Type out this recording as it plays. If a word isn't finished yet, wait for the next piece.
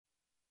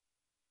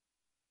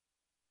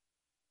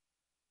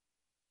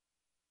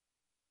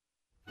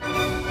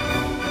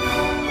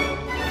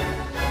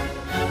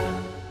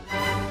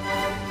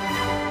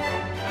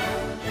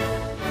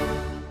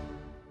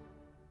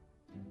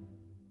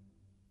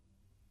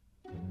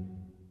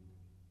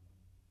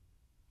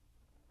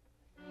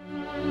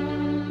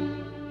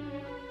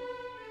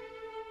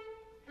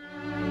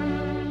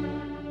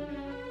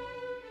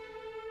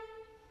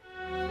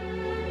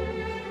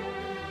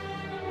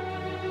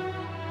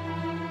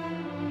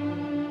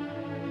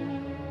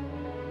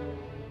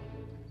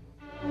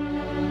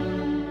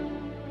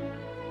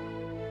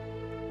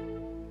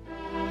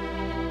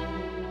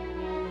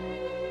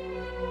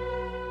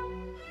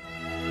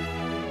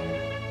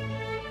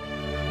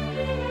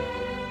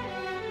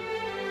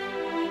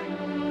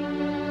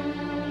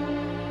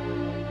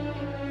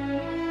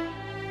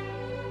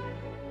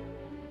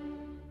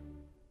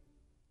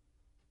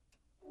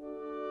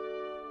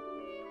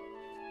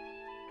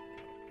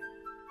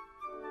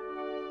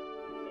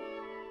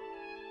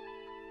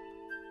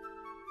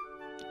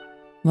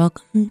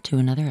Welcome to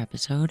another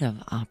episode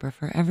of Opera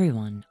for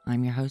Everyone.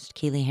 I'm your host,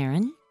 Keely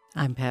Heron.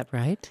 I'm Pat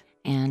Wright.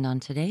 And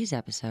on today's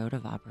episode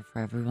of Opera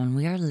for Everyone,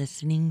 we are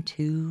listening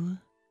to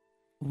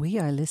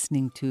L'Elisir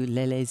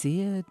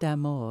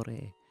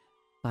d'Amore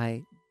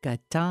by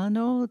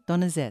Gaetano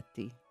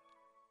Donizetti.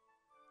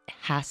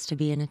 Has to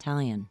be in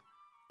Italian.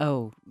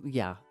 Oh,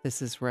 yeah,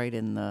 this is right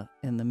in the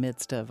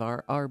midst of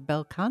our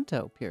bel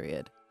canto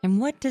period.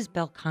 And what does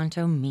bel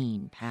canto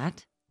mean,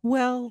 Pat?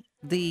 Well,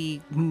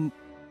 the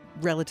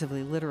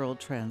relatively literal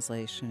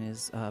translation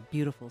is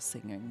beautiful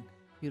singing,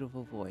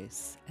 beautiful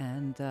voice.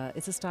 And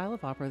it's a style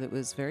of opera that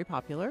was very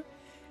popular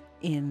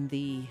in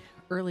the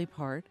early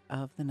part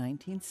of the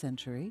 19th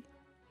century.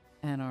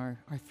 And our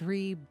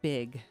three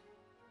big,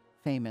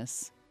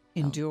 famous,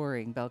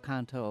 enduring bel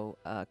canto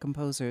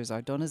composers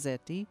are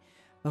Donizetti,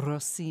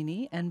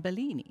 Rossini, and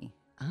Bellini.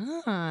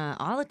 Ah,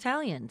 all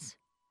Italians.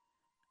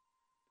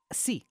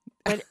 Si.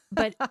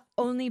 But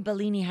only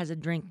Bellini has a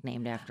drink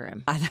named after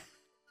him.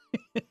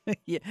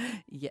 Yeah.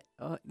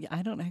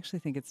 I don't actually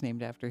think it's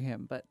named after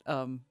him, but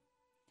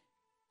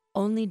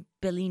only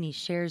Bellini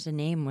shares a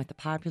name with a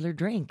popular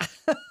drink.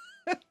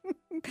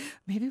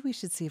 Maybe we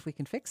should see if we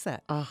can fix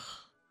that. Oh,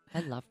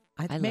 I love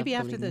maybe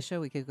after Bellini. the show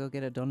we could go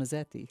get a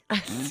Donizetti.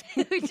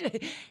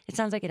 It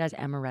sounds like it has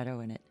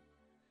amaretto in it.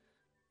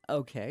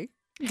 Okay.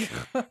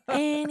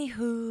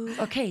 Anywho,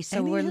 okay,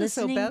 so we're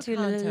listening to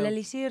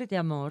L'Elisir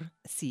d'Amore.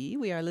 See,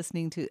 we are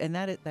listening to, and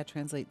that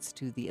translates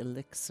to the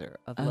elixir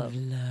of love.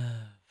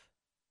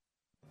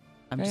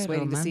 I'm just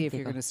waiting to see if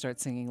you're going to start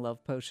singing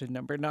Love Potion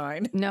number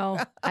 9. No,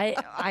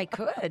 I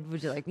could.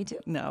 Would you like me to?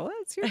 No,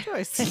 it's your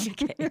choice.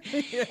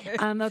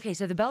 Okay,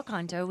 so the bel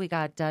canto, we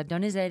got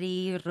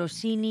Donizetti,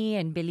 Rossini,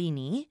 and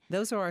Bellini.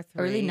 Those are our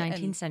three. Early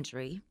 19th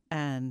century.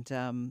 And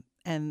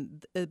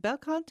the bel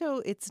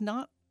canto, it's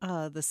not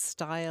the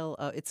style.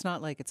 It's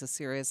not like it's a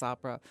serious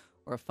opera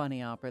or a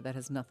funny opera. That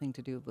has nothing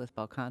to do with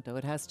bel canto.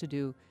 It has to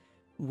do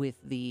with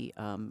the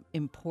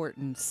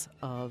importance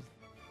of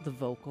the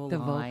vocal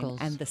line vocals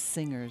and the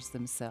singers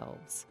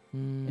themselves.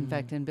 In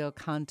fact, in bel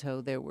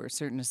canto, there were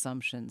certain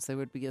assumptions. There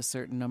would be a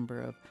certain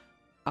number of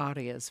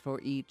arias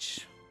for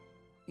each,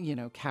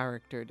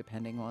 character,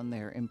 depending on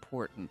their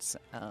importance.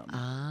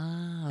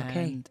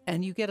 Okay.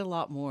 And you get a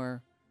lot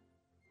more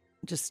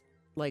just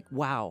like,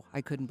 wow,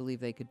 I couldn't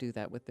believe they could do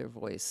that with their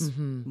voice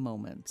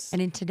moments.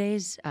 And in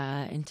today's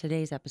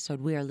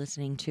episode, we are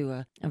listening to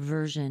a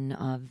version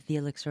of The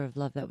Elixir of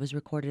Love that was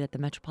recorded at the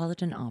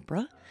Metropolitan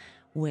Opera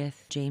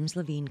with James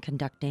Levine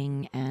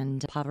conducting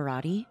and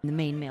Pavarotti in the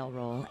main male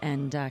role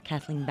and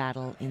Kathleen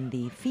Battle in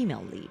the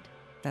female lead.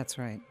 That's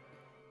right.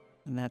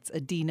 And that's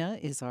Adina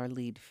is our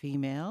lead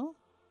female,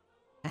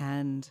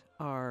 and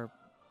our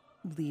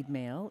lead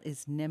male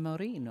is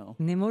Nemorino.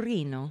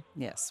 Nemorino.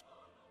 Yes.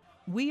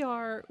 We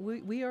are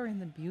in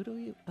the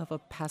beauty of a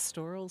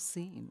pastoral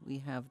scene. We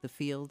have the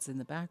fields in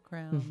the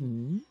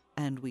background,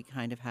 and we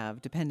kind of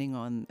have, depending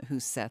on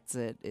who sets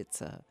it,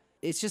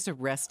 it's just a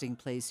resting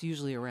place,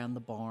 usually around the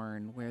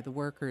barn, where the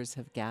workers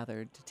have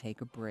gathered to take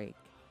a break.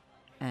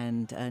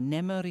 And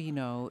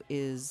Nemorino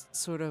is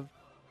sort of,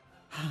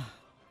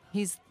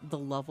 he's the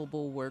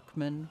lovable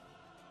workman,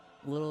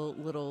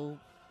 little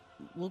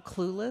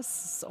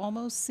clueless,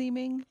 almost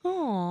seeming.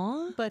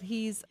 Aww. But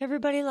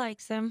everybody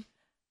likes him.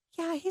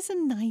 Yeah, he's a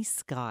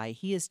nice guy.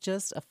 He is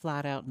just a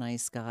flat-out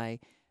nice guy,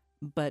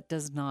 but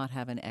does not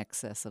have an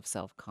excess of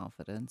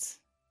self-confidence.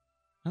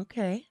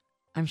 Okay.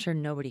 I'm sure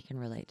nobody can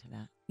relate to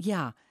that.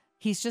 Yeah,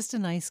 he's just a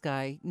nice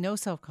guy, no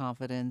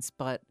self-confidence,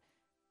 but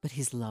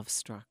he's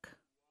love-struck.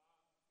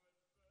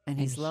 And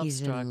he's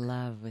love-struck. in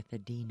love with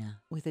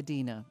Adina. With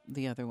Adina,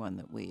 the other one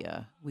that we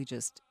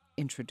just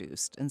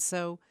introduced. And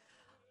so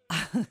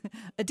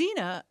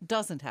Adina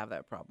doesn't have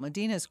that problem.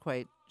 Adina is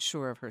quite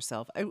sure of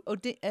herself.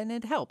 And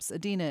it helps.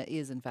 Adina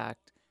is, in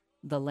fact,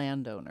 the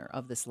landowner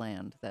of this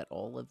land that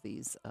all of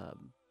these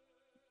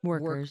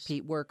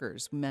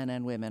workers, men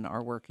and women,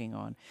 are working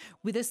on.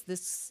 With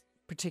this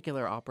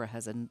particular opera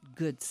has a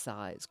good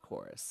size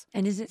chorus.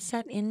 And is it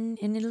set in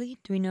Italy?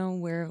 Do we know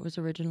where it was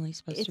originally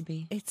supposed to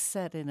be? It's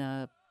set in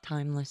a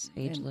timeless,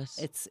 ageless.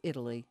 It's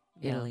Italy.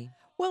 Italy. Yeah.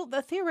 Well,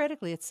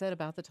 theoretically, it's set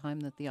about the time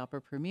that the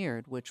opera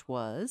premiered, which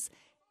was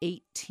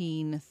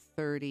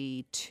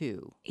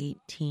 1832.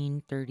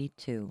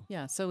 1832.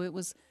 Yeah, so it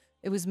was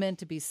meant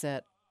to be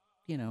set,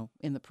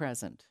 in the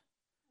present.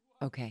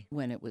 Okay.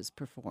 When it was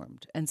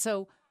performed. And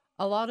so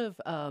a lot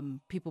of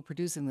people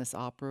producing this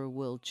opera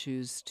will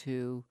choose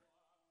to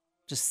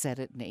just set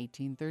it in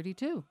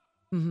 1832.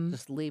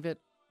 Just leave it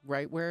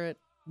right where it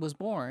was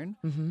born.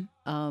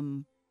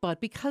 But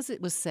because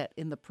it was set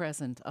in the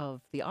present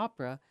of the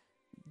opera,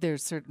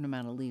 there's a certain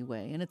amount of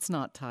leeway, and it's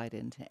not tied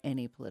into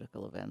any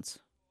political events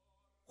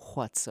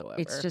whatsoever.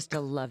 It's just a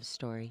love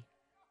story.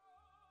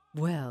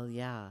 Well,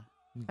 yeah.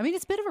 I mean,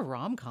 it's a bit of a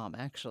rom-com,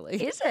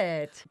 actually. Is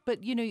it?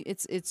 But,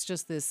 it's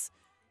just this,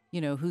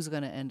 who's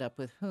going to end up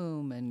with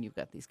whom, and you've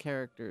got these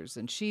characters,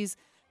 and she's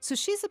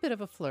a bit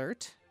of a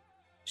flirt.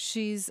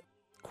 She's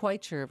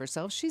quite sure of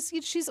herself.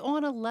 She's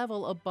on a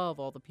level above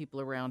all the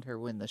people around her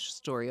when the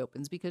story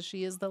opens, because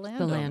she is the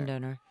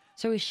landowner.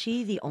 So is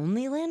she the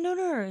only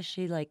landowner, or is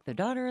she like the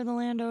daughter of the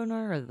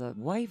landowner, or the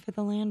wife of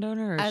the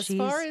landowner? Or As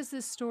far as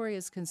this story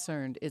is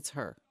concerned, it's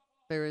her.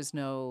 There is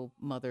no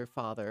mother,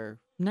 father.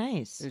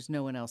 Nice. There's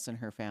no one else in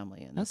her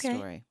family in this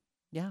story.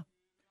 Yeah,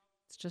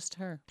 it's just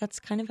her. That's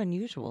kind of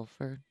unusual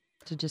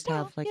to just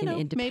have like an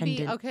independent.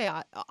 Maybe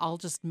I'll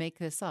just make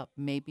this up.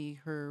 Maybe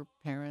her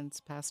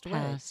parents passed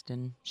away,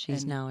 and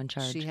she's now in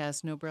charge. She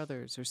has no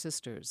brothers or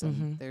sisters,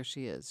 and there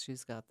she is.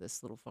 She's got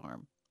this little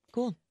farm.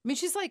 Cool. I mean,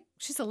 she's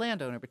a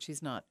landowner, but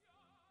she's not.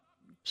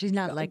 She's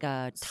not like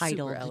a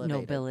titled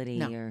nobility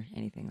No. or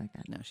anything like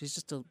that. No, she's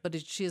just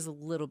she is a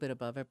little bit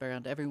above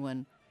around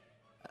everyone,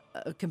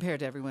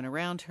 compared to everyone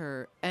around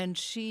her. And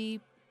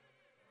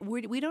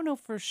we don't know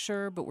for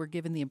sure, but we're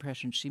given the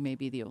impression she may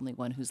be the only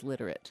one who's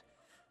literate,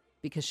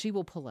 because she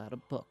will pull out a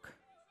book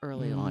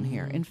early on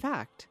here. In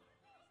fact,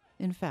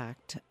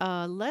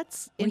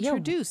 let's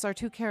introduce our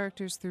two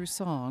characters through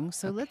song.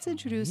 So let's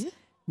introduce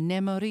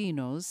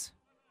Nemorino's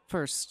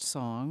first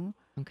song.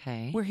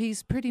 Okay. Where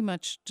he's pretty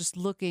much just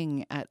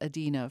looking at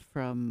Adina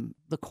from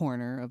the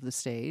corner of the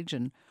stage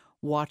and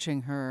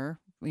watching her,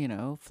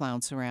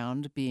 flounce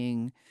around,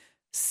 being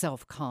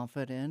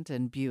self-confident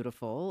and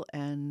beautiful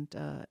and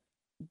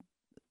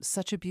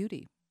such a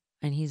beauty.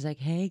 And he's like,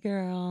 "Hey,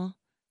 girl."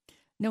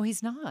 No,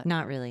 he's not.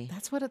 Not really.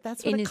 That's what in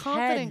a his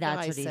confident head,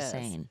 that's guy what he's says.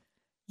 saying.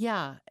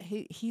 Yeah,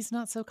 he's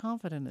not so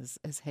confident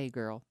as "Hey,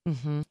 girl."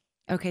 Mm-hmm.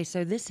 Okay,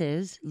 so this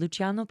is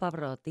Luciano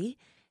Pavarotti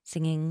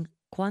singing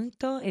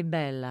 "Quanto è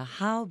bella,"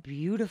 how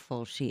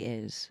beautiful she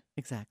is.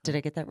 Exactly. Did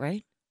I get that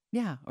right?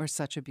 Yeah, or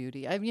such a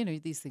beauty.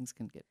 These things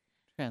can get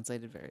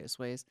translated various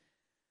ways.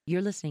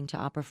 You're listening to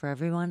Opera for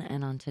Everyone,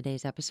 and on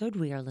today's episode,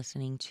 we are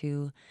listening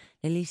to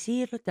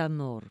L'Elisir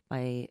d'Amor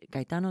by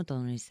Gaetano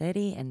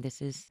Donizetti, and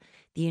this is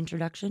the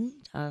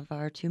introduction of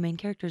our two main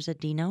characters,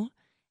 Adino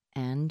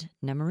and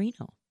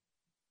Nemorino.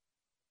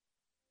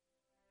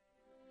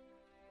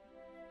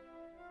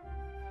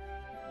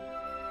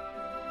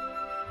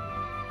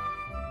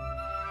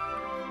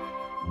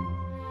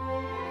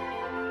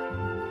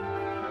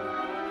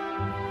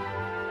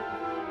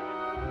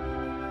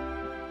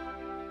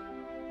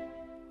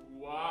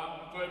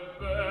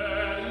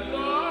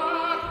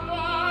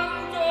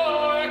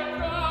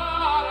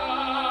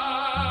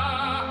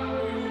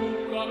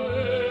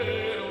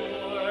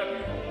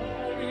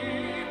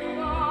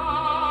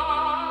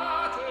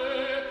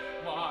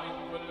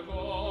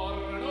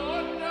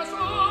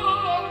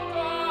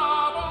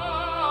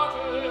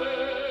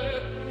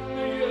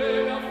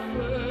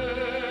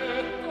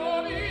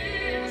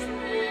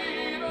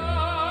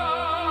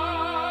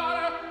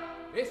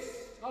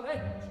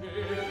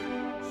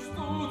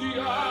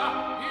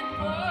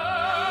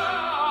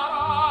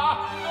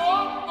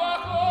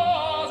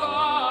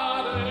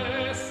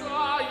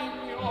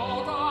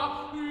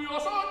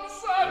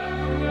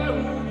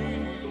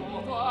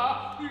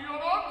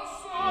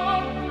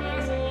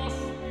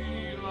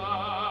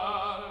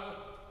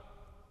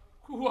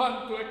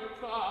 Quanto è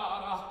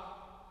cara,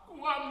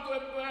 quanto è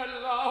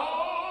bella,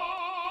 oh,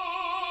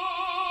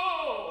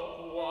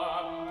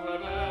 quanto è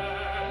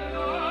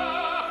bella,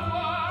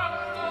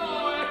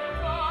 quanto è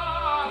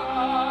cara.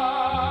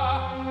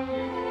 Più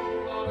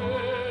la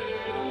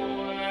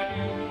vedo e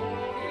più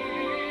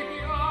mi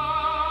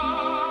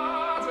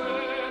piace,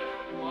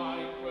 ma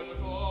in quel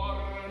cor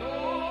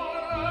non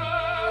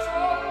ne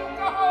son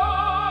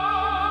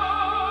capace.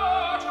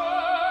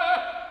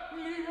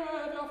 Lieve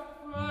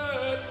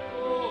affetto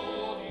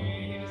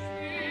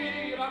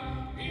ispira,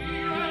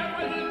 io e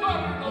quel cor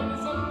non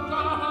son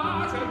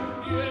capace.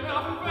 Lieve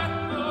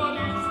affetto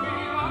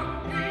ispira,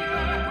 io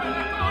e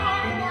quel cor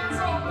non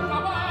son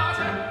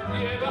capace.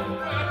 Lieve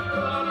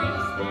affetto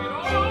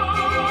ispira,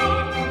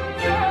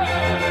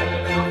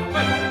 lieve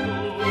affetto.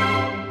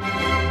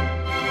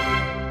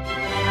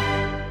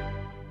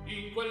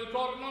 In quel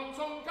cor non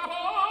son capace.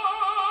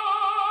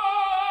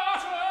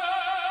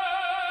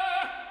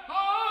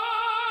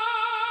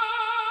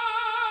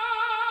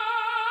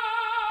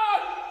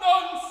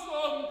 Non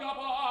son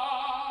capace.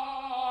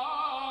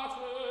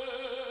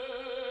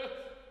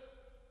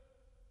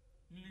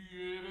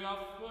 Lieve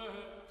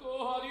affetto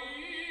ad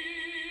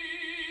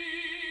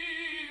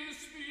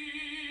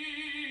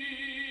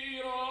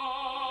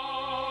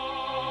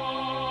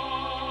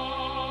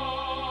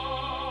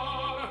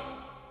ispirar.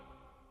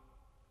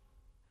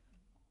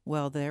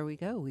 Well, there we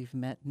go. We've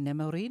met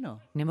Nemorino.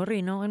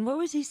 Nemorino, and what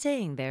was he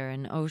saying there?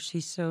 And oh,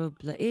 she's so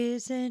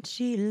isn't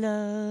she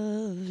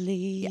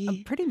lovely? Yeah,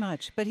 pretty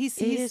much. But he's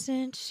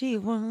Isn't she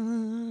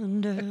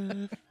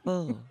wonderful?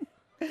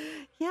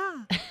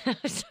 yeah.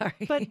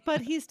 Sorry.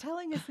 But he's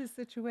telling us his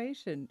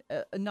situation.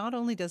 Not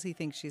only does he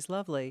think she's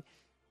lovely,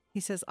 he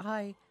says,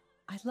 I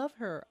love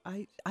her.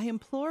 I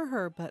implore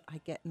her, but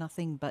I get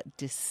nothing but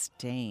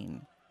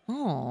disdain.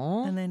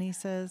 Oh, And then he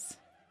says,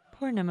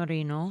 poor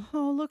Nemorino.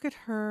 oh, look at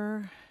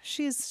her.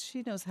 She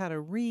knows how to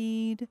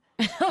read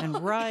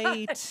and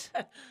write.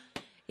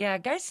 Yeah,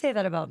 guys say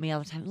that about me all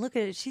the time. Look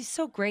at it. She's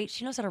so great.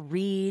 She knows how to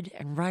read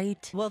and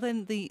write. Well,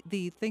 then the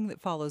thing that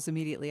follows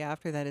immediately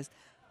after that is,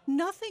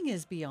 Nothing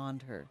is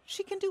beyond her.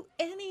 She can do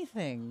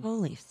anything.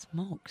 Holy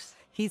smokes.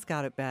 He's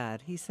got it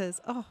bad. He says,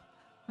 "Oh,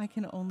 I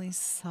can only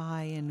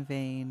sigh in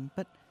vain,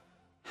 but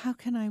how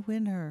can I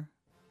win her?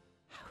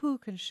 Who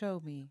can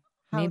show me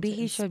how Maybe to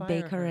he should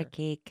inspire bake her a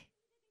cake.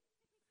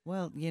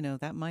 Well,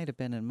 that might have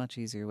been a much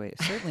easier way,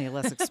 certainly a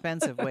less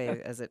expensive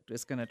way as it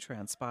is going to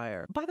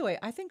transpire. By the way,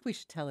 I think we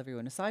should tell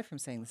everyone, aside from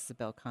saying this is a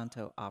bel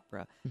canto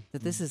opera,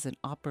 that this is an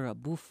opera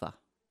buffa.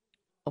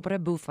 Opera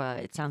buffa,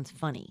 it sounds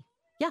funny.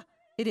 Yeah,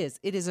 it is.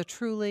 It is a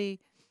truly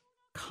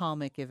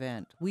comic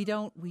event. We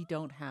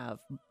don't have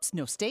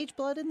no stage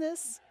blood in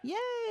this. Yay!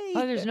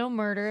 Oh, there's no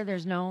murder.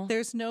 There's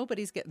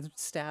nobody's getting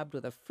stabbed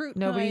with a fruit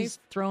nobody's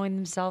knife. throwing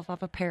himself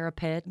off a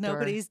parapet.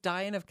 Nobody's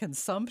dying of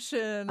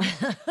consumption.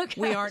 Okay.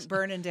 We aren't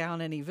burning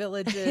down any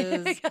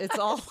villages. It's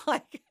all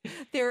like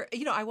there.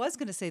 I was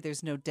going to say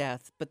there's no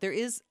death, but there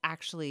is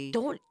actually.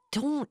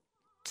 Don't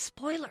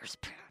spoilers,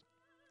 Pat.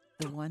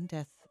 The one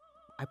death,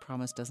 I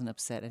promise, doesn't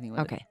upset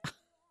anyone. Okay.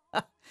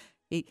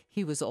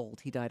 He was old.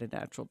 He died a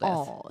natural death.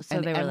 Oh,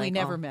 so they were and we like,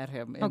 never oh. met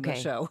him in Okay. the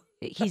show.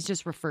 He's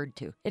just referred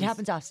to. It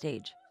happens off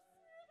stage.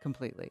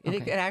 Completely.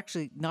 Okay. It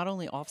actually not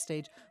only off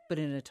stage, but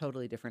in a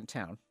totally different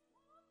town.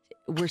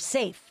 We're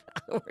safe.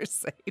 We're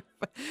safe.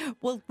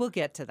 We'll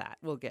get to that.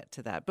 We'll get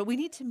to that. But we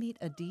need to meet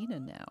Adina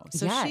now.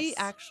 So she Yes.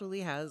 actually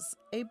has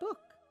a book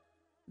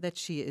that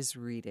she is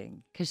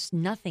reading. Because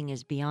nothing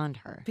is beyond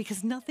her.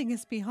 Because nothing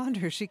is beyond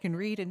her. She can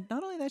read, and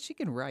not only that, she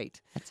can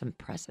write. That's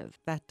impressive.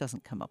 That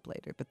doesn't come up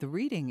later. But the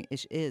reading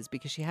is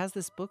because she has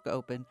this book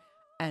open,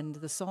 and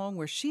the song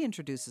where she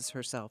introduces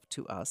herself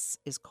to us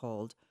is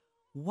called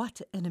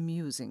What an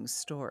Amusing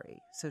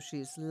Story. So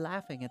she's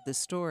laughing at this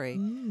story,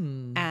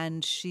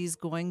 and she's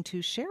going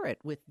to share it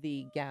with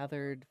the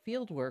gathered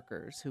field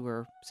workers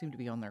who seem to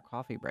be on their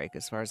coffee break,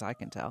 as far as I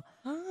can tell.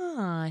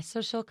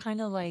 So she'll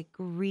kind of like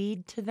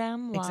read to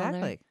them while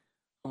Exactly.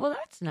 Well,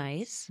 that's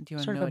nice. Do you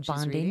wanna sort know of a what she's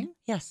bonding. reading?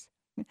 Yes.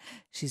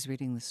 She's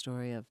reading the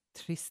story of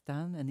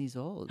Tristan and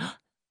Isolde.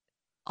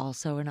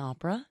 Also an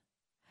opera.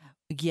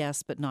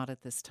 Yes, but not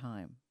at this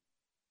time.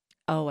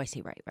 Oh, I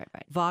see. Right.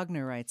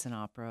 Wagner writes an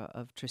opera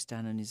of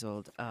Tristan and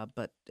Isolde,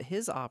 but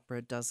his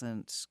opera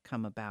doesn't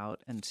come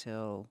about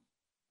until,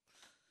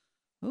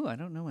 I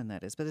don't know when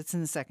that is, but it's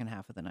in the second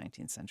half of the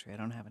 19th century. I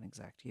don't have an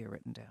exact year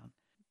written down.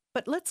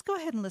 But let's go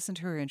ahead and listen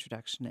to her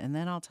introduction, and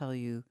then I'll tell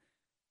you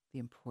the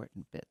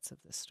important bits of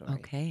this story.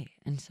 Okay.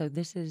 And so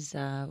this is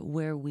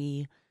where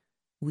we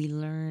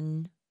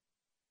learn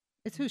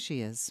It's who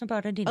she is.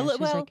 about Adina.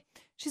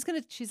 She's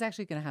like, She's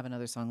actually gonna have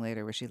another song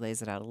later where she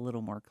lays it out a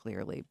little more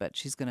clearly, but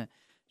she's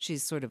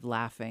sort of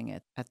laughing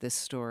at this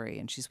story,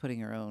 and she's putting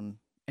her own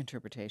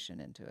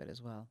interpretation into it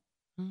as well.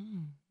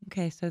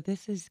 Okay, so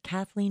this is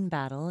Kathleen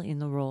Battle in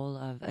the role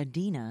of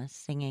Adina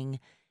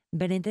singing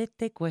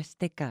Benedette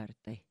queste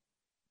carte.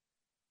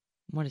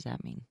 What does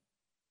that mean?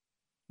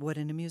 What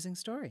an amusing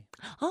story.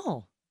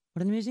 Oh,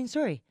 what an amusing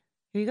story.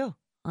 Here you go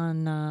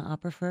on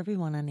Opera for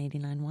Everyone on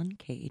 89.1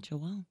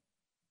 KHOL.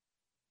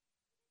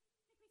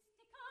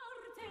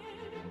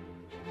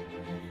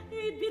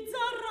 E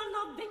bizzarra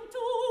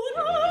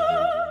l'avventura.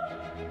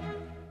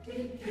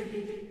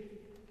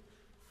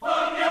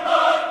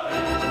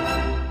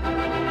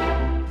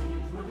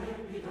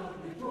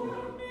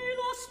 E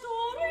la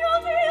storia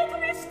di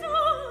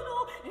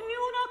Tristano è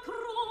una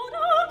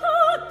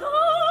cronaca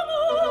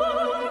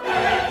d'amore.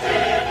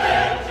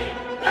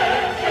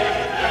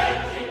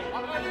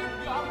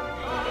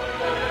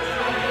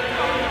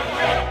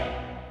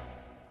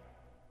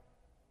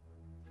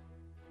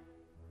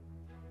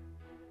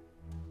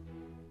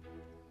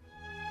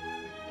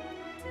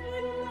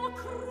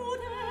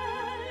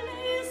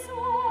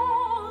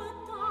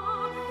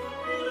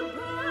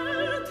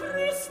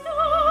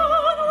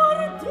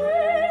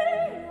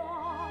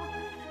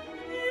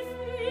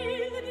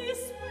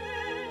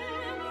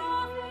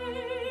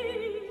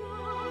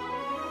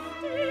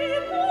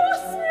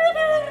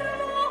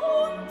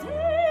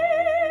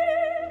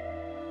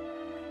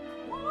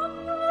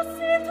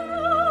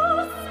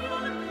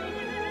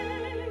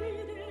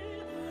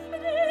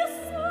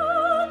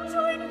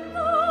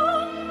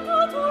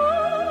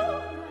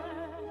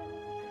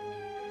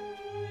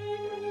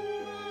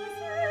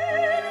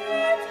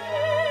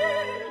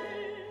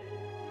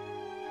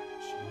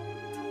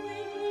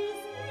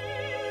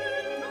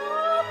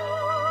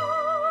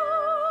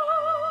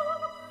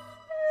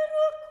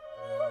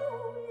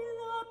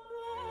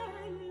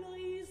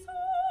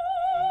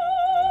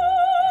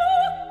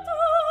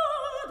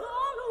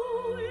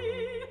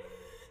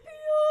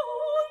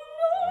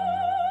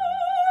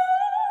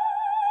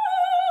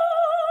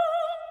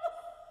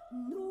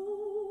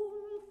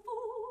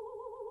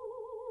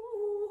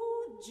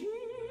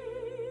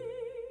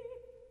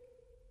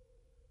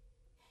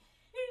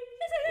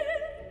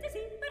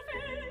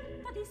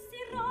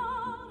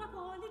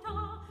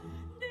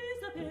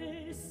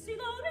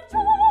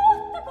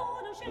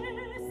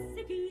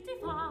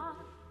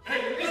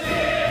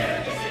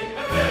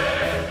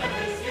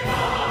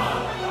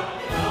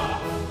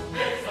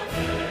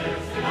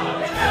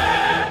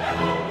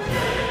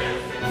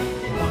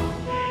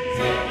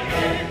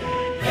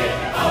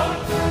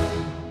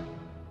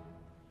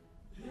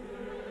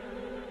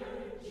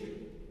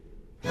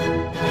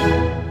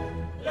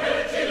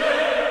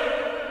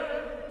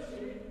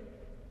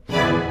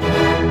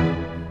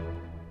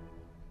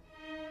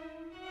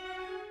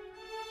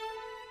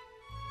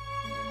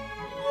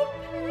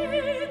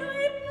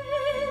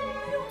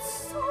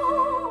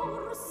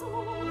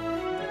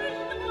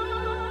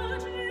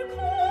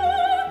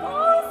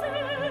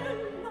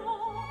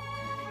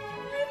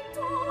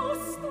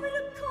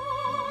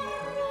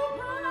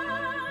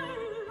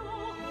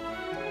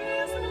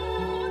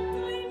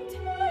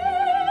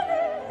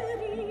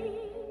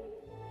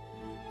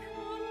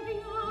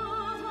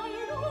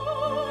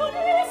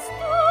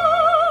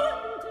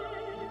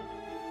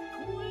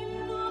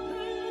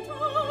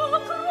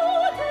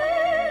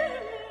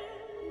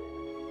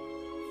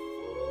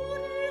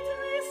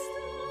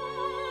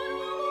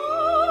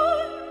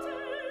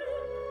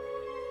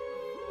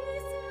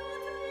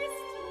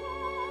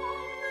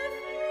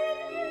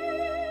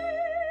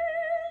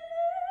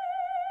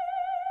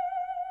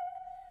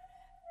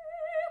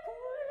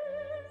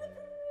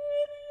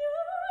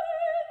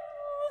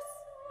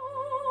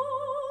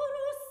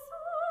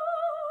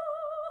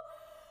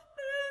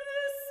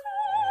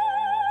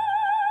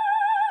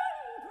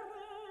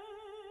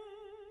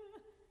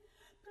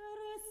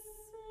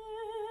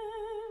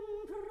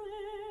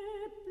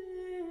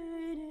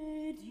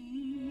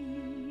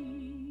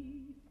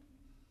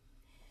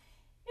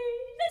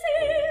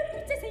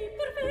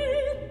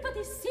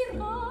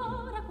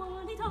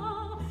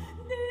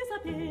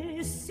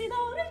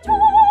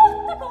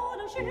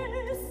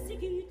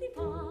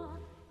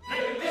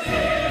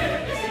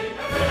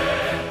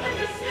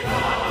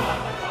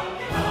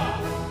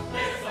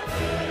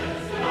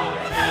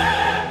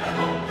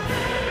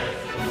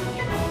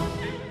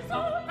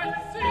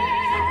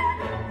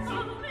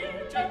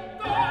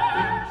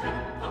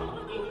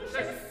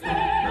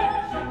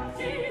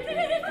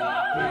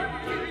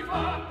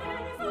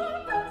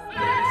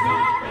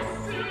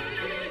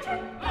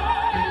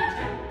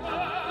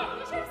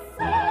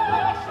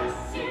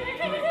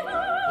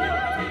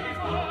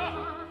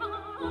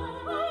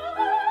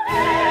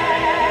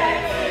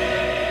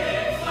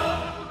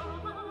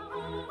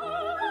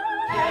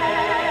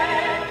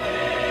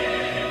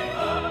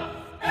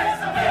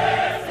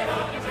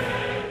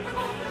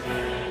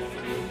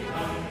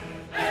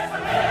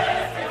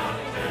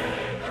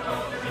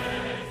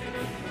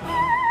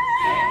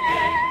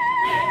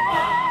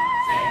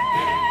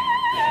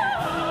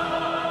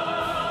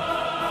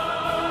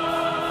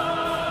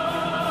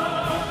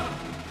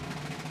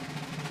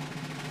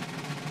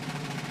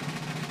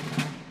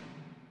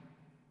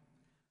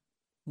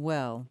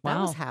 Well, that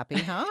was happy,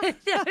 huh?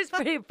 That was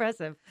pretty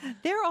impressive.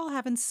 They're all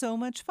having so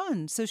much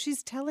fun. So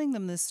she's telling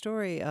them this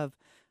story of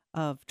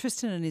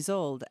Tristan and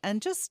Isolde,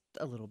 and just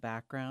a little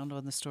background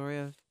on the story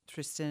of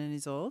Tristan and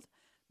Isolde.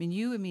 I mean,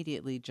 you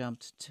immediately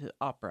jumped to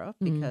opera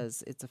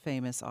because it's a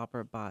famous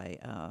opera by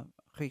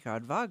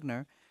Richard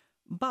Wagner,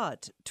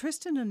 but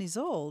Tristan and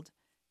Isolde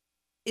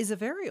is a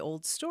very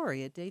old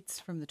story. It dates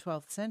from the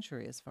 12th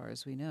century, as far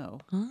as we know.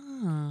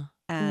 Ah,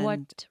 And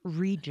what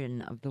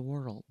region of the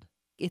world?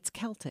 it's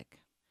Celtic.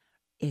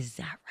 Is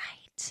that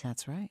right?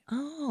 That's right.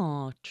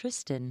 Oh,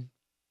 Tristan.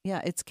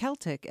 Yeah, it's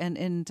Celtic,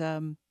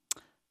 and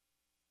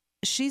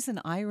she's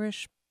an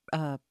Irish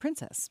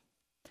princess.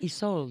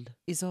 Isolde.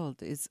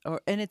 Isolde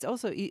and it's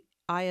also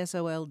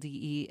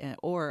Isolde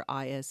or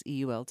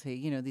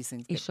Iseult. You know, these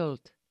things.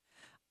 Isolde.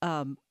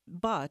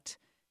 But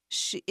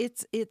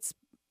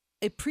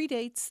it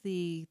predates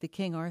the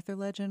King Arthur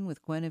legend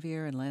with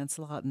Guinevere and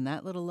Lancelot and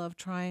that little love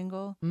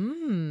triangle.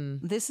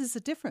 This is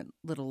a different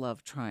little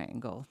love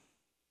triangle,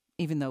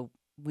 even though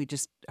we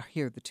just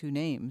hear the two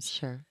names.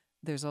 Sure.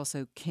 There's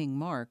also King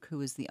Mark,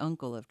 who is the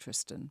uncle of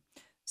Tristan.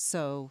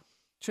 So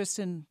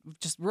Tristan,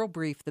 just real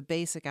brief, the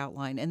basic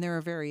outline, and there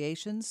are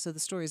variations, so the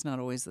story is not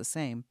always the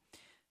same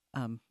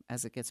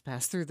as it gets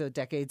passed through the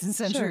decades and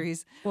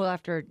centuries. Sure. Well,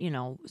 after,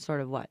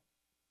 sort of what,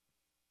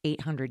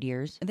 800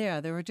 years?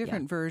 Yeah, there were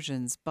different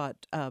versions,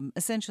 but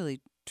essentially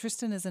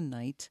Tristan is a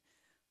knight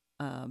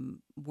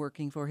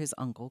working for his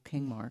uncle,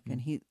 King Mark,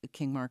 and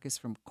King Mark is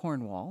from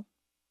Cornwall.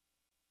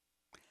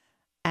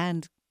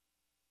 And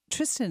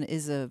Tristan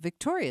is a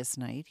victorious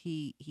knight.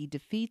 He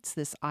defeats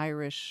this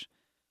Irish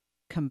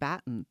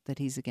combatant that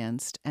he's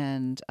against,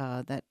 and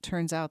that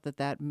turns out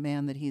that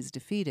man that he's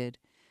defeated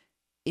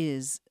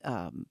is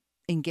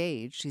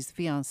engaged. He's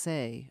the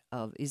fiancé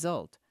of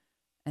Isolde.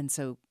 And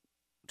so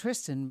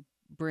Tristan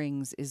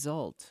brings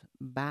Isolde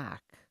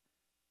back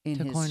in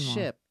his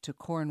ship to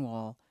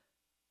Cornwall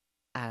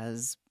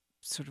as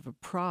sort of a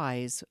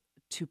prize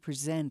to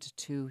present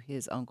to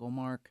his uncle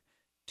Mark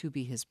to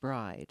be his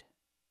bride.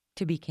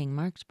 To be King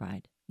Mark's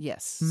bride.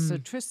 Yes. So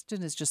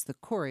Tristan is just the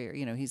courier.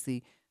 You know, he's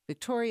the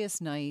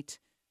victorious knight.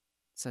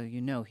 So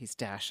he's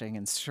dashing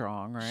and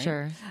strong, right?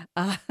 Sure.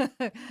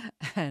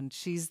 And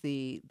she's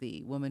the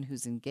woman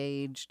who's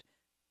engaged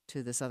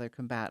to this other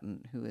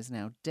combatant who is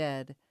now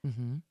dead.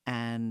 Mm-hmm.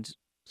 And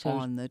so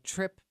on the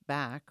trip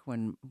back,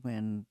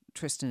 when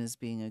Tristan is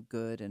being a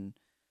good and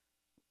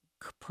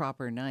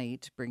proper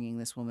knight, bringing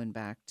this woman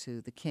back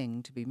to the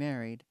king to be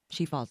married,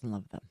 she falls in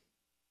love with him.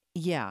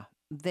 Yeah,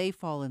 they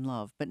fall in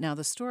love. But now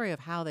the story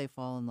of how they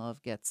fall in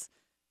love gets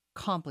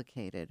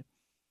complicated.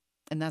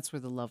 And that's where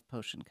the love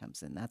potion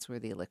comes in. That's where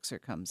the elixir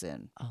comes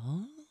in.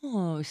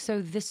 Oh,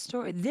 so this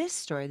story,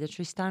 the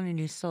Tristan and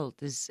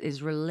Isolde,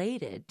 is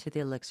related to the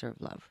elixir of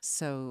love.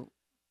 So,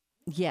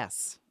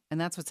 yes. And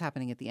that's what's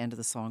happening at the end of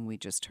the song we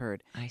just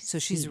heard. So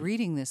she's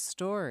reading this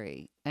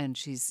story, and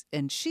she's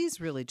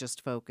really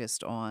just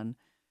focused on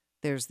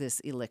there's this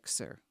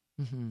elixir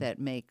that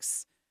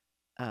makes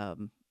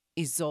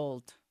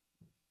Isolde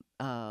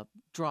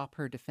drop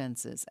her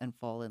defenses and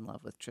fall in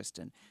love with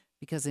Tristan.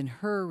 Because in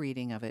her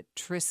reading of it,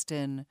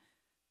 Tristan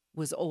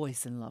was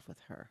always in love with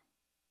her.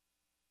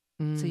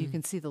 So you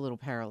can see the little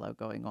parallel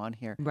going on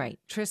here. Right.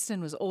 Tristan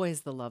was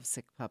always the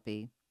lovesick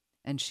puppy,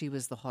 and she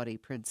was the haughty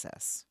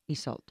princess.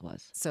 Isolde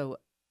was. So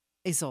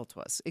Isolde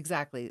was,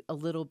 exactly. A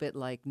little bit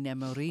like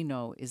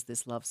Nemorino is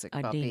this lovesick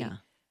puppy.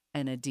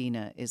 And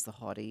Adina is the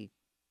haughty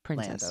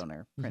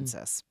landowner,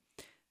 princess.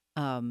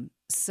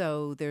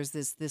 So there's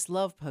this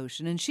love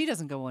potion, and she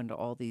doesn't go into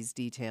all these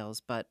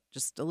details, but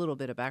just a little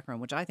bit of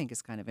background, which I think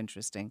is kind of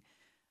interesting.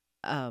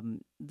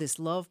 This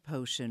love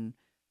potion,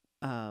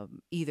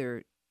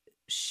 either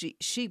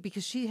she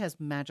because she has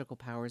magical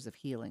powers of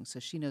healing, so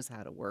she knows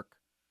how to work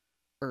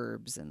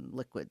herbs and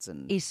liquids.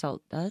 And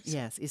Isolde does?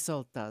 Yes,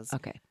 Isolde does.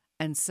 Okay.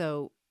 And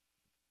so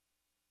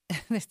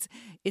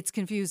it's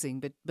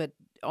confusing, but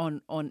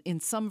on in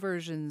some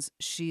versions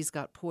she's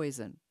got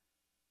poison.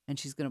 And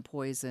she's going to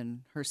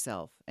poison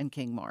herself and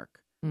King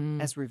Mark.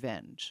 as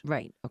revenge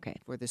Right. Okay.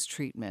 for this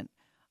treatment.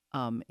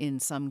 In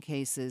some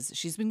cases,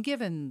 she's been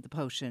given the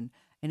potion,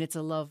 and it's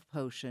a love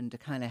potion to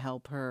kind of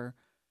help her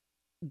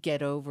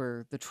get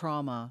over the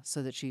trauma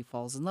so that she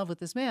falls in love with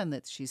this man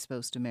that she's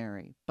supposed to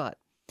marry. But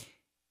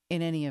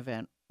in any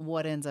event,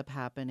 what ends up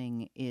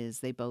happening is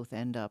they both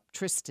end up,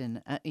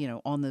 Tristan,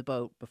 on the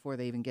boat before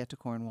they even get to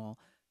Cornwall,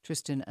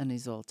 Tristan and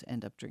Isolde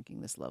end up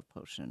drinking this love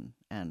potion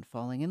and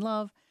falling in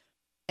love.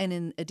 And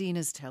in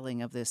Adina's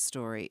telling of this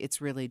story,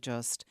 it's really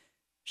just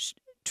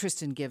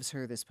Tristan gives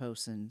her this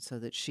potion so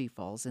that she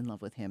falls in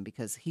love with him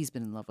because he's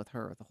been in love with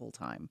her the whole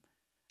time.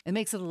 It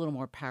makes it a little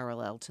more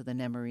parallel to the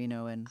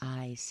Nemorino and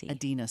I see.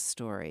 Adina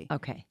story.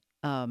 Okay.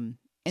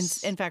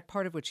 In fact,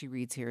 part of what she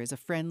reads here is a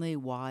friendly,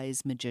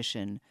 wise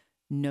magician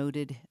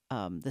noted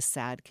the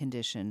sad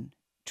condition,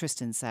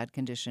 Tristan's sad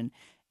condition,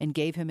 and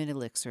gave him an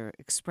elixir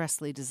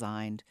expressly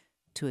designed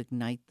to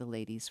ignite the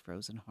lady's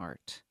frozen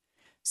heart.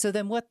 So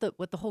then what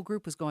the whole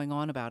group was going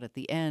on about at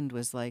the end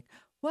was like,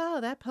 wow,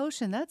 that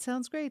potion, that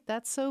sounds great.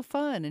 That's so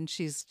fun. And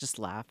she's just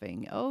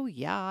laughing. Oh,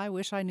 yeah, I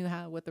wish I knew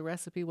what the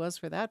recipe was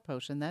for that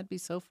potion. That'd be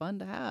so fun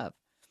to have.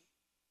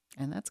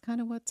 And that's kind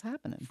of what's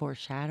happening.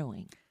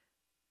 Foreshadowing.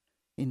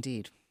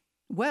 Indeed.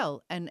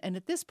 Well, and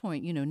at this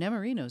point,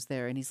 Nemorino's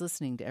there and he's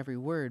listening to every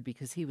word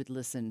because he would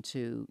listen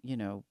to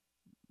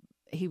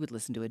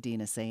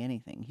Adina say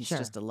anything. He's Sure.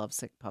 just a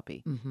lovesick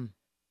puppy. Mm-hmm.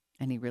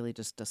 And he really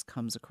just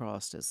comes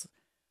across as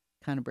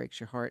kind of breaks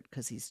your heart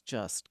because he's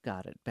just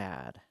got it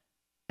bad.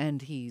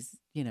 And he's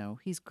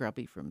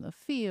grubby from the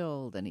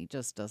field and he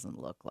just doesn't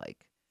look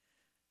like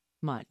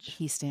Much.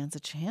 he stands a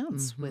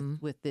chance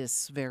with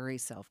this very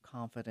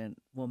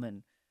self-confident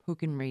woman. Who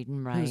can read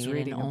and write Who's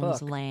reading and a owns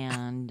book.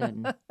 land.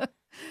 And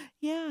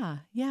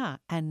Yeah.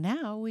 And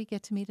now we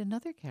get to meet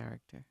another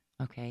character.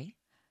 okay.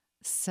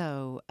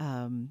 So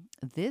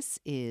this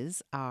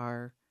is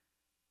our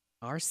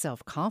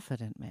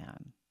self-confident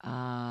man,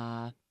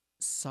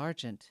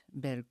 Sergeant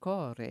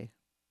Belcore.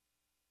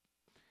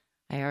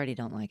 I already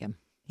don't like him.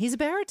 He's a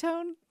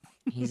baritone.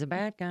 He's a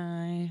bad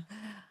guy.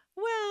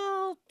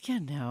 Well,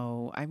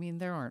 I mean,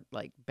 there aren't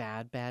like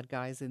bad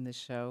guys in this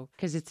show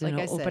Because it's Like an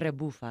I said- opera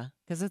buffa.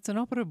 because it's an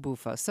opera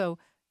buffa. So,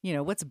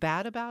 what's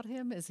bad about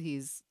him is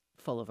he's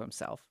full of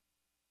himself.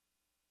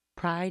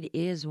 Pride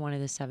is one of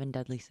the 7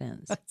 deadly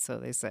sins. So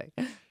they say.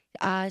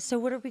 So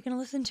what are we going to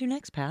listen to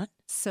next, Pat?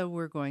 So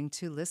we're going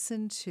to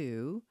listen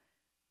to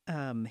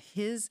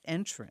his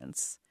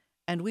entrance,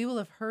 and we will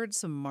have heard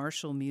some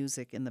martial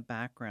music in the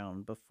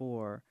background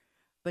before,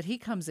 but he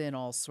comes in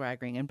all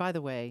swaggering. And by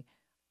the way,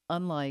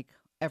 unlike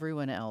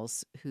everyone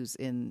else who's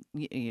in,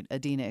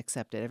 Adina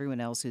accepted,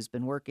 everyone else who's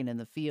been working in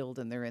the field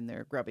and they're in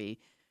their grubby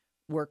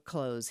work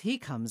clothes, he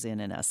comes in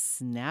a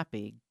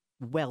snappy,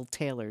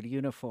 well-tailored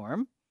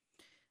uniform,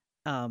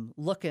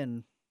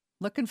 looking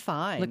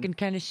fine. Looking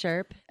kind of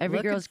sharp. Every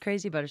Looking- girl's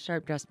crazy about a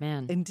sharp-dressed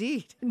man.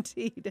 Indeed.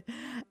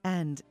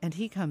 And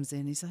he comes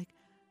in, he's like,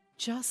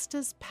 just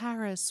as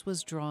Paris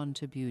was drawn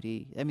to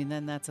beauty. I mean,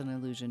 then that's an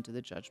allusion to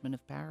the Judgment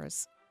of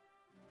Paris,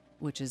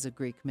 which is a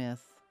Greek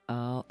myth.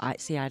 Oh, I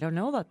don't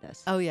know about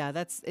this. Oh yeah,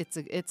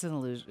 it's an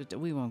allusion.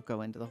 We won't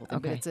go into the whole thing,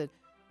 Okay. but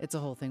it's a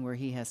whole thing where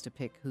he has to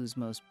pick who's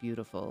most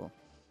beautiful,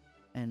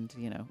 and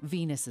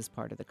Venus is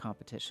part of the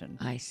competition.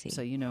 I see.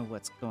 So you know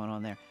what's going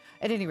on there.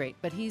 At any rate,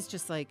 but he's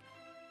just like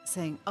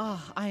saying,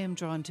 "Oh, I am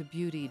drawn to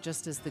beauty,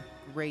 just as the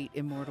great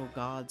immortal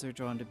gods are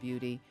drawn to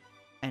beauty,"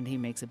 and he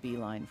makes a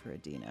beeline for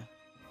Adina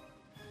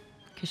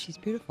Because she's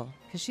beautiful.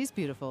 because she's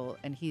beautiful,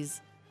 and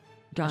he's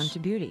Drawn to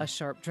beauty. a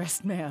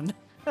sharp-dressed man.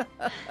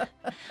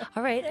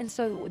 All right. And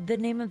so the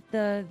name of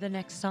the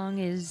next song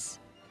is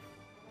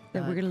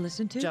that we're going to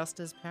listen to?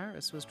 Just as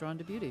Paris was drawn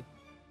to beauty.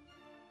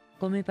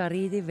 Come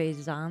paride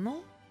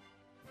Vesano.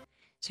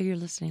 So you're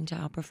listening to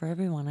Opera for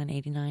Everyone on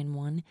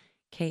 89.1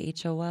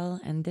 KHOL.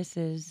 And this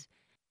is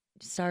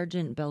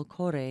Sergeant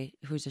Belcore,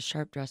 who's a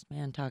sharp-dressed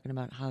man talking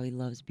about how he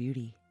loves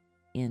beauty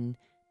in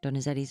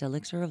Donizetti's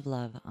Elixir of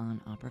Love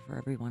on Opera for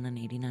Everyone on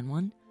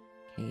 89.1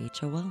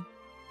 KHOL.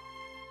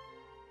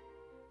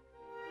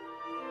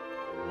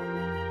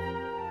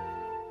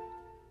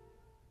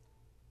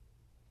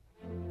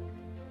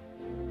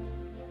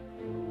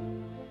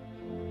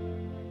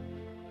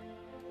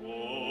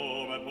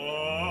 Come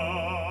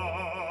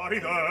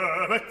paride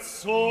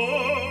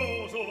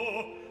vezzoso,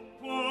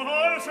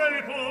 forse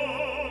il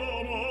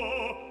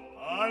pomo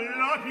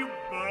alla più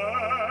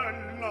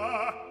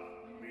bella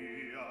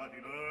mia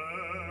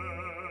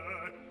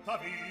diletta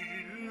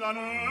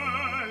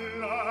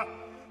villanella,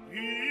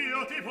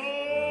 io ti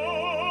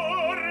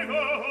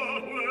porgo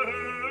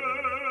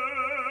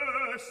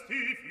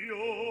questi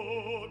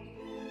fior,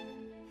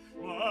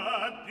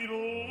 ma di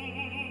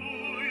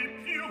lui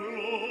più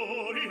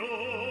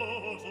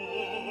glorioso,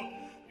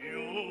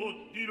 io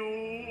di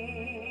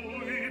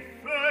lui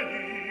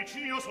felice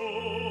io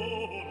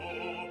sono,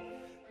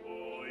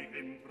 poiché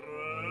in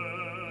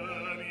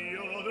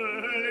premio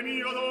del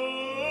mio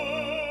dono,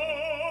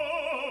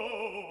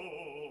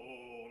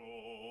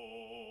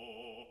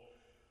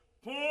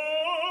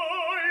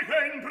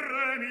 poiché in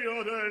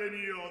premio del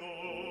mio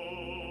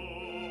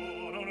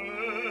dono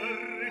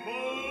nel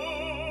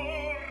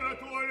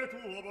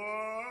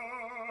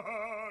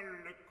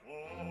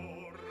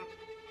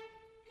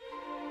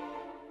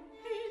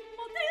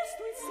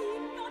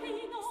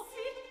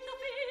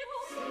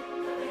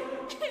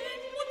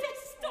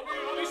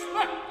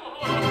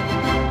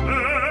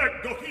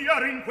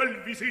stare in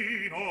quel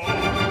visino,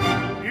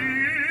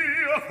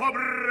 io fa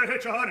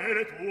breccia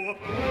nel tuo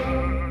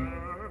petto.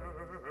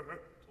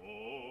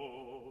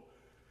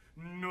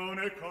 Non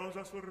è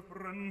cosa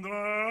sorprendente,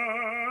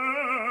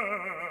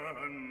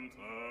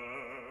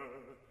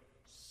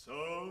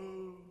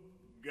 so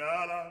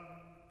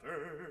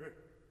galante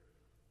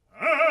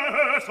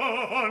e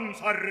son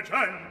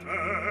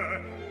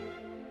sargente.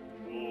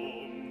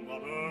 Non va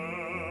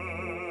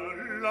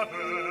bella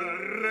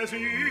che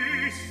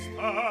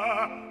resista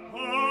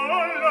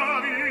alla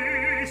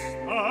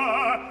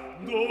vista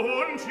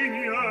d'un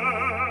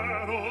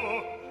ciniero,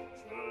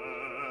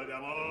 c'è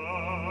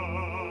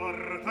d'amar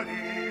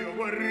Dio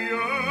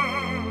guerriero,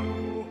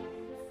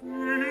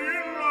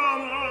 figlia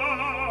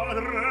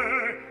madre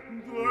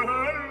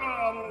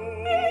dell'amore.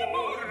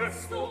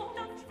 Sto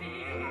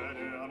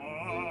davvero.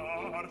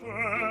 C'è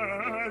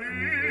d'amar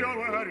Dio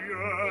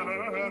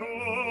guerriero,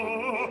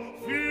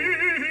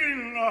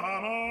 figlia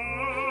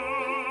madre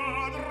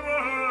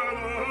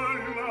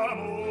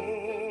dell'amore.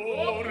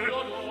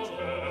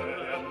 C'è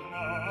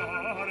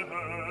d'amar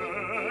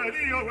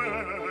Dio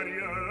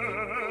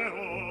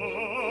guerriero,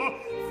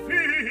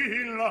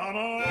 figlia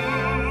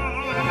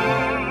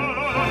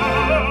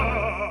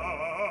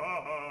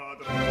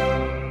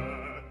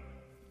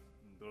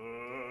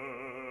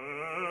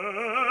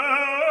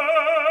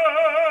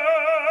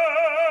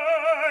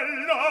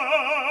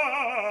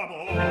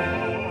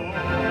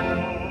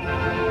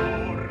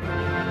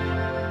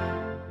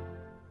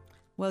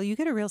Well, you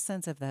get a real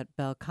sense of that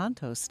bel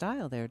canto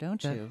style there,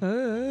 don't you?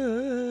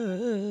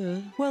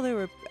 Well,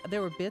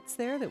 there were bits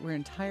there that were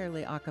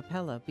entirely a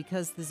cappella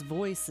because this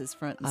voice is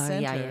front and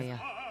center. Yeah.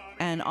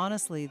 And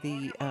honestly,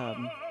 the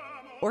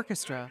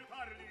orchestra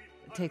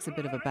takes a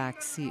bit of a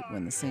back seat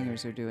when the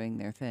singers are doing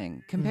their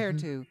thing compared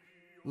to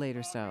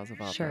later styles of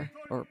opera, Sure.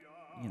 or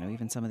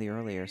even some of the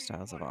earlier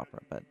styles of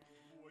opera. But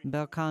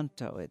bel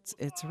canto, it's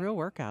a real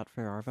workout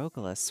for our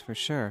vocalists for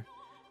sure.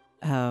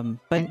 So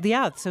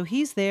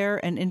he's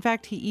there, and in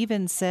fact, he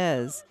even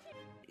says,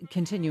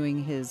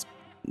 continuing his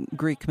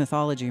Greek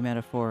mythology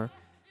metaphor,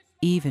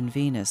 even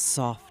Venus,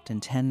 soft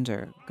and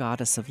tender,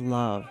 goddess of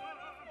love,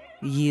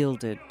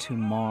 yielded to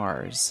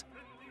Mars.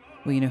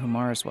 Well, you know who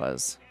Mars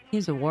was.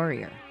 He's a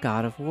warrior.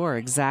 God of war,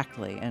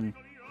 exactly. And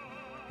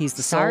he's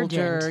the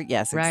Sergeant. soldier.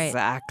 Yes, Right.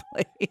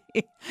 exactly.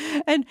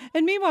 and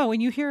meanwhile,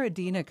 when you hear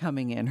Adina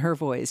coming in, her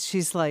voice,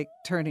 she's like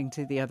turning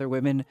to the other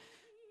women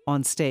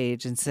on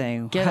stage and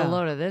saying, Get a "Wow,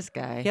 load of this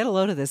guy. get a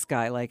load of this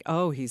guy. Like,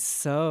 oh, he's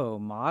so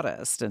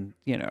modest and,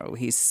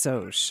 he's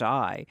so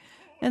shy."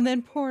 And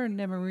then poor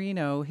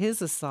Nemorino,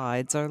 his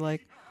asides are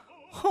like,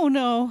 "Oh,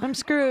 no, I'm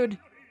screwed.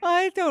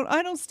 I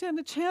don't stand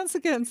a chance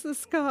against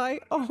this guy.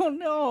 Oh,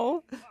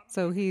 no."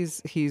 So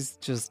he's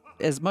just,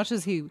 as much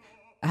as he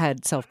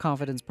had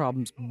self-confidence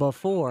problems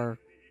before,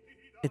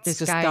 it's This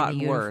just guy in gotten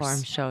the uniform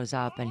worse. shows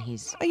up and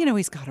he's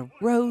He's got a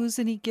rose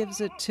and he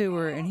gives it to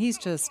her, and he's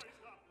just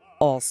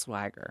all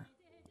swagger.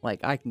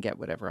 Like, I can get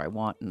whatever I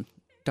want, and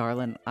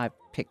darling, I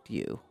picked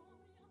you.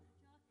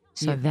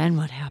 So then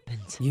what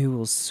happens? You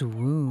will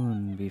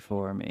swoon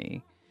before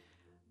me.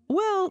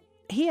 Well,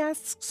 he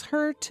asks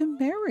her to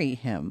marry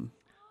him.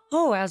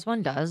 Oh, as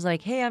one does.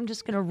 Like, hey, I'm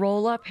just going to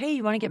roll up. Hey,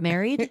 you want to get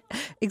married?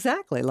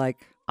 Exactly. Like,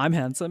 I'm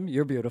handsome,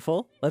 you're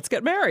beautiful, let's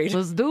get married.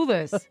 Let's do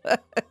this.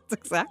 That's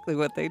exactly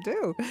what they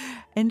do.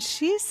 And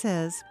she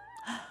says,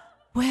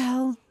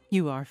 "Well,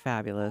 you are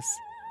fabulous,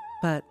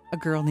 but a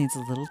girl needs a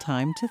little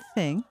time to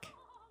think."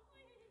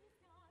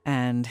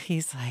 And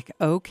he's like,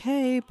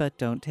 "Okay, but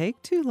don't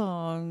take too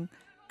long,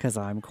 because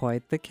I'm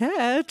quite the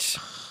catch."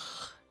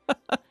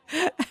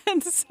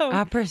 And so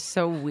Opera's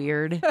so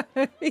weird.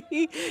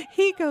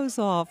 he goes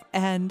off,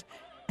 and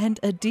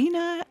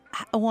Adina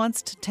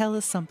wants to tell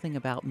us something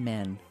about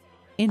men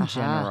in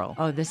general.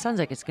 Oh, this sounds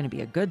like it's going to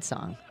be a good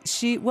song.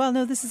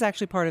 No, this is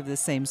actually part of the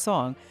same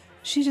song.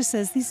 She just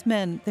says, these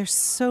men, they're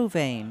so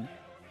vain,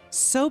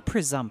 so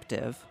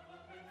presumptive.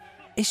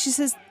 She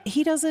says,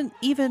 he hasn't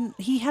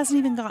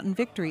even gotten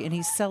victory and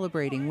he's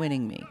celebrating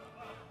winning me.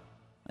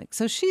 Like,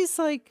 so she's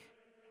a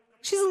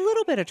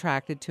little bit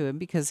attracted to him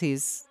because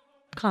he's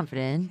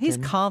Confident.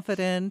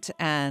 confident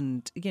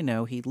and,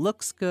 he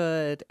looks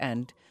good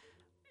and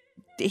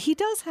he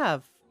does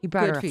have He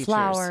brought good her a features.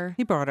 flower.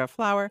 He brought her a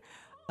flower.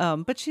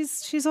 But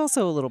she's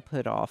also a little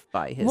put off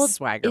by his Well,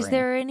 swaggering is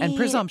there any- and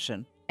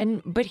presumption.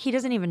 But he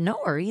doesn't even know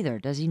her either.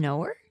 Does he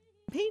know her?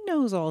 He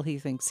knows all he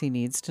thinks he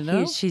needs to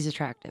know. She's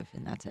attractive,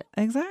 and that's it.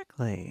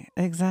 Exactly.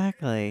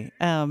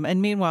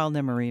 And meanwhile,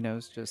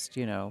 Nemorino's just,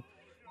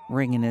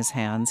 wringing his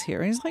hands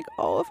here. He's like,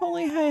 "Oh, if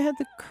only I had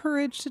the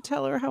courage to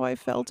tell her how I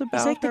felt about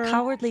He's like her." the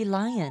cowardly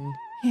lion.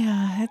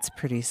 Yeah, it's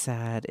pretty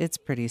sad.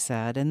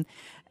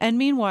 And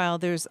meanwhile,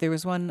 there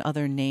was one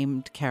other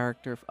named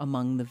character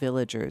among the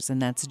villagers,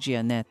 and that's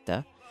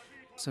Gianetta,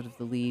 sort of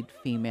the lead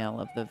female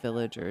of the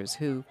villagers,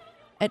 who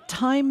at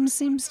times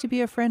seems to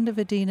be a friend of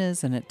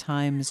Adina's, and at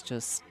times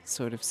just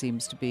sort of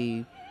seems to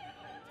be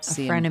A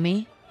seeing-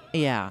 frenemy.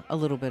 Yeah, a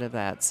little bit of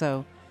that.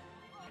 So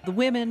the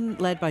women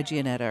led by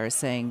Gianetta are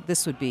saying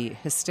this would be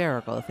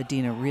hysterical if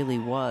Adina really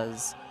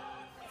was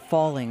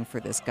falling for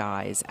this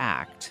guy's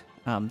act.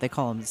 They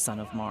call him the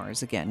son of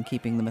Mars, again,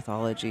 keeping the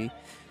mythology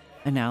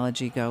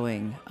analogy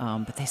going.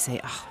 But they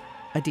say, oh,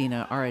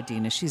 our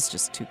Adina, she's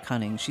just too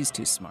cunning. She's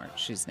too smart.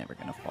 She's never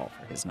going to fall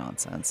for his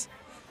nonsense.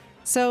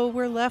 So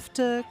we're left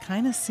to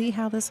kind of see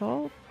how this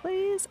all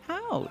plays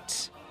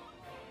out.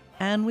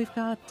 And we've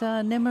got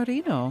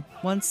Nemorino.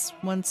 Once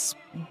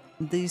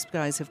these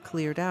guys have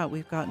cleared out,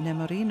 we've got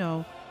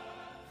Nemorino.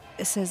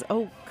 It says,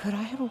 oh, could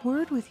I have a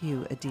word with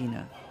you,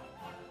 Adina?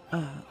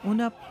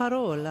 Una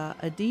parola,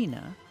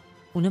 Adina.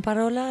 Una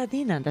parola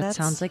Adina. That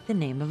sounds like the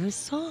name of a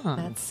song.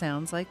 That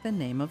sounds like the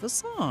name of a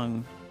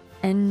song.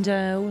 And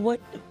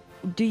what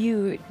do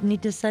you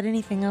need to set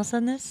anything else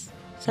on this?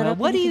 Well,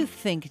 what do you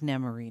think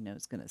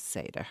Nemorino's going to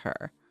say to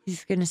her?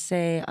 He's going to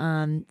say,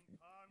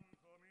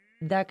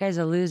 that guy's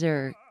a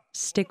loser.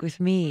 Stick with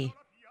me,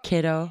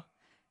 kiddo.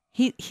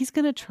 He's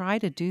going to try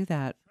to do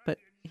that, but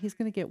he's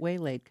going to get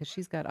waylaid because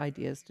she's got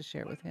ideas to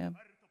share with him.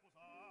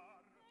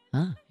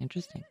 Ah,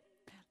 interesting.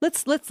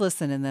 Let's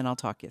listen, and then I'll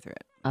talk you through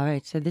it. All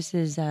right, so this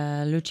is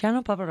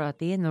Luciano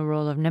Pavarotti in the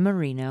role of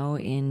Nemorino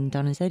in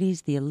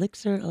Donizetti's The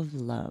Elixir of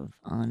Love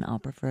on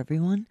Opera for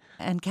Everyone.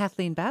 And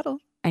Kathleen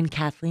Battle. And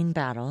Kathleen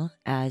Battle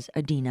as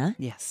Adina.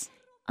 Yes.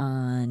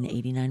 On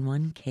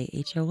 89.1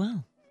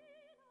 KHOL.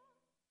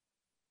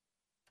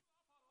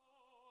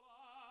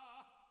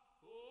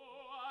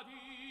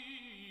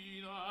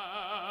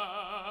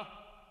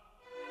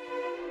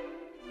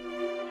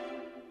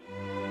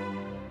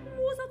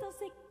 Musa da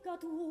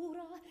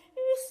seccatura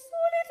e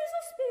soliti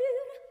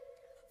sospir,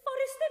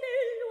 fareste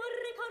meglio a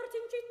recarti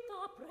in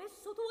città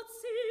presso tuo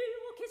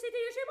zio che si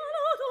dice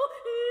malato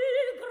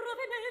e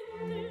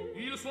gravemente.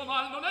 Il suo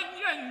mal non è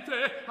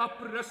niente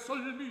appresso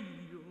il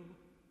mio.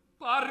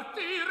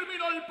 Partirmi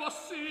non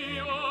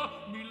possio,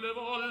 1000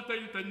 volte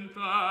il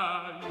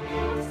tentai.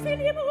 Se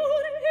di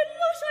amore e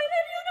lasciai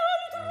le mie un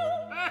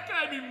altro. E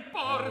che mi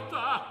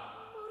importa?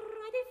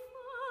 Morrai di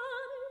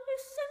fame e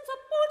senza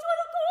appoggio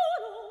al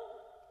colo.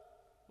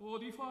 O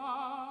di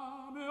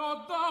fame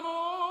o d'amor,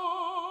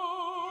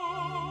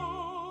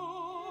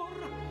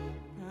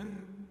 per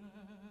me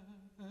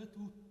è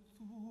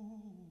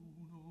tutt'uno.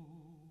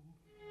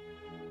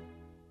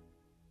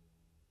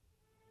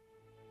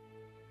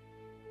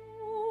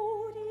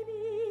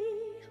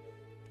 Udimi,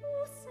 tu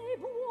sei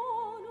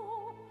buono,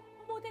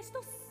 modesto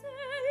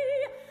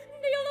sei,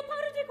 dio da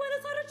par di quel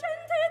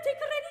sargente ti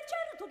credi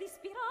certo di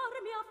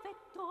ispirarmi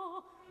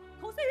affetto,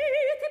 così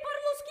ti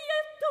parlo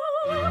schietto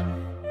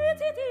e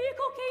ti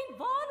dico che in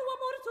vano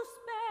amor tu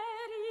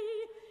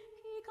speri,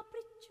 che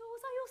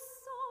capricciosa io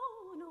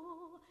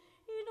sono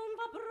e non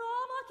va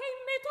brava che in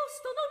me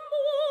tosto non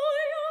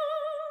muoia,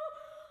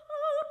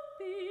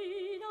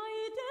 appena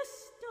e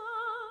desta.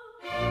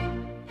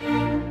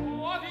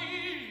 O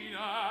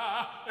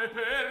Adina, e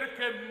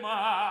perché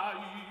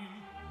mai?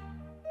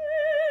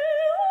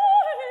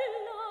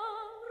 La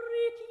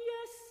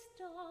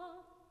richiesta.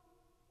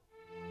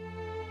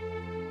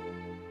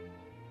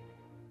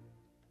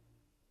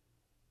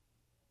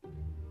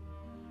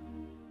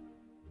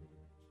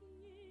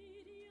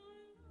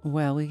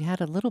 Well, we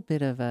had a little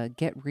bit of a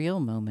get real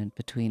moment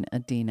between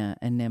Adina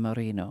and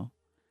Nemorino,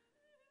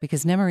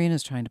 because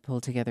Nemorino's trying to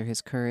pull together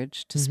his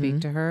courage to speak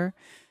to her,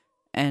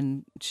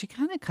 and she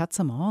kind of cuts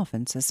him off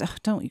and says, oh,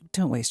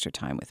 don't waste your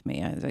time with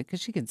me, because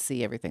she can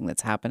see everything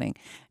that's happening.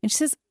 And she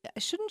says,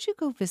 shouldn't you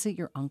go visit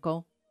your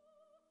uncle?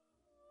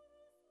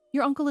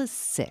 Your uncle is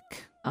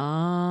sick.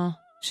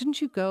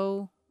 Shouldn't you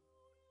go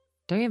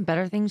Don't you have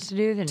better things to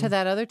do than to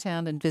that other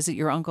town and visit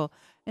your uncle?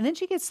 And then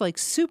she gets like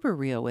super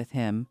real with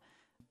him.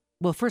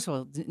 Well, first of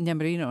all,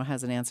 Nemorino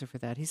has an answer for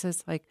that. He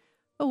says like,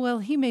 oh, well,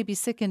 he may be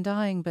sick and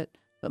dying, but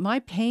my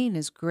pain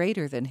is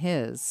greater than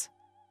his.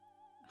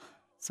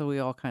 So we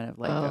all kind of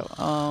like go,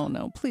 oh,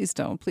 no, please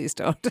don't.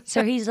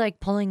 So he's like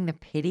pulling the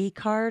pity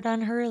card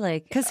on her,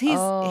 like Because he's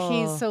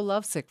so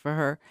lovesick for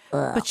her.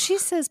 But she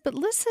says, but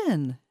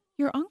listen,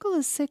 your uncle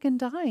is sick and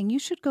dying. You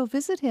should go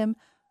visit him.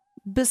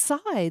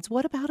 Besides,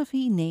 what about if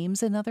he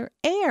names another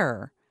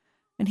heir?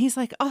 And he's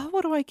like, oh,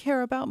 what do I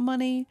care about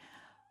money?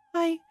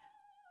 I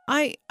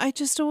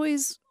just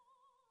always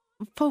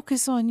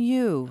focus on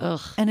you. Ugh.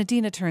 And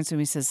Adina turns to him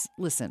and says,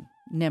 listen,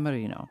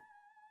 Nemorino,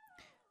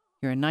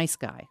 you're a nice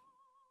guy.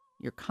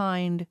 You're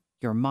kind.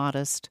 You're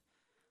modest.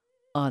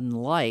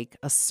 Unlike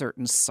a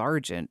certain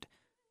sergeant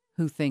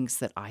who thinks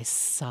that I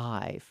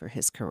sigh for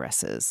his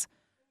caresses.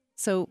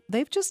 So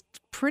they've just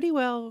pretty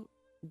well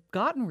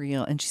gotten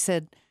real. And she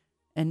said,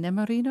 and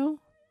Nemorino,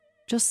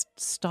 just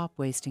stop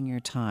wasting your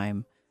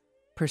time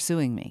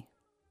pursuing me.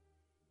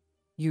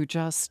 You're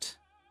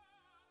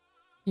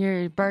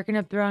barking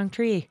up the wrong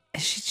tree.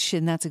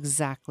 And that's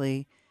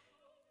exactly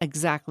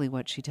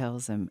what she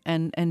tells him.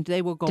 And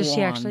they will go on. Does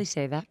she actually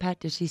say that,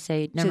 Pat? Does she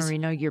say,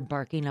 Nemorino, you're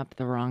barking up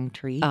the wrong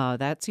tree? Oh,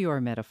 that's your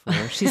metaphor.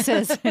 She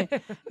says,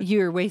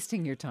 you're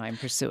wasting your time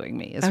pursuing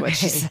me, is what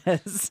she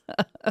says.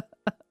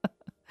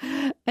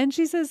 And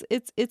she says,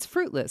 it's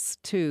fruitless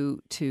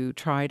to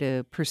try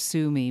to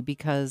pursue me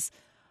because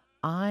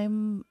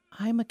I'm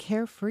a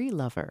carefree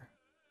lover.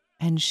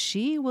 And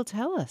she will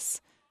tell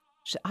us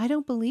I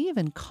don't believe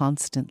in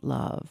constant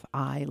love.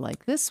 I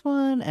like this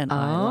one and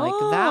I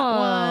like that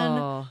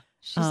one. Oh,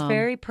 she's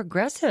very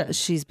progressive.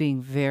 She's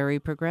being very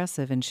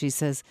progressive, and she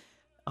says,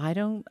 I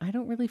don't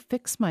really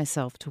fix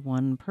myself to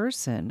one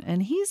person.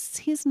 And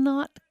he's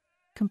not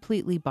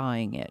completely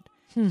buying it.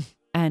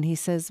 And he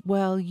says,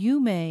 well, you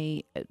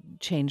may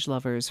change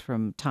lovers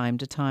from time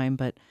to time,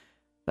 but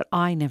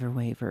I never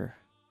waver.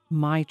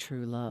 My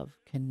true love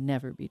can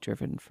never be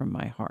driven from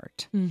my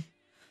heart.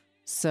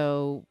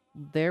 So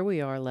there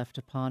we are, left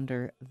to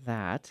ponder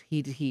that.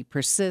 He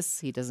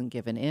persists. He doesn't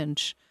give an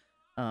inch.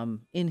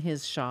 In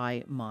his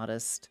shy,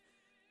 modest,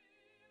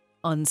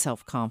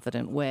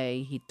 unself-confident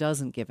way, he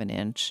doesn't give an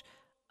inch.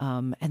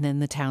 And then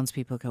the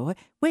townspeople go,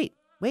 wait,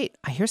 I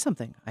hear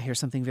something. I hear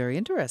something very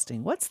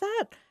interesting. What's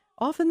that?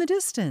 Off in the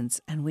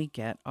distance. And we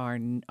get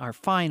our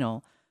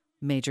final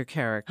major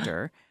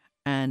character,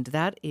 and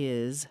that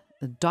is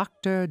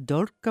Dr.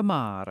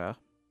 Dulcamara.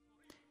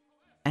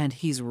 And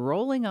he's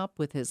rolling up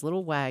with his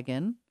little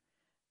wagon,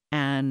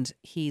 and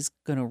he's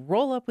going to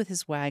roll up with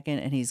his wagon,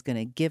 and he's going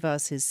to give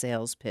us his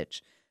sales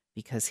pitch,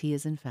 because he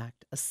is, in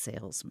fact, a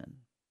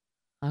salesman.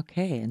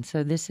 Okay, and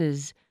so this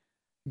is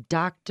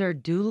Dr.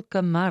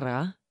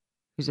 Dulcamara,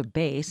 who's a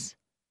bass.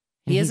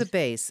 He is a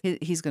bass.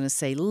 He's going to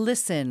say,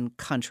 listen,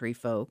 country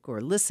folk,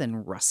 or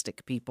listen,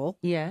 rustic people.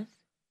 Yes.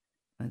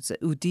 It's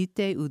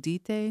udite,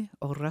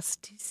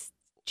 orastici?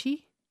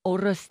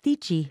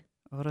 Orastici.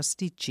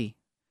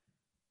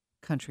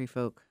 Country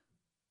folk.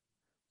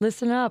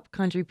 Listen up,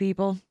 country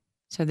people.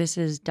 So this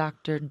is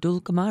Dr.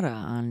 Dulcamara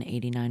on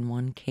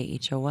 89.1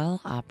 KHOL,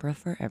 Opera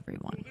for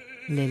Everyone.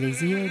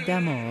 L'Elisir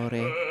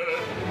d'amore.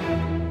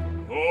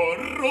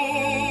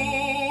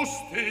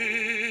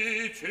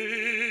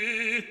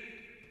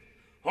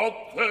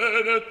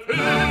 Attenete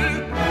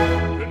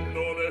che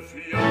non è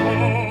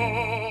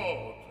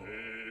fiate.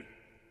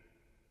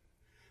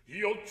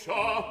 Io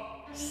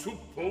già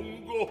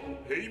suppongo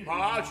e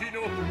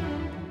immagino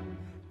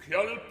che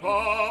al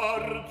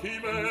parti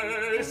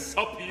me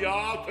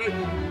sappiate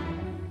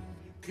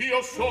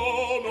ch'io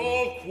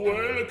sono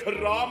quel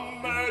gran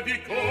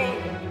medico,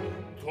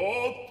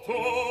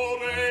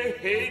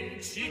 dottore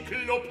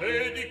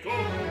enciclopedico,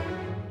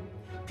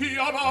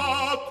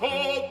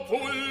 chiamato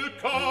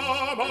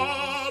Dulcamara,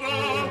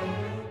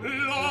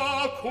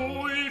 la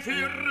cui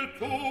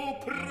virtù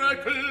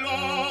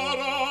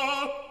preclara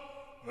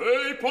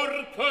e i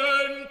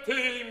portenti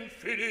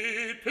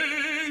infiniti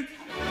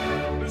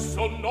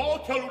son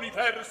noti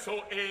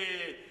all'universo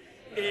e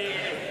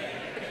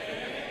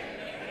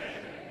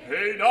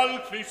in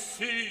altri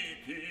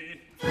siti.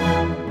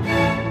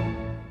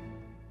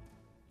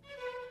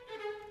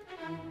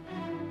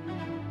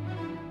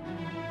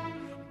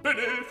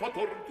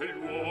 Benefator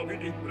degli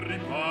uomini,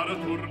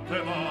 riparator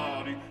de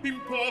mari, in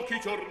pochi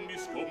giorni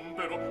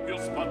sgombero, io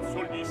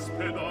spazzo gli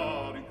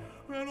spedali,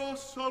 e la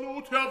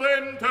salute a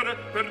vendere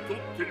per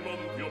tutti il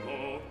mondo io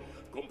do.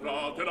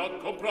 Compratela,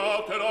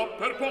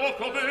 per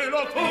poco ve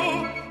la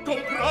do.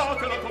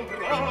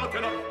 Compratela,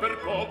 per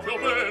poco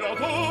ve la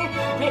do.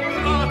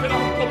 Compratela,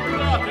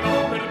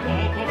 per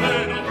poco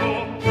ve la do.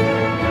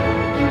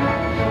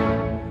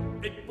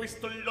 E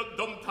questo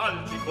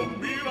l'odontalgico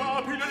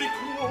mirabile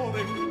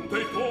liquore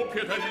dei pochi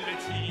e delle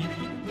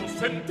civili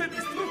possente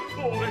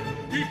distruttore,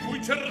 i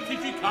cui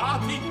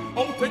certificati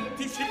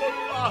autentici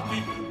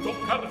bollati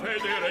toccar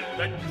vedere e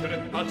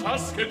leggere a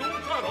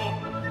ciaschedun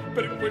farò.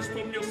 Per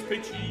questo mio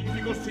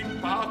specifico,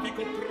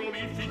 simpatico,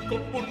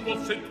 prolifico, un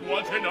buon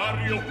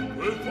settuagenario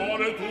e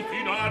tale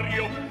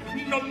tutinario,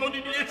 nonno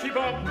di 10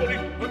 bamboli,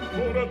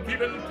 ancora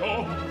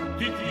diventò,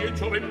 di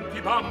 10 o 20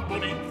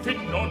 bamboli,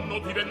 fin nonno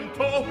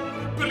diventò.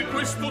 Per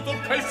questo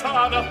tocca e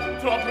sana,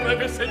 tra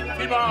breve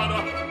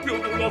settimana, più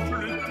d'una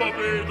flutta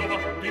vedova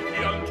di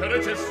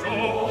piangere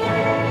cessò.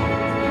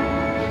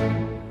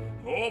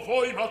 O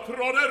voi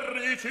matrone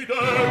rigide,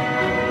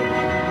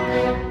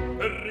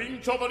 per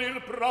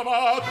ringiovanir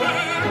bramate,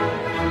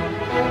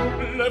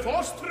 le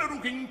vostre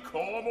rughe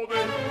incomode,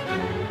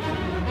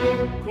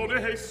 con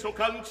esso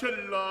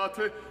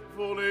cancellate,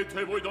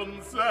 volete voi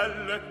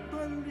donzelle,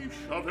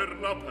 belliscia aver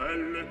la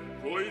pelle,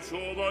 voi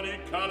giovani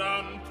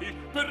calanti,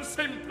 per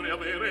sempre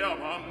avere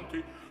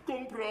amanti.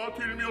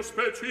 Comprate il mio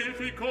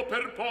specifico,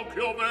 per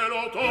poco ve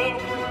lo do,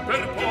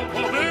 per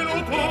poco ve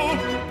lo do,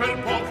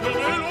 per poco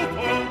ve lo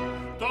do.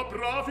 Da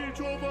bravi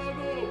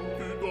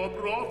giovanotti, da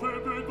brave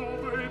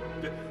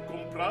vedovette,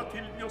 comprate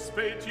il mio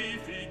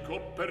specifico,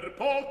 per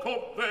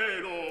poco ve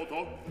lo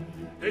do.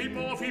 E i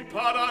movi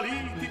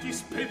paralitici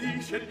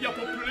spedisce gli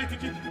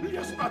apopletici, gli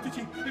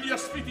asmatici, gli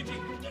asfitici,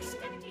 gli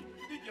schetici,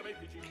 gli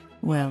diabetici.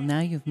 Well,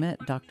 now you've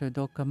met Dr.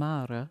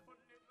 Dulcamara.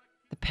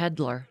 The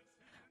peddler.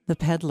 The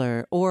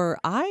peddler, or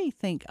I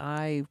think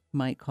I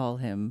might call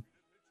him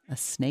a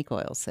snake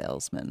oil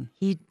salesman.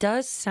 He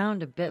does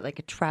sound a bit like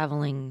a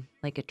traveling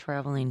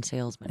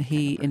salesman.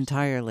 He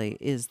entirely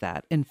is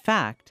that. In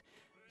fact,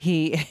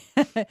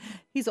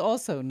 he's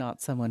also not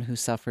someone who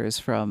suffers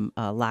from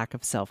a lack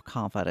of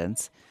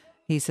self-confidence.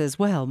 He says,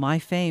 well, my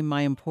fame,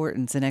 my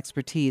importance, and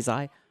expertise,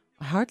 I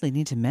hardly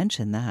need to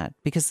mention that,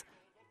 because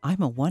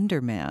I'm a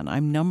wonder man.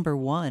 I'm number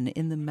one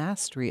in the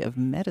mastery of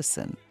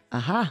medicine.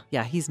 Aha.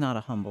 Yeah, he's not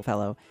a humble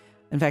fellow.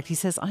 In fact, he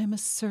says, I'm a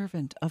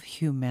servant of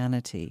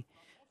humanity,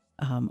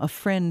 a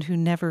friend who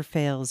never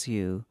fails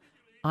you.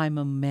 I'm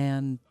a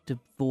man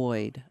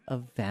devoid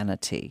of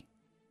vanity,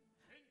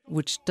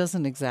 which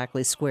doesn't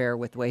exactly square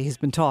with the way he's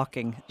been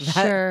talking.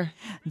 Sure.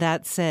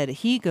 That said,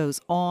 he goes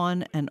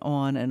on and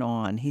on and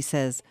on. He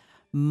says,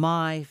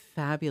 my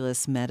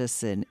fabulous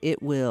medicine,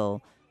 it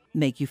will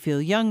make you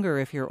feel younger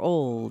if you're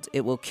old.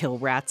 It will kill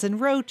rats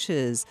and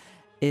roaches.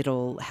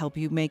 It'll help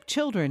you make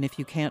children if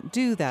you can't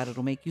do that.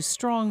 It'll make you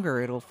stronger.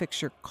 It'll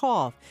fix your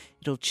cough.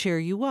 It'll cheer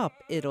you up.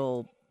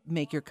 It'll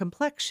make your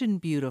complexion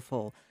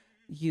beautiful.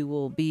 You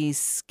will be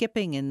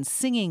skipping and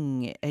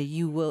singing.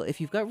 You will,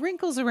 if you've got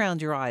wrinkles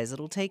around your eyes,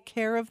 it'll take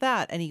care of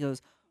that. And he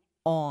goes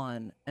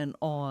on and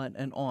on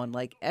and on.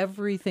 Like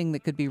everything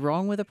that could be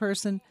wrong with a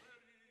person,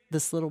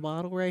 this little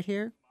bottle right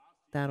here,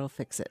 that'll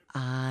fix it.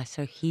 Ah,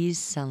 so he's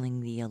selling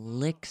the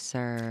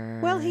elixir.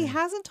 Well, he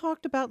hasn't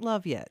talked about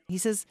love yet. He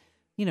says,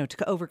 you know,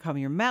 to overcome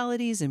your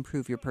maladies,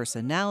 improve your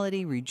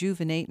personality,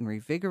 rejuvenate and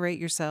revigorate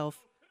yourself,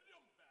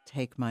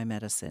 take my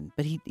medicine.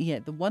 But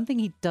the one thing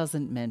he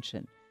doesn't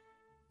mention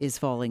is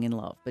falling in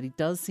love. But he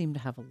does seem to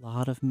have a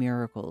lot of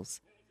miracles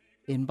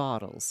in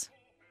bottles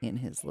in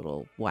his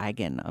little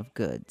wagon of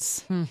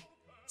goods.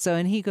 So,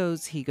 and he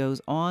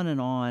goes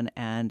on,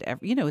 and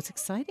it's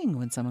exciting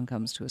when someone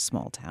comes to a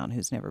small town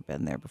who's never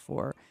been there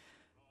before.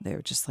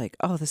 They're just like,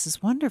 oh, this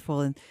is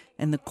wonderful.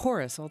 And the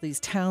chorus, all these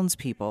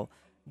townspeople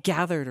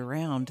gathered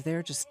around,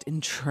 they're just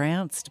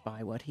entranced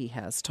by what he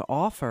has to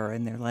offer.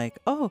 And they're like,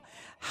 oh,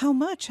 how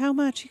much?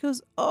 He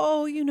goes,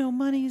 oh,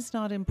 money's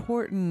not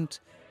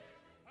important.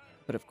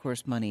 But of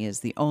course, money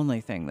is the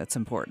only thing that's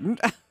important.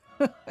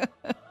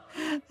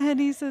 And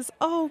he says,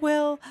 oh,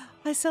 well,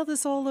 I sell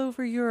this all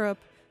over Europe.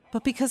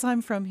 But because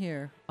I'm from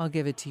here, I'll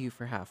give it to you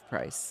for half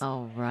price.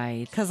 Oh,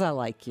 right. Because I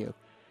like you.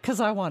 Because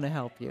I want to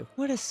help you.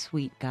 What a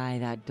sweet guy,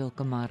 that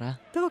Dulcamara.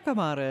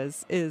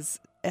 Dulcamara is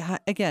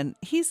again,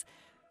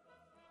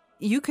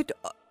 you could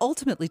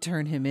ultimately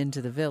turn him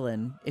into the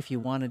villain if you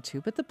wanted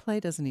to, but the play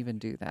doesn't even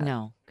do that.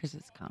 No, because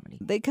it's comedy.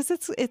 Because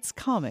it's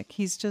comic.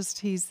 He's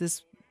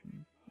this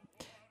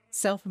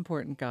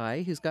self-important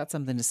guy who's got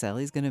something to sell.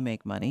 He's going to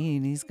make money,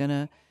 and he's going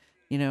to,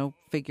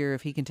 figure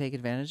if he can take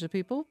advantage of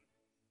people,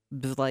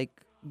 like,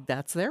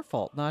 that's their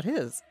fault, not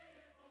his.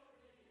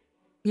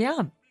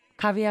 Yeah.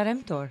 Caveat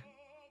emptor.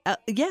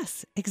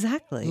 Yes,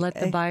 exactly. Let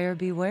the buyer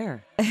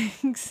beware.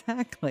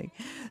 Exactly.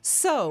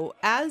 So,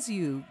 as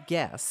you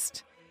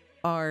guessed,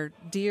 our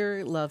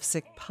dear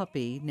lovesick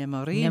puppy,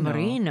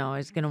 Nemorino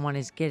is going to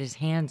want to get his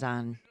hands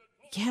on.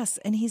 Yes,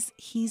 and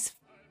he's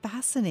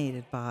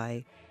fascinated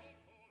by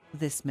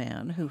this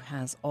man who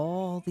has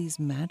all these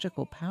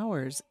magical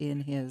powers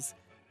in his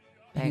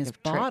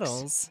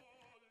bottles.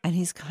 And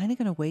he's kind of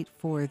going to wait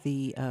for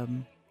the,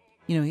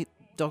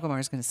 Dulcamara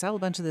is going to sell a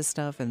bunch of this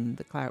stuff, and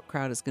the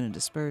crowd is going to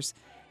disperse.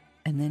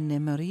 And then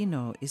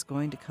Nemorino is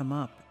going to come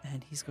up,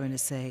 and he's going to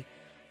say,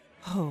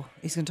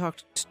 he's going to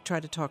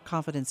try to talk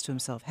confidence to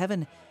himself.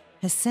 Heaven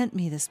has sent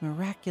me this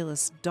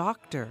miraculous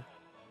doctor.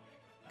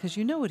 Because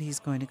you know what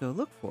he's going to go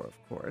look for, of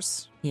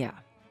course. Yeah.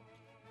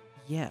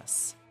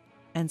 Yes.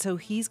 And so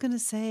he's going to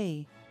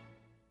say,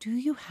 do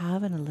you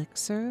have an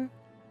elixir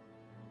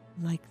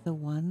like the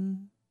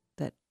one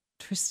that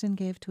Tristan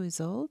gave to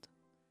Isolde?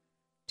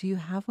 Do you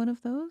have one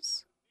of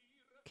those?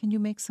 Can you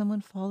make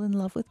someone fall in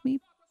love with me?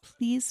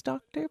 Please,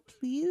 doctor,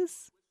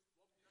 please.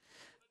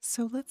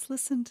 So let's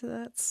listen to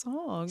that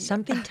song.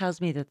 Something tells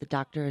me that the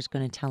doctor is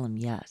going to tell him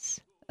yes.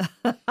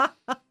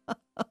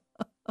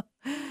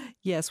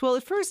 Yes. Well,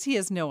 at first he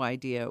has no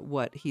idea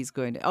what he's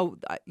going to. Oh,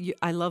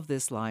 I love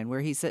this line where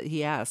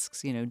he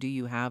asks, do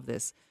you have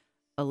this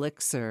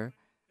elixir?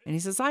 And he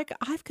says,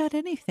 I've got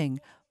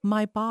anything.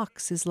 My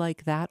box is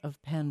like that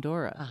of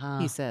Pandora,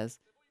 He says.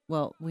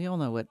 Well, we all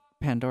know what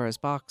Pandora's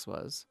box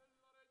was.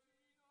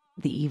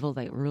 The evil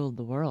that ruled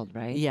the world,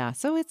 right? Yeah.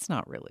 So it's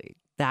not really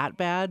that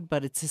bad,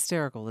 but it's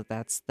hysterical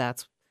that's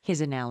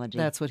his analogy.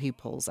 That's what he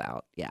pulls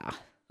out. Yeah.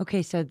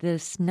 Okay, so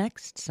this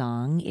next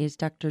song is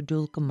Dr.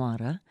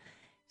 Dulcamara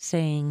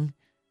saying,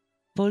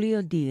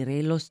 Voglio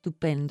dire lo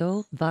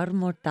stupendo var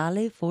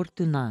mortale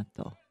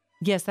fortunato.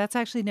 Yes, that's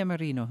actually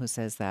Nemorino who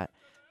says that.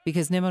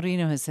 Because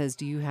Nemorino says,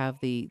 do you have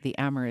the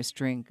amorous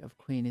drink of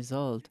Queen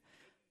Isolde?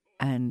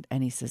 And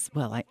he says,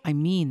 well, I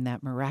mean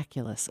that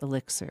miraculous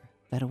elixir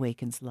that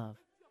awakens love,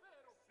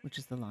 which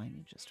is the line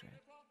you just read.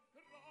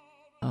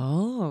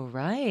 Oh,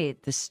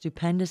 right. The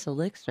stupendous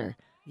elixir.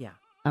 Yeah.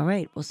 All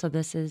right. Well, so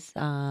this is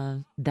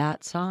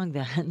that song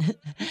then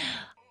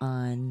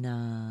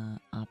on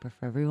Opera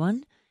for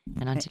Everyone.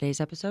 And on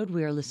today's episode,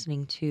 we are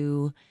listening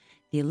to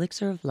The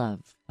Elixir of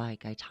Love by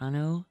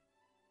Gaetano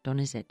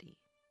Donizetti.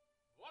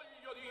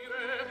 Voglio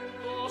dire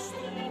lo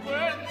stupendo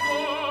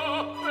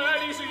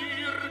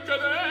elisir che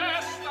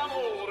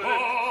d'est'amore.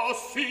 Ah,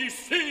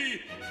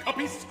 sì,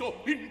 capisco,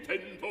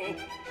 intendo.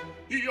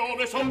 Io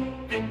ne so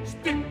di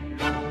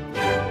stillatore.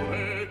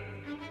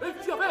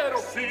 È già vero?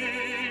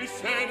 Sì,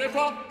 se ne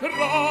fa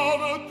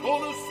grave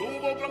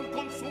consumo, gran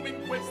consumo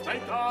in questa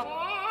età.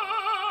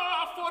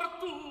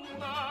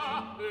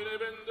 Fortuna e le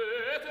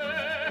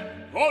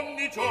vendete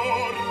ogni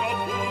giorno a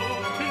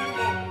tutti il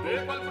mondo.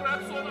 E qual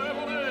prezzo ne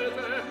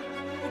volete?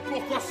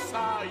 Poco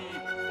assai,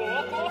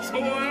 poco,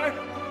 cioè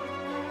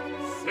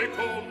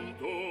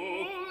secondo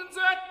un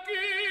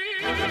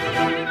zecchin,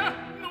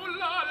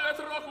 nulla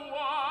altro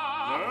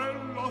qua.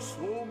 Bella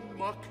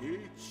somma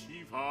che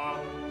ci va.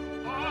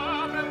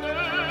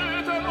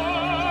 Prendetelo,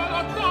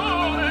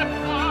 dottore,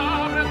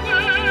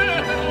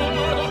 prendetelo,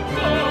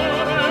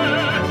 dottore.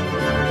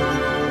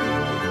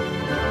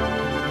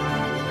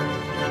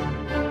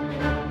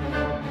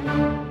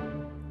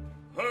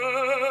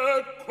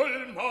 Ecco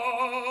il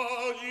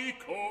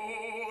magico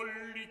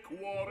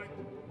liquore.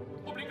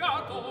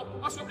 Obbligato,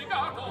 assai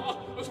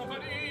obbligato, son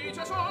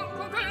felice, son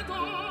contento.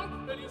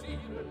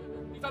 Elisire,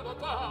 di tal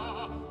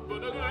bontà,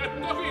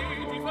 benedetto chi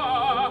ti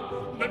fa.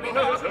 Nel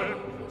paese,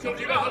 son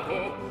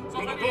girato,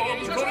 son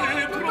felice, son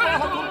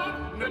ritrovato.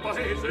 Nel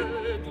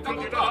paese, di tal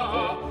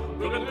bontà,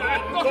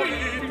 benedetto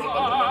chi ti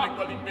fa.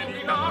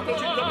 Obbligato,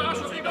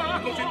 assai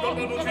obbligato, son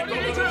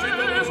felice,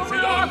 son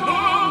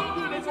girato.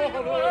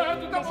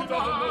 Non si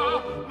trova,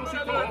 non si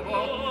trova,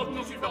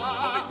 non si fa,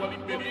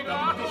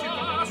 obbligato, non si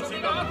trova, non si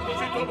trova, non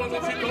si trova,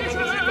 non si trova, non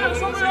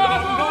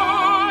si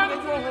trova,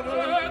 non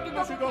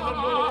si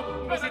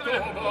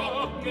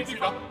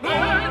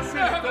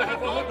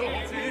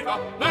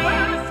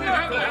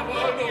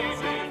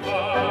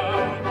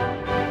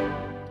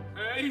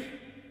Ehi,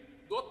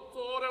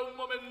 dottore, un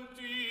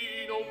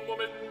momentino, un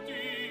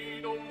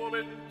momentino, un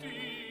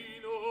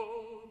momentino.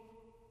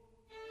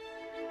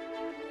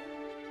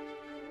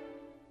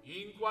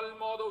 In qual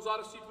modo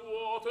usar si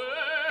puote?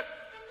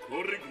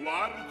 Con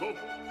riguardo,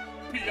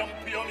 pian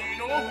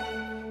pianino,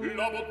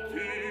 la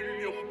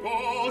bottiglia un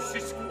po' si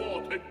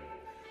scuote,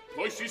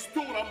 poi si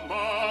stura,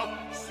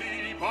 ma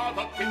si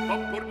vada, che il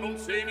vapor non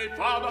se ne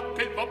vada,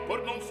 che il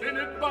vapor non se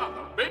ne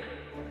vada. Beh,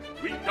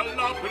 quindi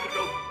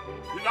all'albero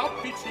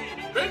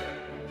l'avvicini,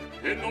 beh,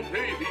 e non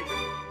vedi,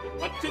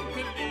 a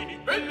centellini,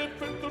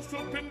 bell'effetto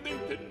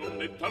sorprendente non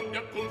ne tardi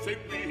a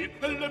conseguir,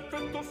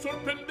 bell'effetto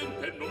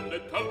sorprendente non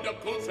ne tardi a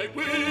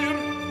conseguir,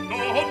 non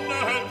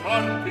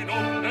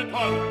ne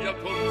tardi a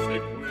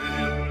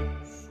conseguir.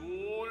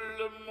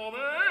 Sul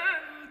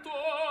momento,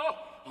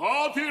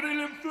 a dire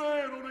il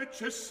vero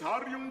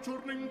necessario un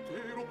giorno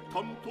intero,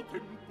 tanto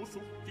tempo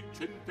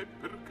sufficiente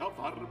per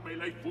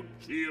cavarmela e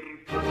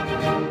fuggir.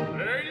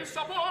 E il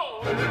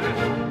sapore,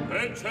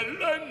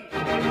 eccellente,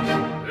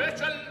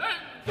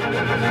 eccellente,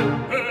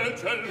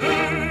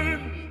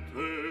 eccellente,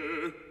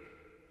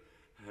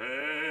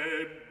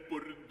 è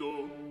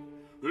Bordeaux,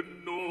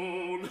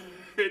 non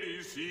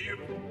Elisir.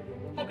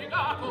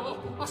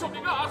 Obbligato,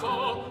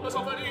 obbligato,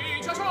 son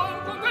felice,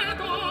 son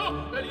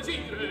contento,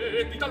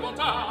 Elisire di tal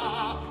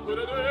bontà,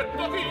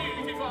 benedetto chi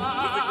ti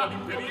fa.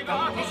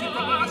 Obbligato, non si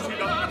trova, non si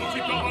dà, non si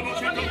trova, non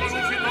si trova, non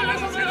si trova,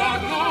 non si dà,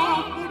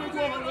 non di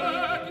tal bontà,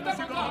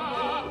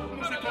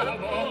 non si trova,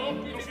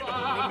 non si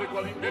fa.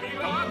 Obbligato,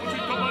 non si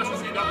trova, non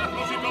si dà,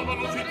 non si trova,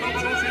 non si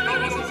trova, non si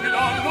trova, non si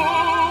dà,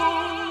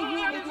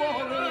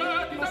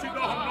 non si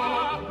dà,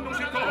 non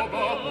si trova,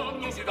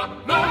 non si dà,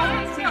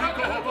 non si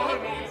trova,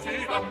 non si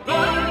dà,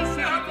 non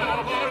si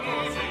trova,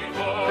 non si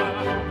dà.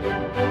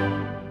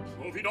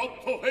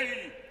 Giovinotto,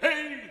 ehi,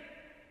 ehi!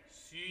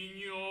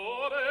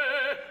 Signore!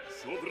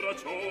 Sopra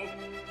ciò,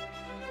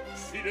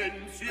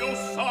 silenzio,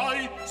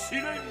 sai,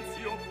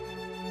 silenzio!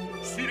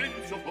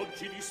 Silenzio,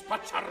 oggi di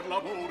spacciar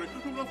l'amore,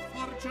 un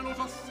affar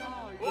geloso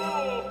assai.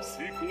 Oh,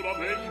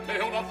 sicuramente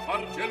è un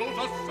affar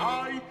geloso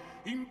assai.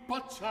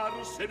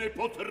 Impacciar se ne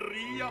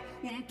potria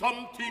un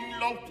tantin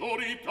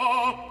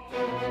l'autorità.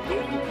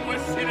 Dunque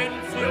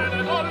silenzio,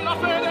 ne do la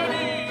fede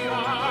mia,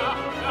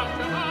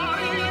 l'anche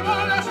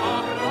arriva le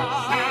saprà.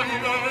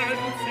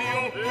 Silenzio,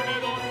 ne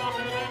do la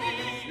fede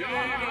mia,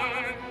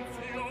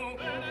 silenzio,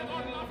 ne do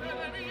la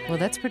fede mia. Well,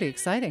 that's pretty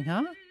exciting,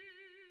 huh?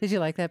 Did you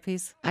like that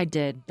piece? I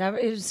did.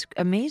 It was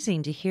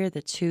amazing to hear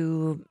the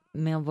two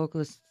male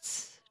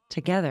vocalists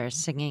together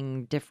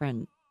singing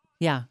different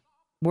Yeah.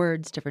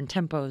 words, different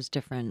tempos,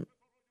 different.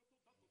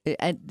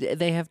 And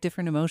they have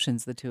different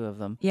emotions, the two of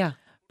them. Yeah.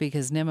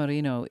 Because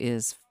Nemorino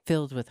is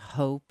filled with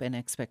hope and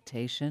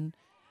expectation.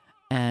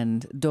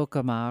 And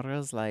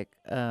Docamara's like,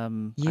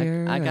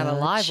 I got a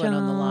live one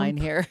on the line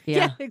here.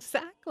 Yeah.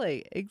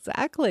 Exactly.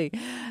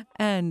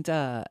 And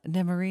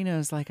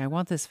Nemorino's like, I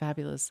want this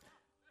fabulous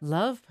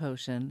love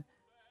potion,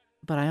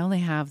 but I only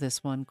have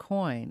this one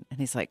coin. And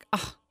he's like,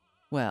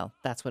 well,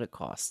 that's what it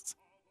costs.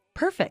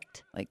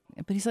 Perfect. Like,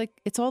 but he's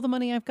like, it's all the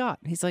money I've got.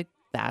 He's like,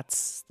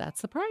 that's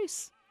the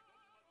price.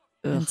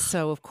 Ugh. And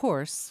so, of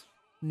course,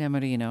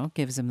 Nemorino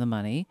gives him the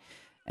money,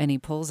 and he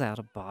pulls out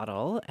a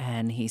bottle,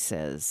 and he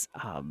says,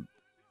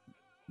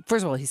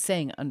 first of all, he's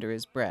saying under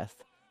his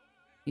breath,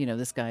 you know,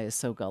 this guy is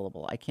so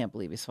gullible. I can't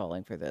believe he's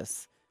falling for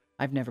this.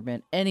 I've never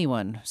met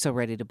anyone so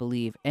ready to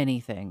believe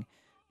anything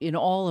in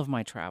all of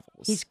my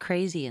travels. He's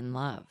crazy in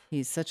love.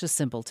 He's such a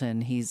simpleton.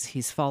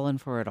 He's fallen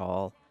for it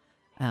all.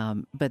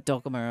 But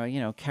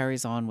Dulcamara,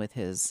 carries on with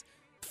his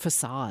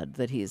facade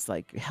that he's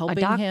like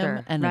helping doctor,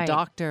 him and right. a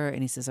doctor.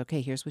 And he says,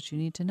 okay, here's what you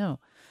need to know.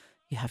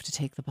 You have to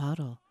take the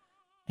bottle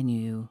and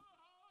you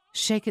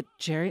shake it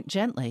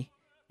gently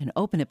and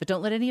open it, but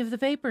don't let any of the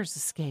vapors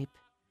escape.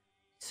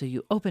 So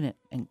you open it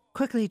and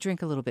quickly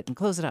drink a little bit and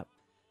close it up.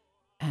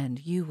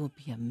 And you will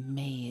be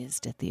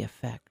amazed at the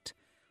effect.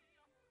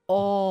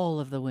 All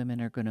of the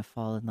women are going to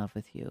fall in love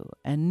with you.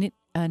 And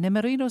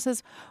Nemorino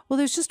says, well,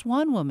 there's just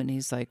one woman.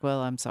 He's like, well,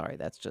 I'm sorry.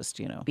 That's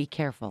just, Be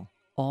careful.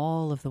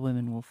 all of the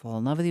women will fall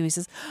in love with you. He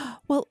says,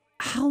 well,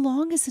 how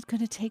long is it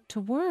going to take to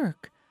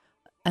work?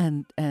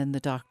 And the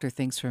doctor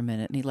thinks for a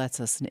minute and he lets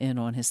us in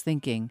on his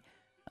thinking.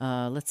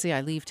 Let's see,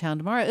 I leave town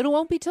tomorrow. It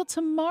won't be till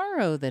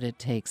tomorrow that it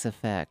takes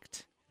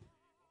effect.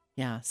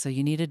 Yeah, so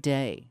you need a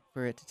day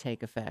for it to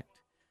take effect.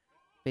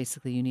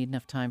 Basically, you need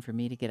enough time for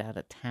me to get out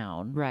of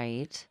town.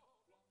 Right.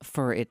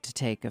 For it to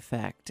take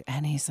effect.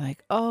 And he's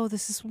like, oh,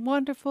 this is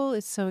wonderful.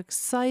 It's so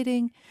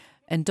exciting.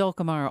 And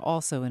Dulcamara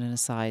also, in an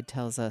aside,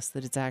 tells us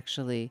that it's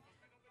actually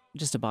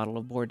just a bottle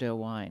of Bordeaux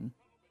wine.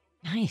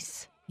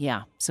 Nice.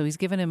 Yeah. So he's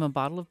given him a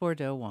bottle of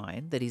Bordeaux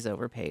wine that he's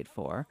overpaid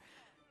for.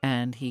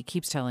 And he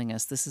keeps telling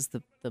us this is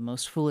the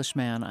most foolish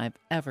man I've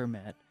ever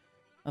met.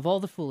 Of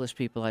all the foolish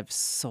people I've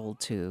sold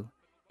to.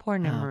 Poor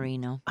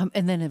Nemorino.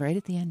 And then right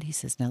at the end, he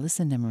says, now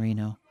listen,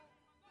 Nemorino,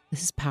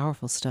 this is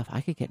powerful stuff.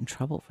 I could get in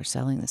trouble for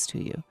selling this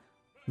to you.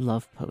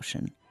 Love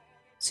potion.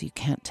 So you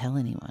can't tell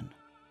anyone.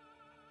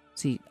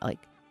 So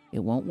it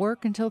won't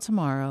work until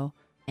tomorrow.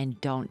 And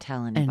don't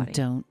tell anybody. And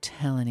don't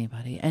tell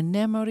anybody. And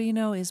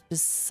Nemorino is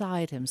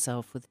beside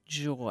himself with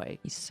joy.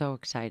 He's so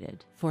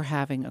excited. For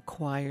having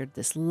acquired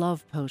this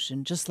love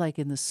potion, just like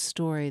in the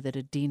story that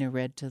Adina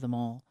read to them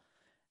all.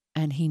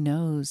 And he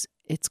knows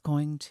it's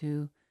going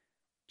to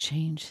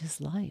change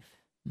his life.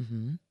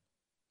 Mm-hmm.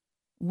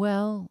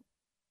 Well,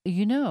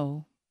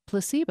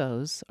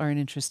 placebos are an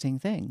interesting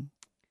thing.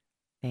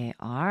 They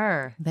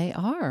are. They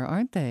are,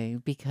 aren't they?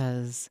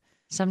 Because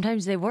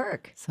sometimes they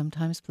work.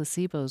 Sometimes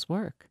placebos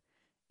work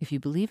if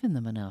you believe in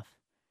them enough.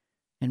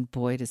 And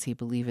boy, does he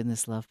believe in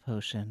this love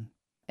potion.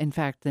 In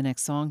fact, the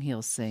next song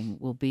he'll sing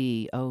will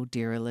be, oh,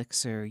 dear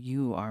elixir,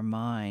 you are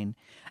mine.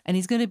 And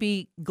he's going to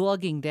be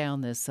glugging down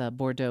this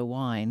Bordeaux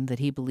wine that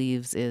he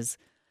believes is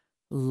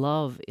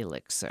love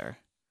elixir.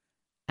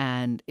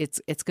 And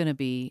it's going to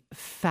be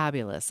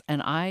fabulous.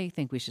 And I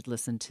think we should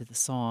listen to the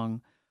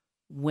song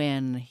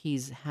when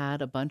he's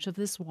had a bunch of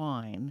this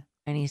wine.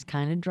 And he's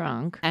kind of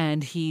drunk.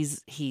 And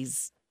he's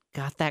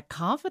got that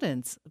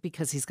confidence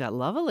because he's got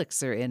love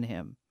elixir in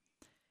him.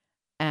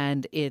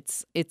 And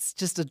it's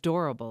just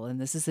adorable. And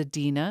this is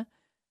Adina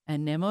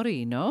and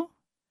Nemorino.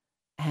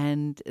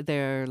 And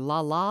they're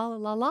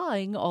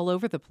la-la-la-la-ing all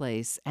over the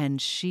place.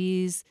 And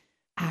she's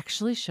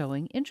actually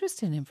showing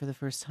interest in him for the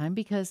first time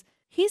because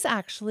he's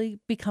actually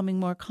becoming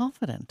more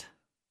confident.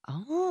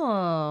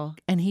 Oh.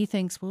 And he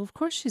thinks, well, of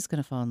course she's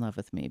going to fall in love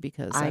with me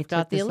because I've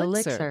got the this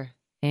elixir.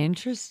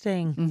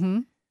 Interesting. Mm-hmm.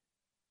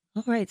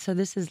 All right. So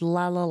this is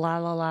la la la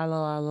la la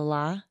la la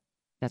la.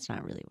 That's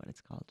not really what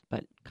it's called,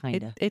 but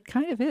kind of. It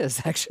kind of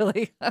is,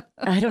 actually.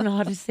 I don't know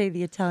how to say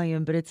the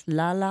Italian, but it's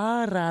la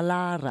la ra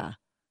la ra.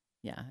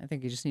 Yeah, I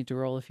think you just need to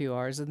roll a few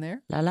R's in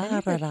there. La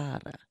la ra ra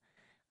ra.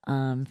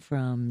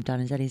 From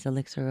Donizetti's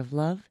Elixir of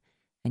Love.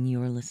 And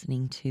you are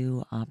listening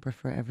to Opera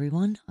for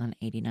Everyone on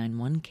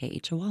 89.1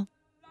 KHOL.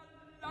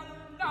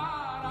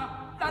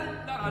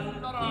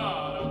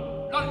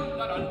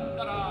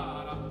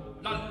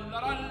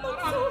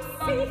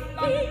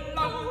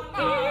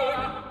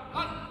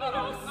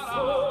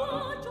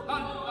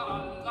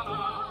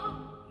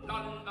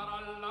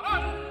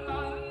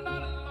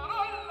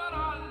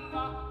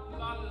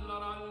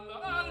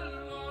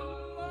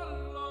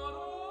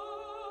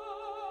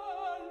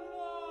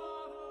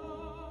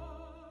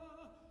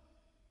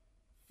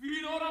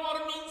 Finora amor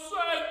non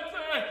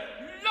sente,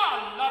 la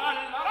la la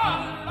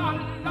la la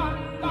la la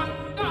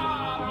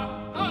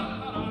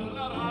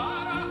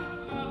la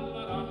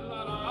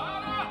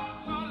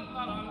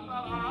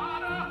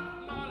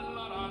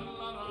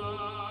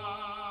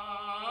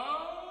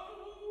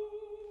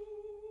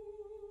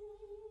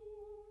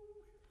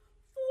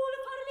Vuole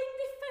far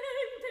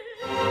l'indifferente,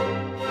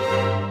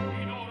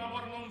 Finora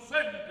amor non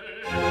sente,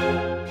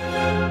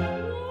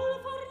 vuole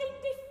far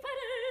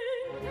l'indifferente.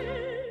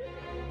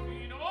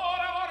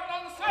 finora amor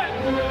non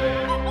sente.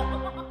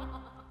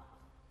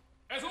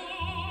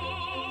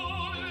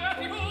 Esulle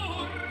ti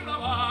urla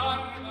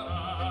Barbara,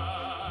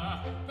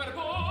 per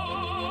poco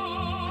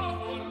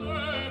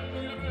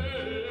vorrebbe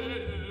bene.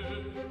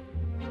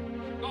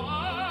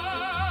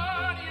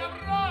 Domani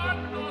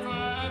avranno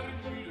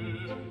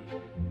termine,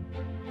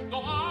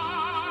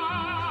 domani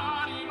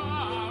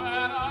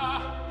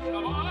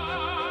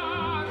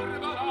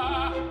verrà la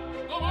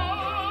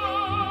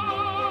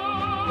Barbara,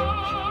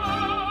 domani.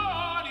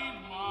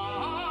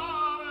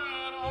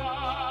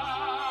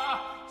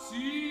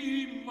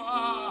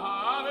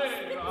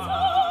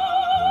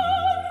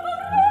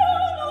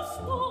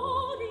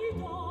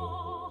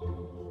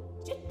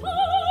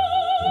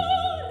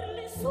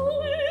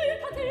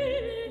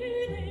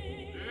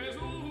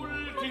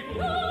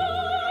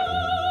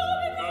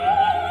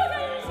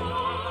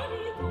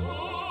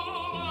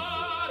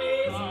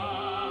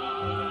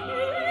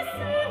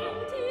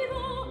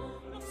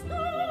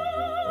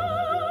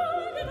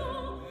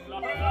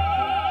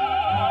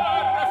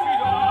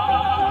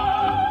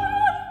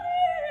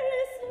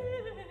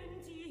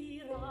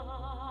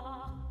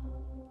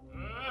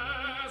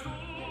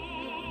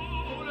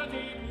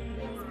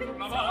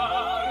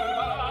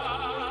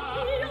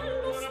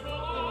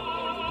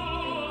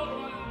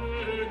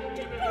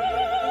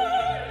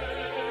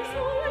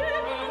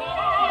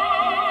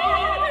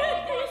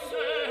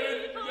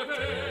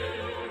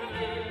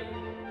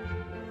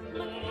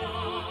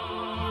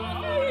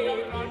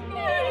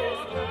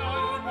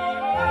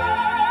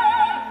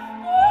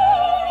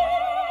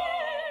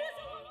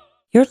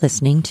 You're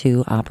listening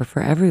to Opera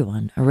for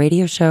Everyone, a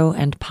radio show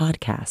and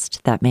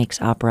podcast that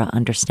makes opera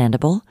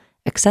understandable,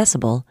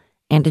 accessible,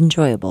 and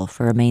enjoyable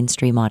for a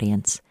mainstream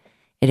audience.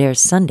 It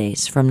airs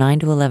Sundays from 9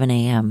 to 11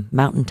 a.m.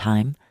 Mountain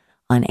Time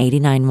on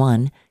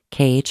 89.1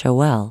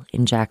 KHOL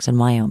in Jackson,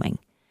 Wyoming.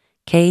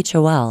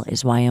 KHOL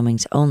is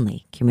Wyoming's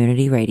only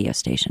community radio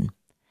station.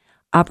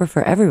 Opera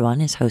for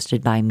Everyone is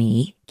hosted by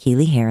me,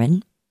 Keely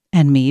Heron.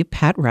 And me,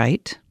 Pat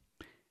Wright.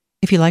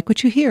 If you like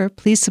what you hear,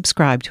 please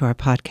subscribe to our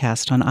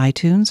podcast on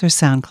iTunes or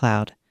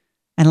SoundCloud,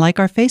 and like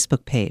our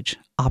Facebook page,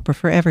 Opera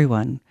for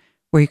Everyone,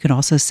 where you can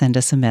also send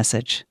us a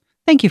message.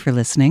 Thank you for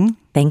listening.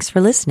 Thanks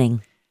for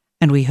listening.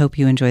 And we hope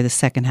you enjoy the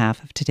second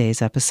half of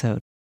today's episode.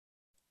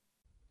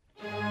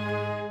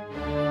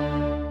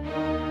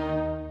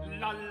 La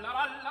la la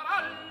la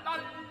la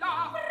la.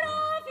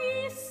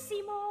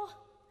 Bravissimo,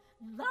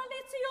 la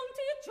lezion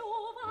ti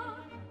giova,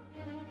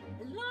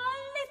 la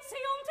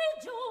lezion ti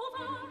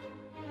giova.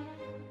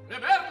 E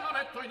ver la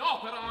metto in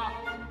opera,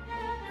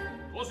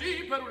 così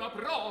per una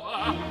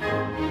prova.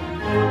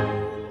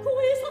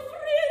 Qui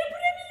soffrire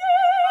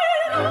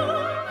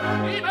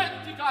premiera,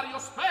 Dimenticare io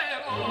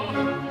spero.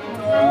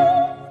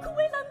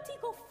 qui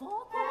l'antico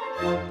fuoco.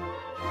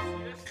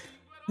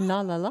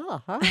 La la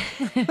la, huh?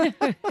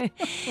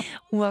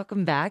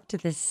 Welcome back to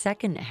the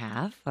second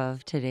half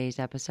of today's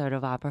episode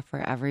of Opera for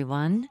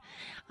Everyone.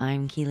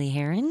 I'm Keely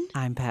Heron,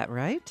 I'm Pat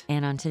Wright.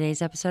 and on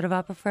today's episode of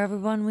Opera for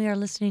Everyone, we are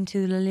listening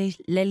to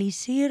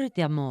L'Elisir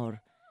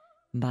d'Amor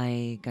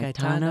by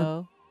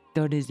Gaetano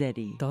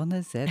Donizetti.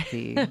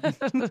 Donizetti.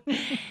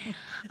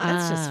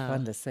 That's just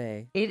fun to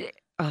say.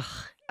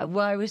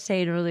 Well, I was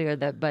saying earlier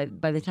that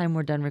by the time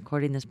we're done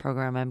recording this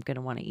program, I'm going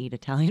to want to eat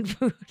Italian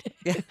food.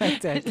 Yeah,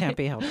 that can't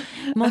be helped.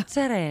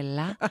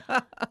 Mozzarella.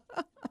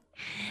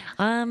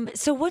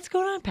 So what's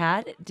going on,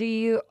 Pat? Do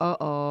you?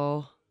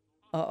 Uh-oh.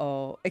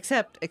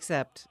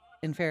 Except,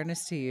 in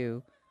fairness to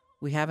you,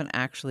 we haven't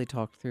actually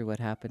talked through what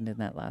happened in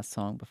that last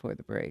song before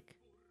the break.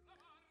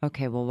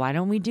 Okay. Well, why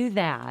don't we do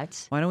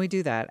that? Why don't we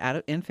do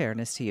that? In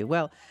fairness to you,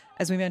 well,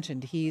 as we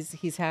mentioned,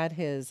 he's had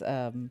his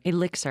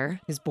Elixir.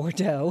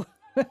 Bordeaux.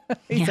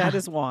 He's Yeah. had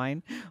his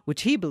wine,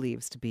 which he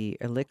believes to be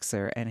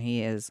elixir, and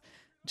he is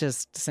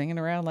just singing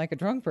around like a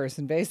drunk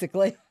person,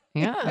 basically.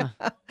 Yeah.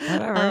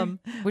 Whatever.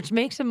 Which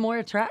makes him more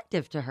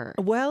attractive to her.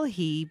 Well,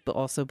 he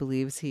also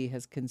believes he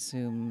has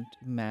consumed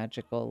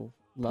magical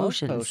love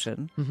Potions.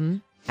 potion, Mm-hmm.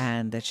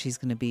 and that she's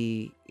going to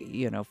be,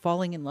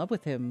 falling in love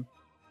with him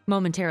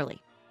Momentarily.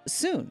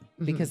 soon,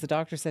 because the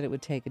doctor said it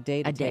would take a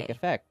day to A take day.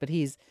 effect. But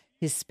his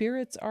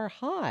spirits are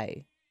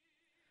high.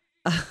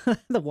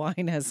 The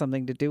wine has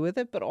something to do with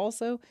it, but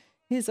also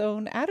his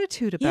own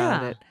attitude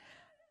about Yeah. it.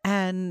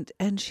 And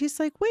she's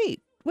like,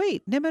 wait,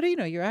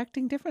 Nemarino, you're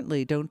acting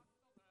differently.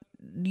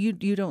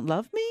 You don't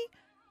love me?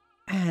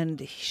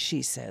 And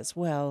she says,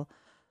 well,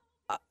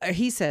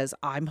 he says,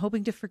 I'm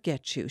hoping to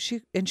forget you.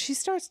 She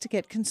starts to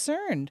get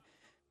concerned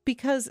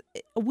because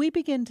we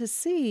begin to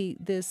see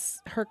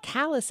her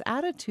callous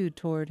attitude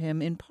toward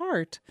him in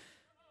part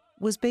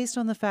was based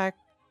on the fact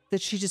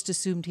that she just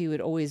assumed he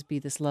would always be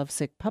this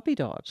lovesick puppy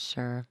dog.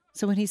 Sure.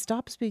 So when he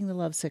stops being the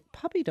lovesick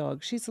puppy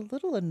dog, she's a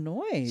little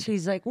annoyed.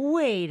 She's like,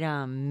 wait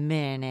a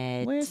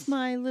minute. Where's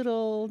my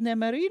little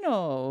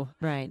Nemarino?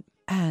 Right.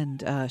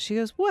 And she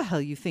goes,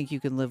 well, you think you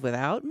can live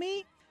without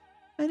me?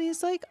 And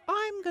he's like,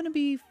 I'm going to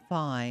be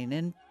fine.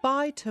 And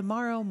by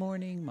tomorrow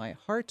morning, my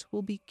heart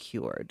will be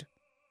cured.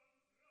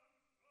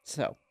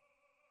 So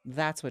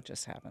that's what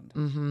just happened.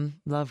 Mm-hmm.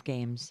 Love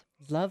games.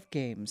 Love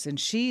games. And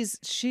she's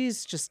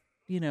just,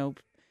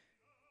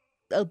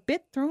 a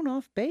bit thrown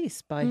off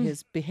base by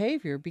his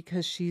behavior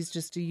because she's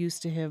just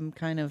used to him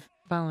kind of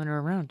Following her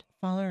around.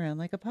 following around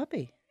like a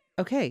puppy.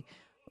 Okay,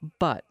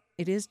 but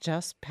it is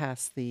just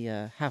past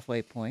the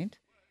halfway point.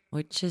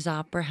 Which is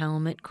opera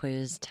helmet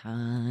quiz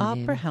time.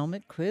 Opera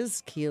helmet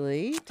quiz,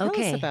 Keely. Tell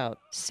us about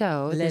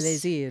So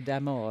L'Elisir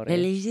d'Amore.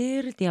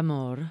 L'Elisir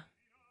d'Amor.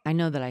 I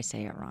know that I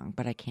say it wrong,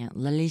 but I can't.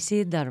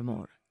 L'Elisir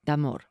d'Amor.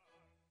 D'Amore.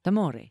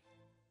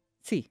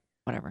 Si.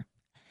 Whatever.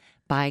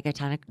 By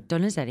Gaetano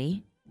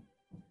Donizetti,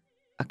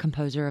 a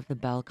composer of the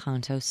bel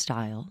canto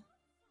style.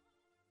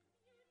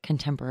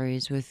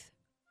 Contemporaries with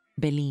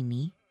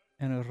Bellini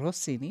And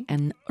Rossini.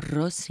 and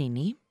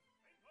Rossini.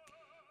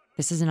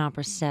 This is an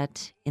opera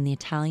set in the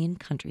Italian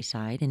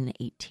countryside in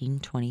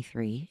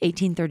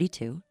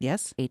 1832,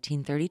 Yes.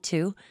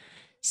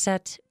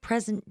 set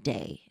present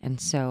day. And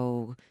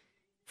so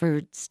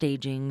for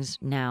stagings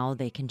now,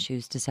 they can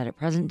choose to set it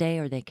present day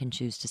or they can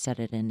choose to set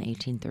it in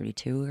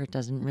 1832, or it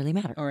doesn't really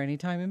matter. Or any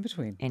time in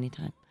between.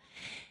 Anytime.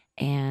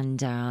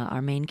 And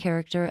our main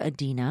character,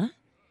 Adina,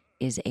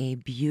 is a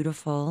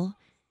beautiful,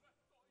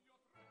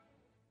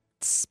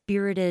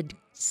 spirited,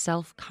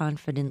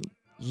 self-confident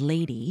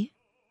lady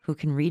who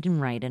can read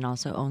and write and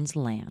also owns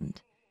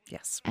land.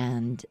 Yes.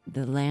 And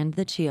the land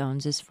that she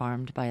owns is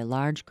farmed by a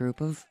large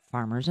group of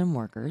farmers and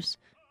workers.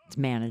 It's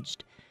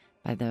managed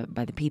by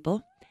the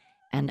people.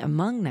 And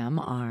among them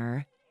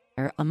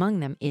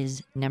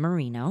is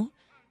Nemarino,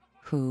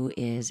 who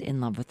is in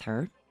love with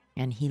her,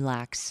 and he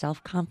lacks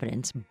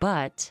self-confidence.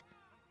 But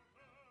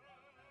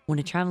when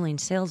a traveling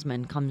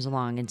salesman comes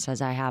along and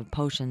says, I have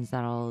potions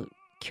that'll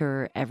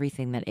cure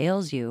everything that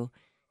ails you,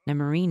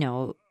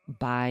 Nemorino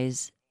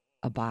buys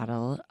a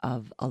bottle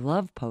of a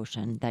love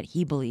potion that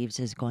he believes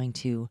is going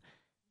to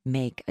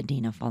make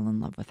Adina fall in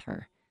love with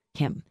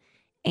him,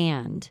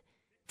 and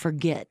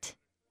forget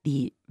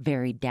the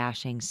very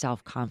dashing,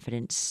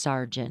 self-confident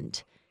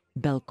Sergeant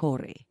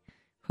Belcore,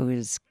 who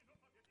is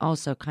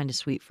also kind of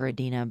sweet for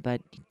Adina,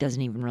 but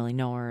doesn't even really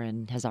know her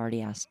and has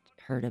already asked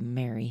her to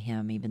marry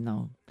him, even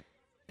though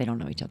they don't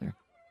know each other.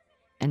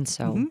 And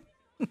so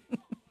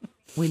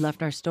we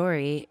left our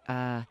story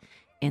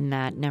in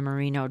that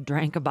Nemorino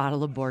drank a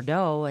bottle of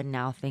Bordeaux and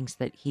now thinks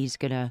that he's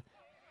going to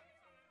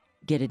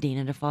get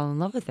Adina to fall in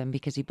love with him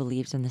because he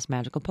believes in this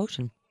magical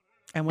potion.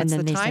 And what's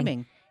the they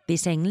timing? They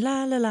sang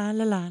la la la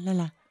la la la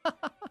la.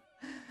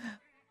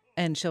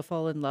 And she'll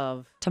fall in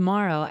love.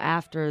 Tomorrow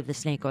after the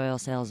snake oil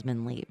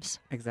salesman leaves.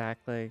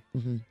 Exactly.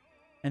 Mm-hmm.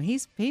 And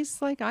he's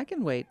like, I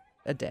can wait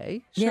a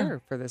day, Yeah.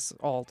 sure, for this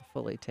all to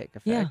fully take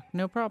effect. Yeah.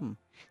 No problem.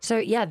 So,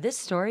 yeah, this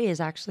story is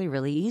actually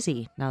really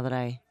easy now that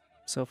I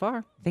So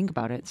far. think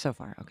about it so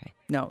far. Okay.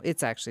 No,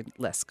 it's actually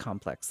less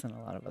complex than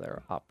a lot of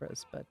other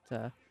operas, but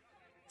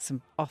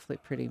some awfully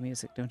pretty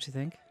music, don't you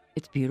think?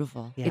 It's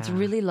beautiful. It's Yeah.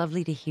 really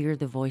lovely to hear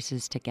the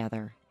voices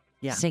together.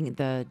 Yeah. Sing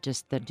the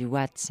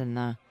duets and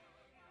the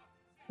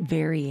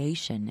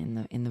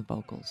variation in the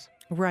vocals.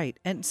 Right.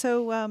 And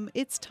so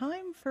it's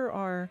time for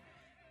our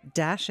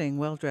dashing,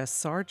 well-dressed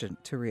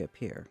sergeant to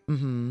reappear.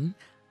 Mm-hmm.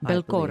 I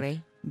Belcore.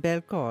 believe.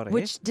 Belcore.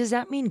 Which, does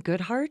that mean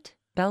good heart?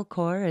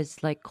 Belcore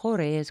is like core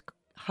is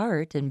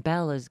heart and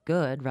bel is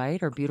good,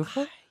 right? Or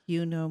beautiful?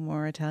 You know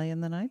more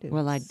Italian than I do.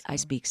 Well, I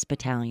speak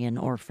Spitalian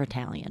or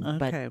Fritalian,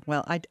 but Okay.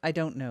 Well, I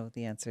don't know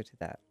the answer to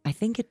that. I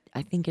think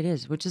it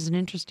is, which is an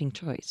interesting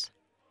choice.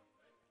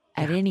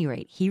 At any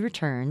rate, he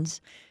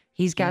returns.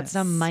 He's got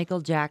some Yes.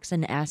 Michael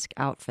Jackson-esque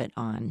outfit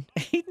on.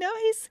 No,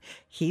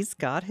 he's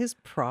got his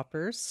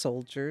proper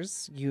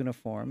soldier's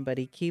uniform, but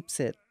he keeps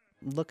it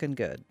looking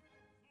good.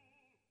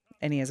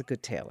 And he has a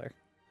good tailor.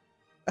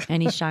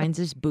 And he shines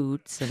his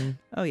boots, and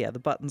Oh yeah, the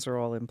buttons are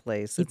all in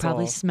place. he It's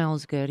probably all-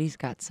 smells good. He's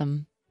got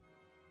some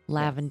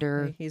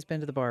lavender. He's been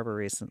to the barber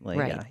recently.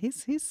 Right.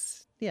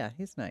 Yeah,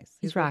 he's nice.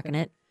 He's rocking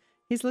it.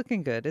 He's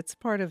looking good. It's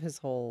part of his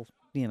whole,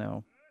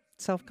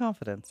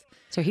 self-confidence.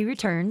 So he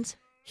returns.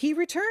 He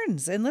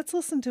returns, and let's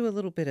listen to a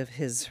little bit of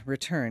his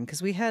return,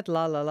 because we had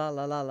la la la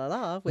la la la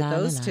la with La, la,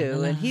 those la, two,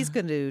 la, and la. he's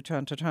going to do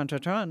tron tron tron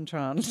tron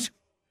tron.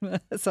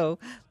 So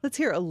let's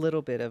hear a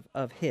little bit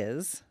of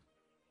his.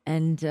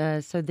 And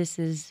so this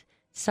is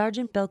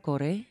Sergeant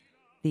Belcore,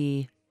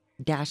 the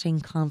dashing,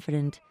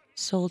 confident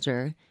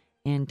soldier,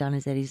 in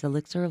Donizetti's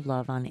Elixir of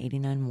Love on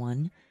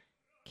 89.1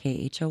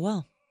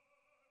 KHOL.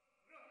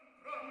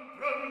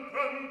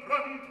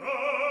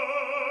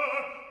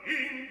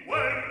 In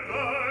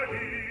guerra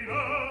in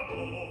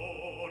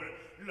amor,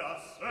 la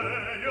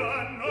seia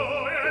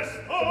noi è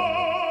stanca.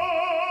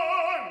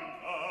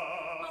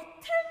 A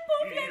tempo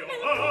vien Io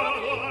Belcore.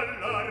 vado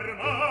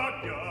all'arma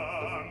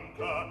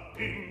bianca,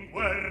 in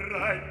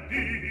guerra e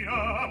di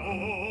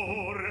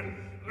amor.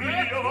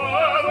 Io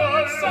vado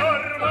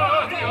all'arma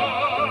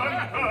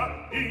bianca,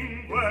 in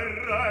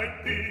guerra e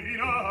di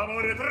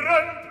amor.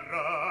 Tran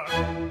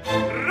tran,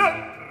 tran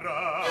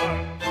tran.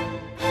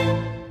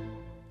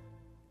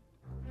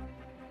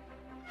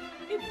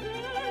 E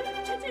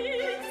venciti,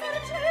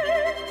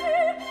 sergenti,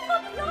 a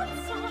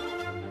piazza,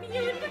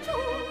 vien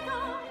giunta.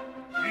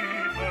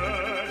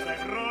 Difese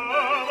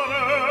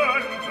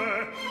bravamente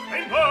e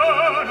in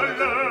vano le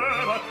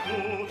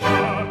battuta.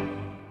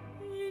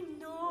 E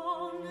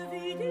non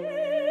vi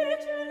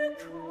dice il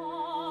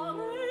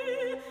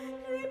cuore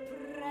che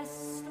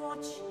presto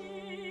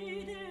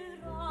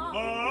cederà.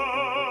 Ma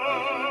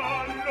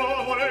lo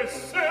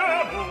volesse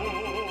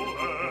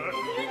amore,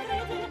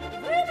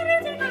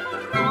 Vedrete che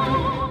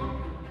morrò.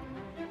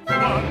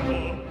 quanto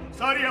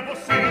saria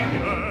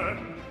possibile?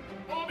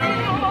 O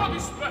mio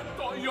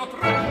dispetto io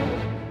tremo,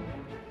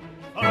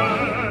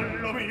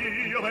 bello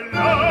mio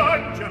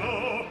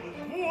bell'angelo,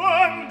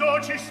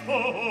 quando ci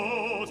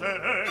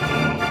sposeremo.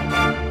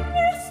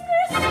 E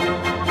stesso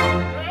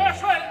E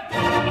scelto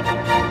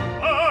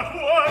a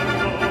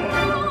quando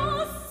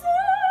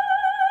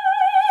senti.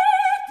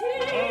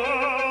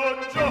 oh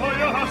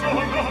gioia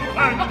son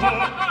contento,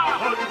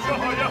 oh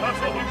gioia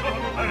son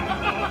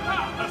contento,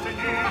 a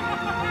seguir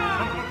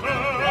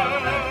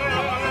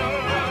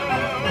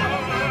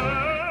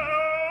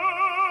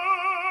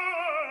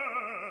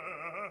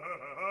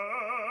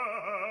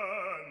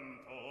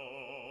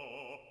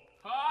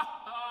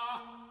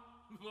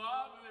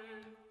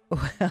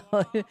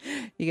Well,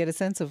 you get a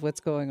sense of what's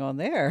going on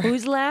there.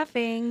 Who's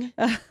laughing?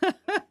 I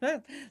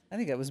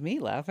think that was me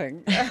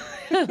laughing.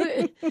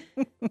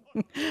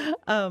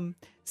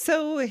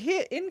 So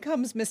in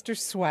comes Mr.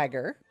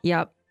 Swagger,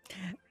 Yep.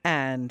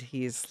 and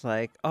he's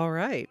like, "All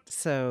right,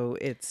 so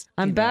it's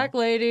I'm you know, back,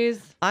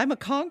 ladies. I'm a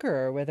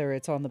conqueror, whether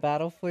it's on the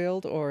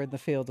battlefield or in the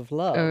field of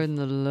love." Or in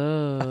the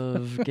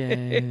love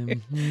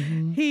game.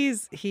 Mhm.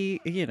 He's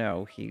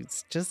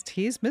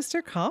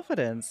Mr.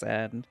 Confidence,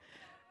 and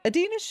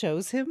Adina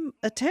shows him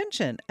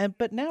attention.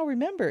 But now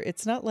remember,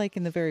 it's not like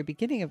in the very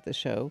beginning of the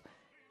show.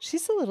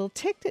 She's a little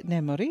ticked at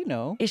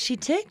Nemorino. Is she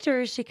ticked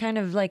or is she kind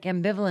of like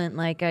ambivalent?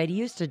 Like I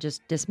used to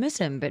just dismiss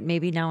him, but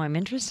maybe now I'm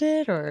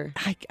interested or?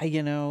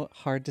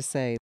 Hard to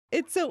say.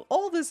 It's so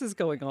all this is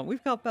going on.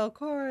 We've got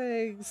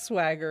Belcore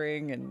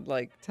swaggering and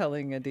like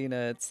telling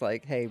Adina, it's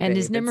like, hey, babe, And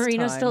is it's Nemorino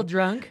time. still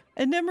drunk?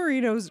 And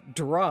Nemorino's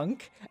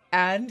drunk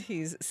and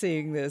he's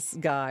seeing this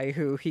guy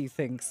who he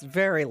thinks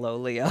very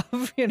lowly of,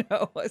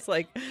 It's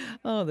like,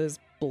 oh, this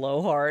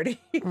blowhard.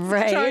 He's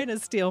Right. trying to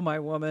steal my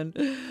woman.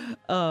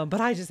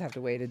 But I just have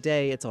to wait a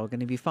day. It's all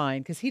going to be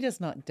fine because he does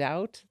not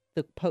doubt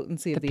the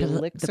potency of the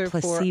elixir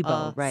placebo,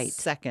 for a right.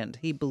 second.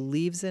 He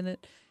believes in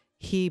it.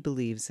 He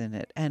believes in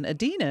it. And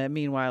Adina,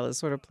 meanwhile, is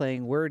sort of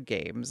playing word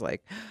games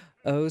like,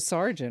 oh,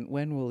 Sergeant,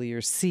 when will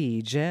your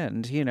siege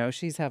end?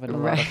 She's having a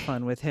lot of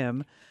fun with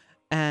him.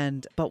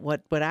 But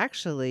what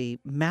actually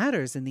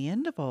matters in the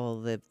end of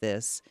all of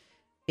this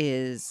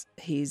is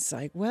he's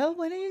like, well,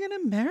 when are you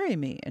going to marry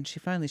me? And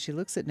she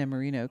looks at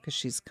Nemorino because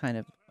she's kind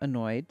of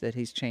annoyed that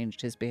he's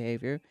changed his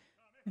behavior.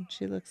 And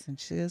she looks and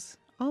she says,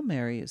 I'll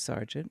marry you,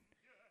 Sergeant.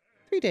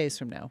 3 days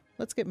from now.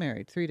 Let's get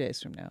married 3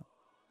 days from now.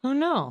 Oh,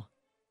 no.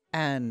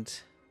 And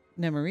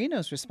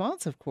Nemorino's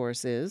response, of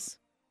course, is,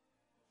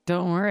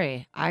 Don't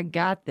worry. I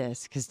got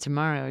this because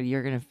tomorrow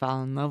you're going to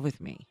fall in love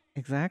with me.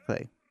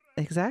 Exactly.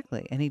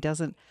 And he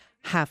doesn't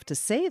have to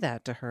say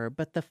that to her.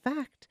 But the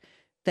fact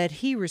that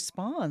he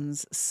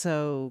responds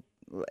so,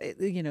 that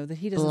he doesn't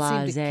seem to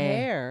Blasé.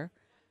 care,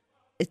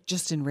 it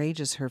just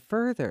enrages her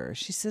further.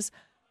 She says,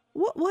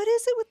 What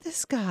is it with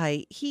this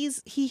guy? He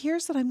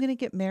hears that I'm going to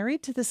get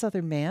married to this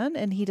other man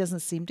and he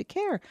doesn't seem to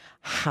care.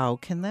 How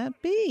can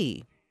that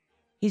be?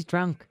 He's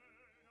drunk.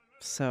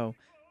 So,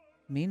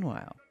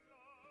 meanwhile,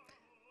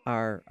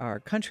 our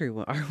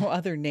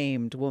other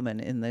named woman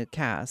in the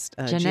cast,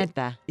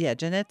 Janetta.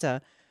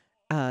 Janetta,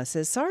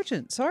 says,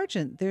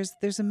 Sergeant,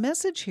 there's a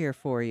message here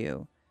for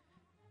you.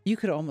 You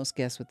could almost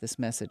guess what this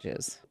message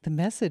is. The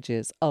message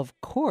is, of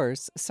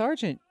course,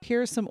 Sergeant,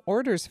 here are some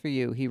orders for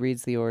you. He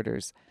reads the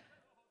orders.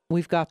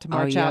 We've got to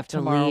march you have out to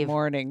tomorrow leave.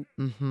 morning.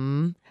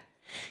 Mm-hmm.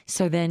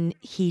 So then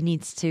he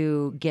needs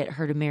to get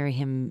her to marry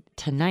him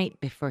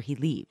tonight before he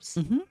leaves.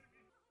 Mm-hmm.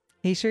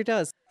 He sure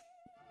does.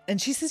 And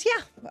she says,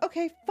 yeah,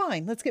 okay,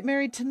 fine. Let's get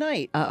married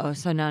tonight. Uh-oh,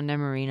 so now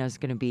Nemorino's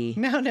going to be...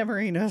 Now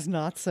Nemorino's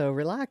not so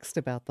relaxed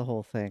about the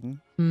whole thing.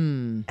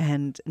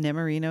 And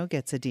Nemorino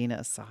gets Adina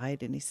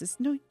aside and he says,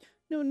 no,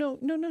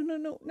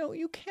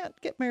 you can't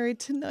get married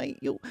tonight.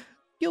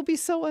 You'll be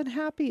so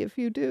unhappy if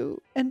you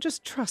do. And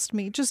just trust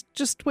me.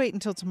 Just wait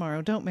until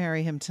tomorrow. Don't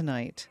marry him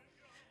tonight.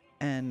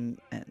 And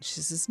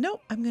she says, no,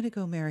 I'm going to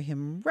go marry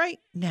him right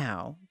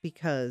now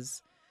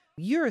because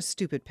you're a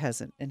stupid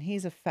peasant and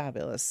he's a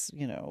fabulous,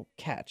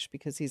 catch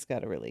because he's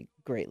got a really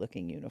great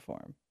looking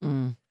uniform.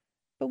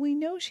 But we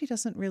know she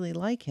doesn't really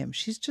like him.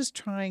 She's just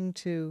trying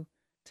to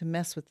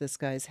mess with this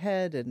guy's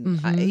head. And,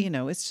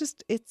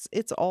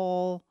 it's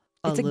all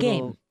It's a little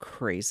game.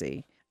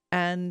 Crazy.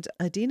 And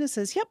Adina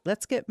says, yep,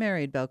 let's get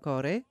married,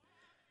 Belcore.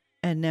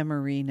 And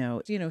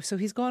Nemorino, so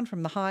he's gone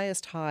from the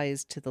highest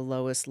highs to the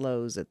lowest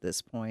lows at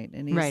this point.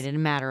 And he's, Right, in a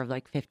matter of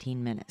like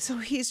 15 minutes. so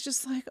he's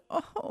just like,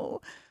 oh,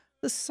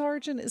 the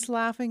sergeant is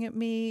laughing at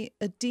me.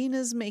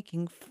 Adina's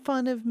making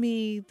fun of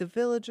me. The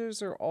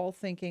villagers are all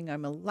thinking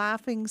I'm a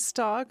laughing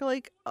stock.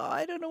 Like, oh,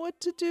 I don't know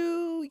what to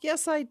do.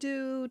 Yes, I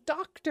do.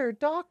 Doctor,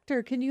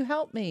 can you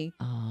help me?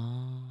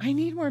 Oh. I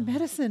need more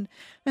medicine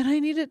and I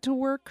need it to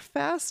work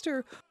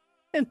faster.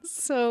 And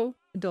so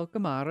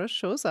Dulcamara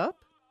shows up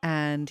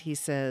and he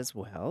says,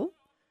 well,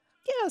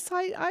 yes,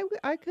 I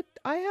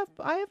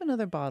have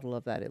another bottle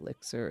of that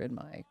elixir in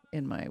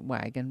my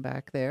wagon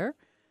back there.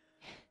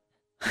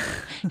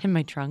 In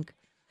my trunk.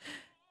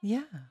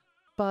 Yeah.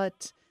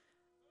 But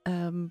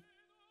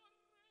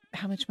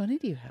how much money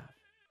do you have?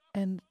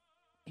 And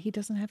he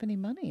doesn't have any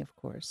money, of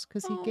course,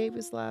 because he gave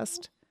his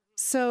last.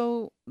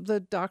 So the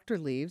doctor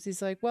leaves.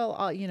 He's like, well,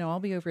 I'll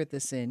be over at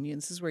this inn.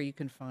 This is where you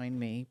can find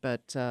me.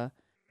 But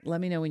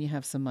let me know when you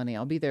have some money.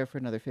 I'll be there for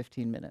another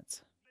 15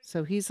 minutes.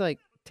 So he's like,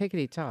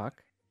 tickety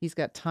talk. He's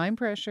got time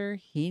pressure.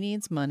 He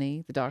needs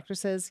money. The doctor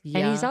says, yeah.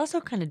 And he's also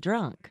kind of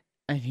drunk.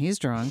 And he's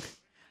drunk.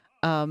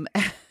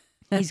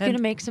 He's going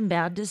to make some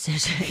bad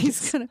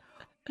decisions.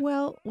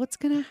 Well, what's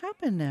going to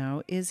happen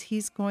now is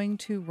he's going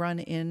to run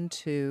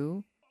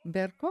into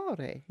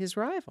Belcore, his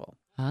rival.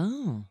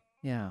 Oh.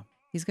 Yeah.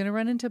 He's going to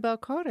run into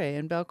Belcore,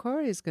 and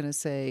Belcore is going to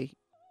say,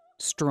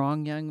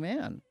 strong young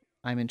man,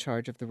 I'm in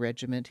charge of the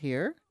regiment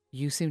here.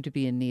 You seem to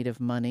be in need of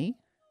money.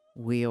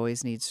 We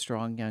always need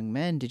strong young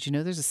men. Did you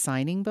know there's a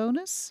signing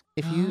bonus?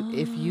 If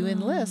you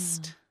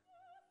enlist,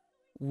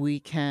 we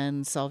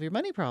can solve your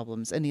money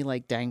problems. And he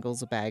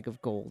dangles a bag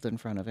of gold in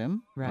front of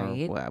him.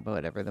 Right. Or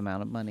whatever the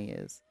amount of money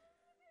is.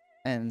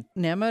 And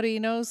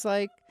Nemorino's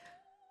like,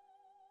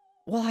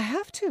 well, I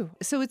have to.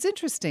 So it's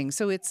interesting.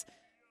 So it's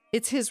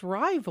his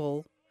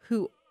rival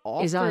who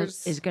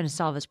offers Is going to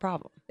solve his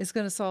problem. Is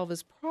going to solve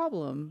his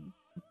problem.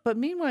 But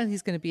meanwhile,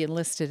 he's going to be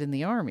enlisted in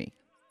the army.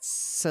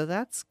 So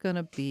that's going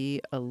to be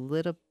a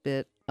little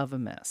bit of a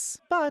mess.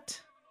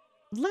 But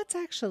let's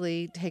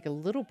actually take a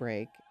little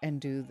break and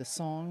do the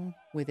song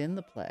within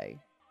the play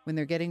when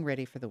they're getting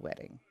ready for the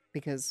wedding,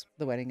 because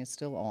the wedding is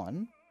still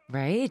on.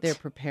 Right. They're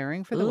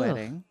preparing for the Ugh.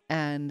 wedding,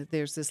 and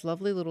there's this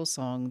lovely little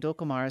song.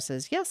 Dulcamara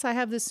says, yes, I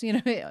have this,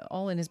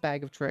 all in his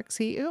bag of tricks.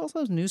 He also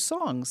has new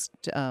songs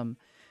that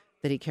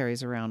he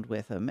carries around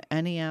with him,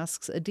 and he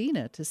asks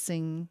Adina to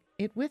sing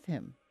it with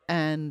him.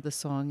 And the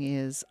song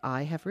is,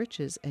 I have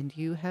riches and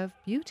you have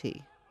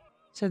beauty.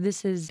 So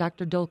this is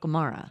Dr.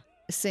 Dulcamara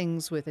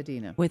Sings with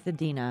Adina. with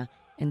Adina,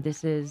 and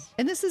this is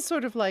And this is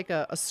sort of like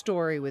a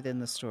story within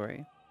the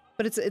story.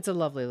 But it's a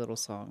lovely little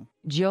song.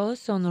 Yo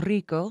son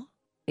rico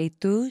y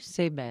tú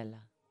sei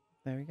bella.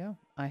 There you go.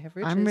 I have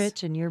riches. I'm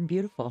rich and you're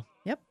beautiful.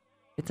 Yep.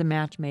 It's a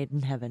match made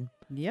in heaven.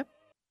 Yep.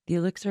 The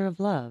Elixir of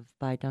Love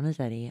by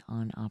Donizetti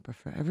on Opera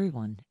for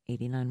Everyone,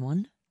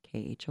 89.1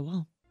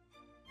 KHOL.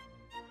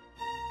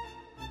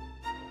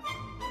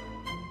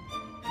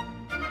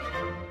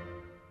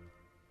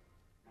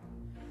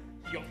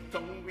 Io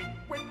son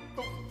ricco e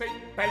tu sei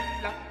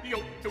bella, io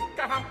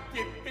zuccherati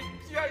e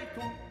picchiai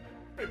tu,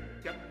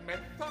 perché a me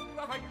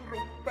sarai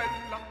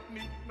rubella,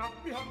 Nina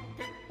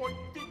bianca e poi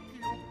di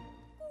più.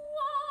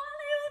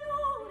 Quale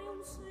onore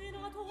un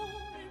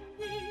senatore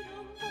di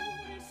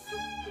amore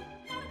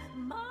supplicare,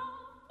 ma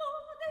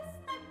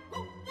modesta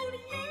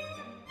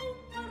conturiera un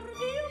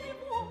ardito mi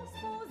può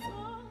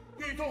sposare.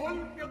 I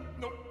dolmi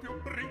hanno più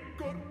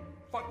rigor,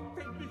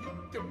 fate lì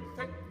che un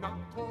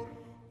senator.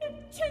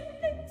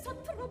 Eccellenza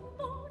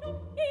troppo, io non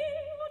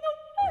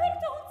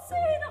perdo un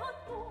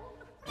senatore.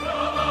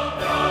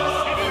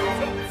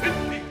 Silenzio,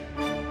 zitti!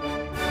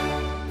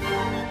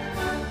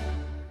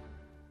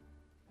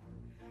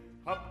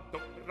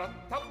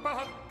 Adorata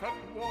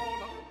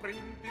barcaruola,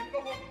 prendi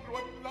l'oro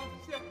e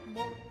lascia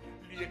amor.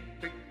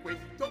 Liete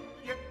questo,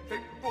 liete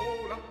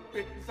vola,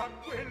 pensa a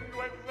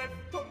quello e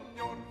resto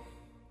ognor.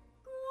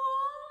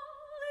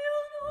 Quale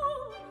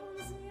onore un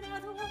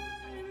senatore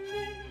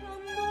di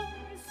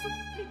amore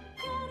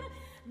supplicare,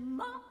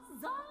 ma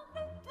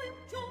s'avvento il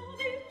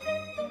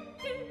giovine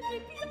che mi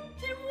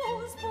piace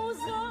vuol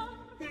sposare.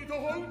 I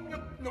dolmi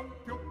hanno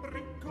più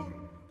rigor,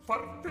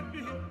 far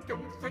felice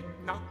un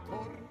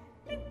senator.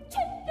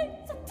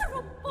 Eccellenza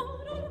troppo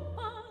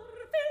normal,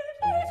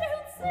 felice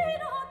un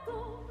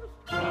senatore.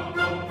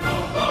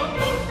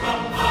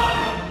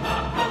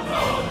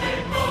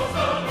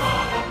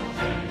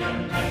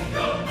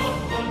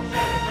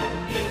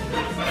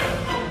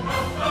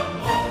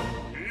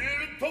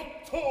 Il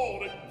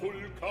dottore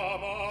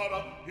Dulcamara,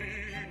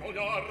 in ogni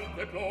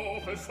arte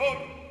professor,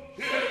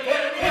 il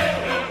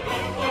dottore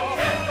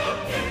Dulcamara,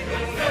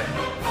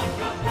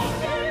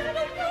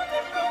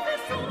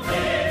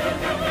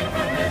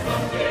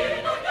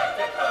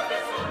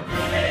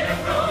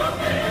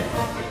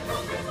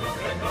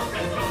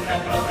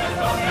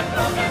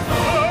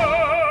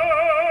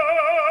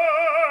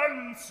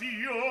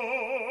 Silenzio!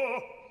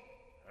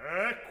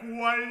 Ecco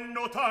il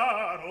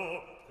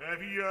notaro che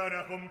viene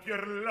a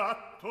compier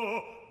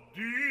l'atto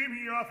di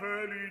mia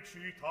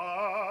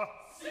felicità.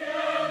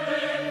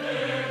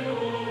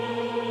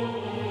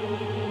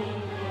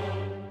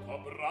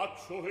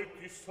 T'abbraccio e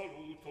ti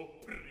saluto,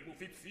 primo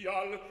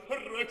ufficial,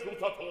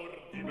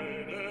 reclutator di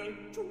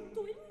bene.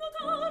 Giunto il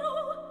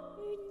notaro,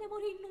 in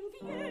Nemorin non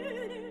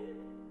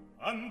viene.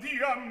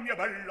 Andiam, mia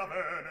bella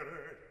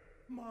Venere,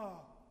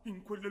 ma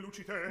in quelle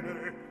luci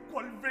tenere,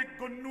 qual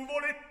veggo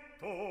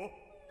nuvoletto?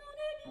 Non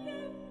è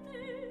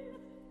niente,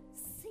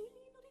 sino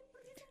di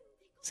presente.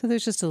 So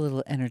there's just a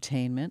little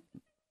entertainment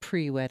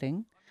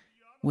pre-wedding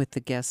with the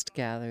guest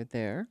gathered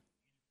there.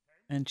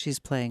 And she's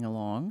playing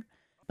along.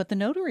 But the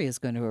notary is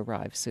going to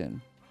arrive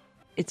soon.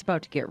 It's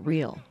about to get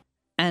real.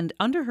 And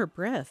under her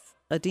breath,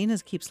 Adina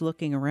keeps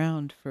looking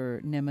around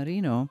for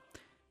Nemarino.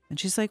 And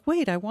she's like,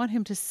 wait, I want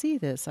him to see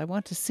this. I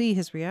want to see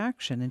his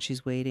reaction. And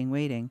she's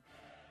waiting.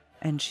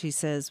 And she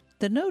says,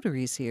 the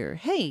notary's here.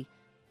 Hey,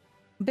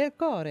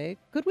 Belcore,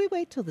 could we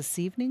wait till this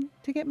evening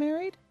to get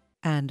married?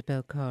 And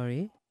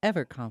Belcore,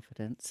 ever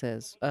confident,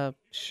 says,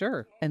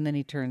 sure. And then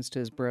he turns to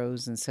his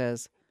bros and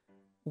says,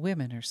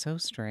 women are so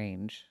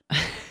strange.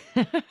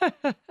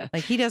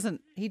 Like he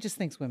just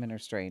thinks women are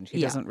strange. He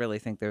Yeah. doesn't really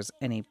think there's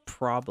any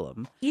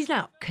problem. He's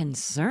not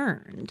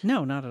concerned.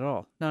 No, not at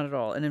all. Not at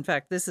all. And in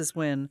fact, this is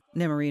when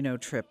Nemarino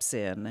trips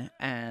in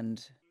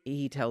and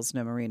he tells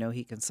Nemarino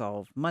he can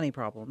solve money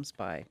problems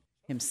by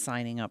him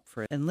signing up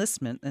for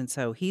enlistment. And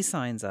so he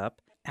signs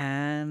up.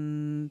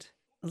 And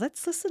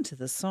let's listen to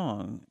the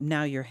song.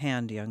 Now your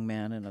hand, young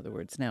man. In other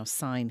words, now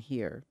sign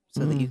here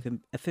so that you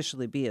can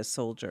officially be a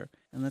soldier.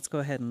 And let's go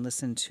ahead and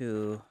listen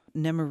to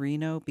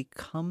Nemarino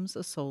becomes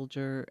a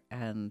soldier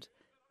and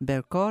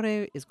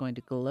Belcore is going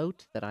to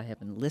gloat that I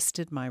have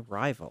enlisted my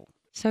rival.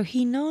 So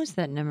he knows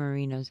that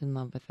Nemarino's in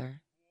love with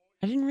her.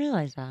 I didn't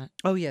realize that.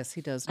 Oh, yes,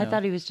 he does know. I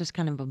thought he was just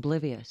kind of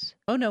oblivious.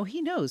 Oh, no,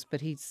 he knows,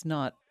 but he's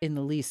not in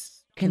the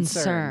least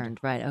Concerned,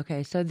 right.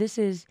 Okay, so this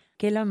is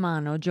Che la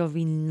mano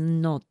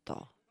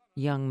giovinotto,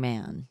 young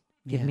man.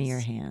 Give me your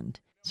Yes. hand.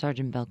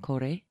 Sergeant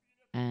Belcore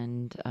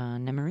and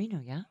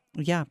Nemarino, yeah?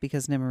 Yeah,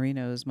 because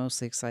Nemarino is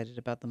mostly excited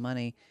about the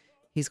money.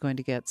 he's going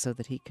to get so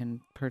that he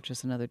can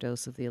purchase another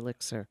dose of the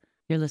elixir.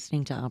 You're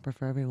listening to Opera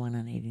for Everyone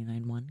on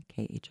 89.1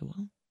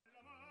 KHOL.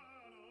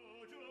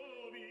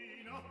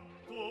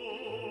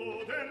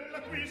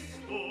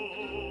 Dell'acquisto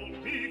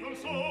mi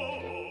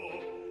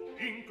consolo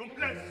in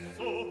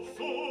complesso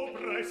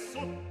sopra e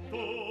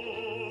sotto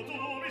tu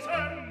mi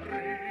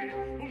sembri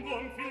un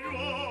buon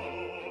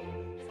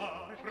figliuolo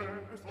sai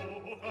presto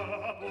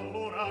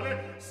caporale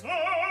se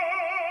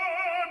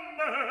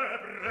me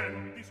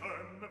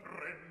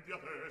prendi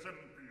ad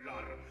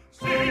esemplar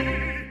sì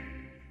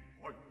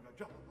ho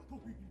ingaggiato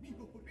il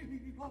mio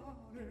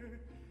rivale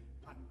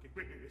anche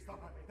questa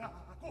è da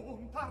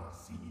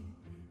contarsi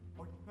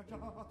ho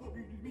ingaggiato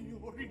il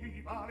mio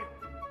rivale,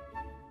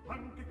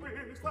 anche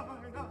questa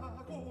è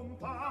da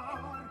contare.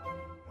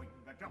 Ho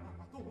ingaggiato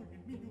il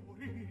mio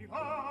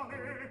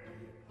rivale,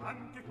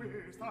 anche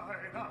questa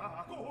è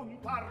da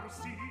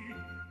contarsi.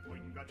 Ho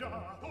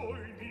ingaggiato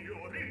il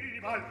mio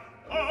rivale,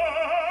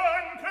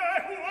 anche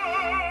questa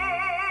è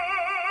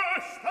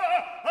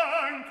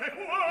da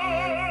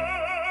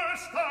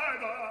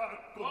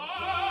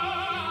contarsi.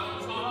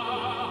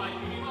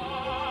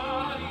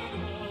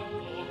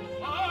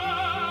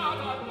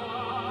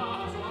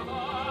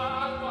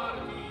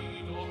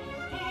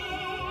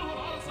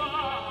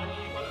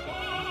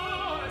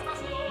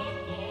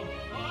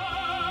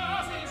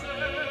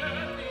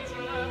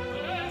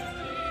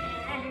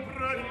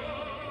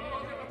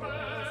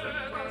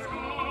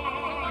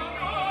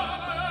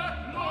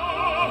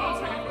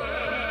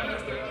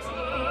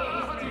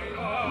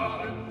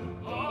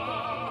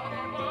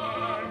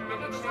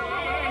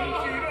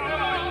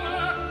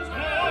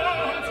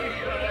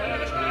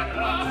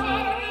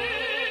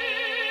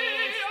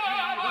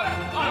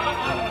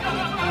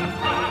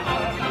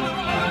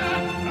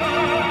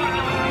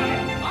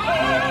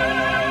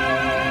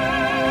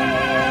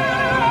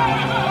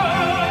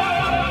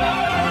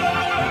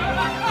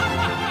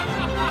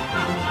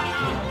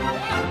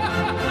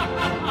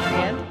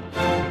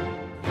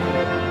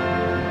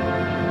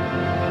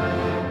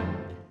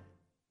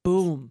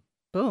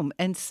 Boom.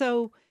 And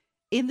so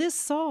in this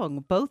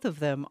song, both of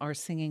them are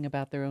singing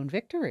about their own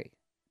victory,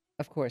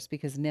 of course,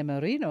 because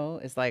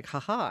Nemorino is like,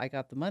 haha, I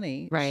got the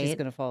money. Right. She's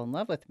going to fall in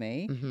love with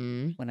me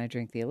when I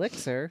drink the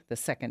elixir, the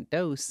second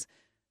dose.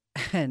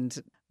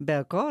 And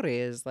Belcore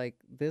is like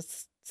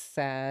this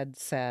sad,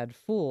 sad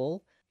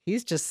fool.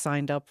 He's just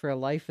signed up for a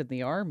life in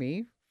the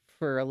army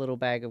for a little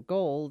bag of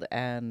gold.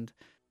 And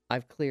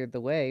I've cleared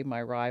the way.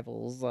 My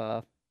rivals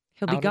He'll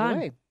be out of the gone.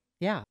 way.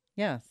 Yeah.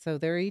 Yeah. So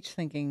they're each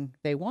thinking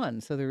they won.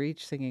 So they're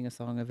each singing a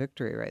song of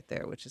victory right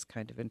there, which is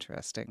kind of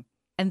interesting.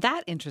 And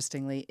that,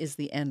 interestingly, is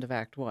the end of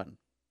Act 1.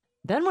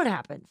 Then what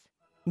happens?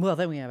 Well,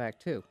 then we have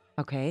Act 2.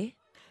 Okay.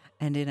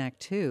 And in Act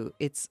 2,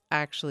 it's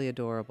actually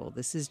adorable.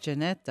 This is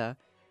Ginetta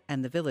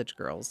and the Village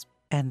Girls.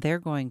 And they're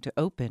going to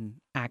open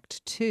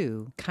Act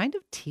 2 kind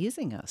of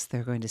teasing us.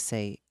 They're going to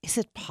say, is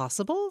it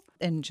possible?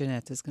 And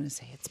Ginetta's going to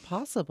say, it's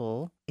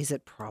possible. Is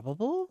it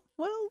probable?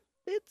 Well,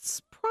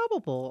 it's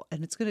probable.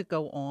 And it's going to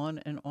go on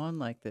and on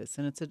like this.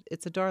 And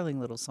it's a darling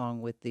little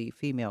song with the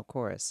female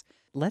chorus.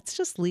 Let's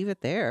just leave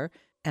it there,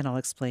 and I'll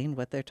explain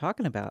what they're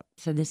talking about.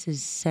 So this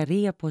is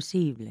Sería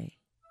Posible.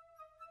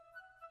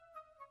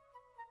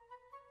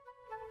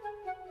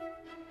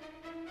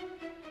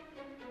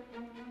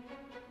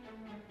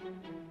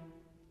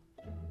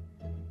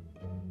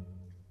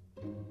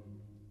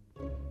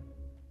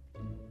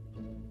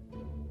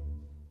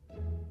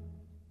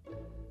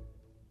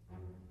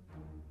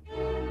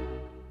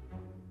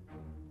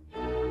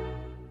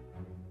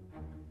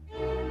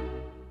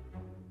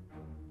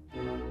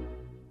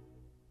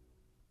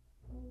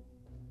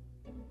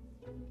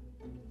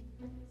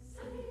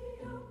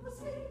 Sería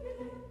posible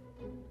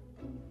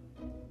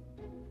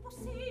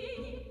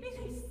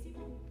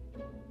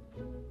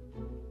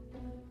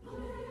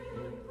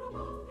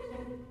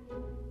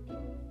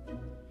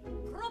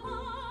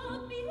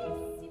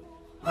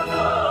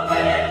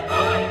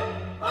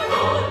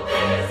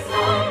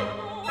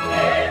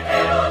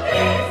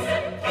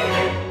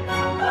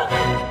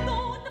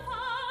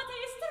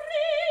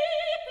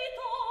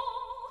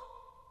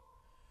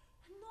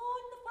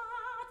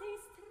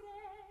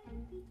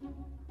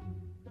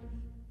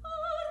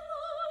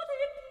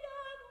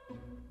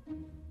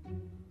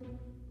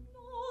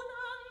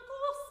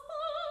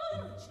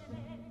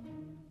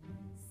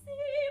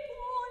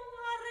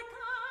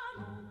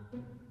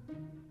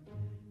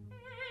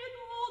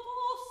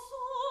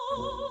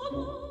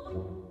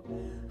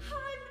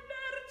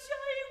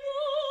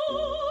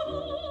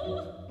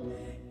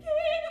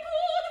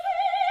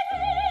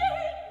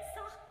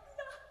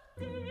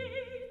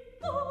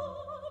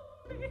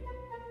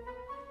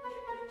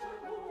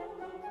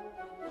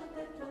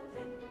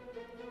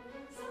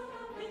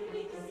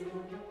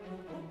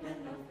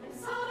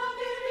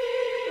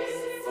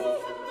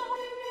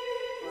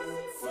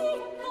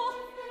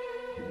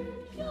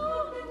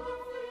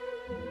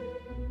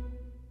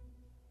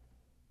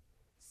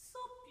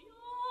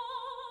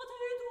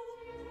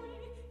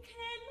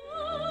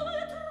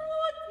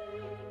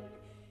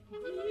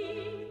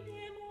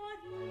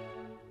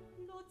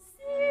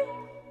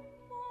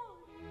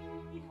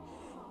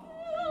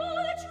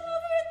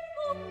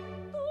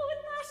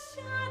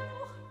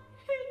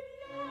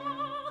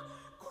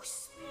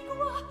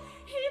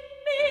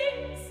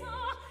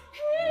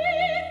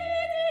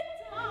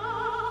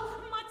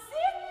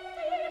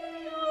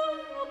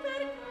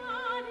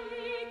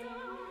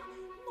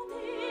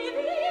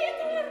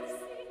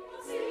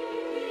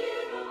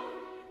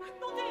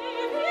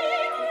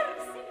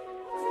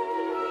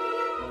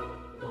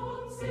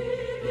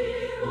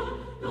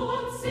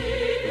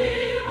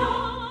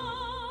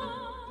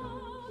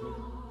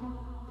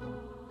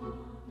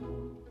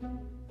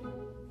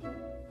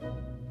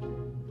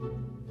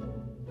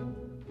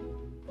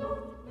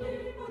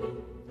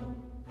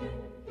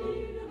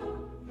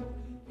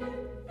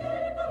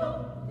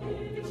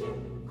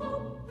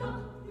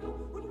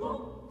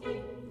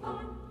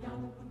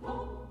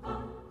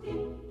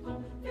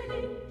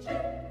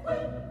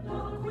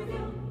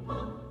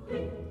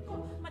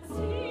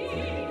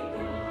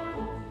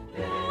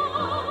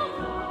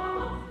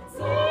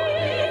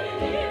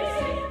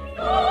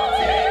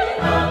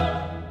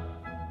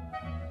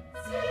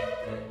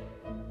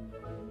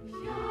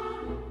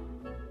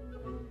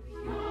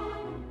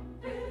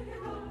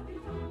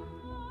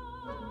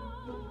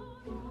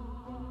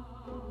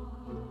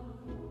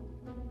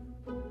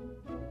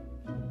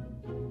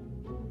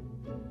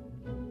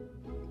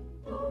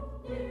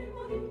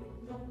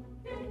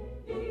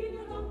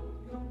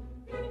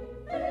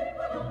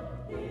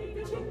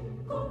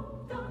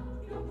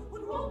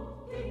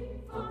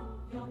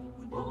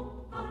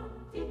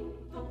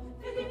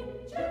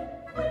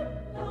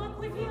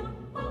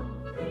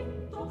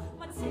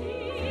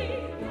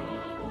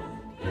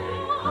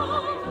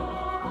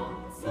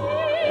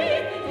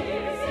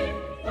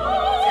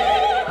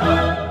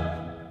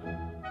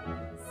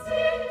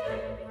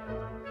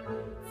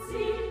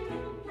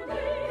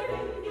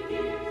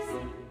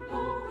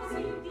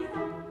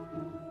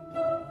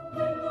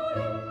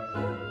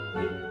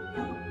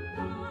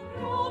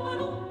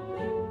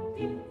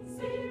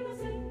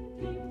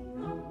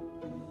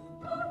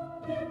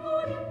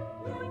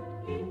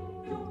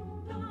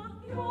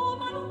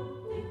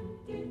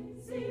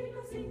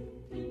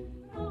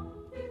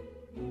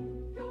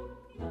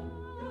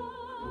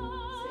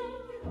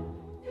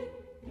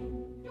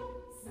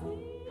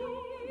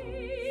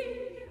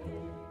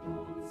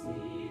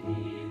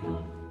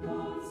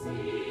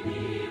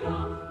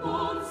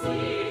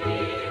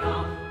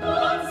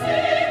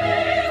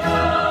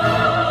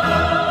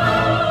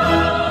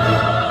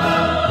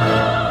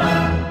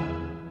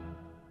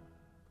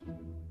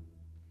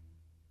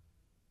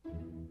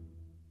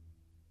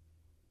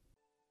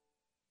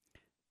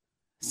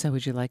So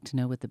would you like to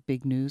know what the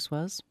big news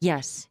was?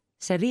 Yes.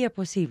 Sería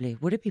posible.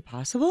 Would it be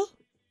possible?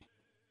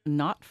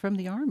 Not from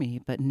the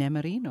army, but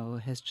Nemorino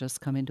has just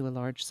come into a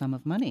large sum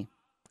of money.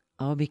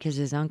 Oh, because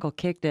his uncle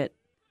kicked it.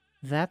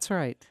 That's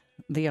right.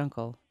 The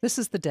uncle. This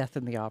is the death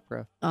in the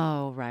opera.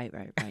 Oh, right.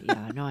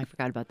 Yeah, no, I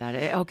forgot about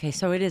that. Okay,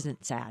 so it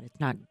isn't sad. It's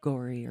not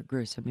gory or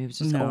gruesome. It was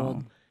just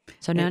old.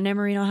 So now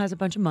Nemorino has a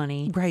bunch of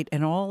money. Right.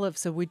 And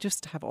so we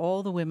just have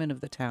all the women of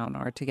the town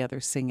are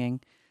together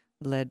singing,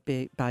 led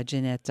by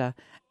Ginetta.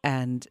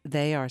 And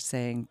they are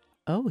saying,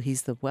 oh,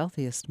 he's the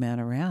wealthiest man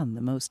around,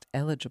 the most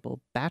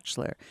eligible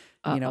bachelor,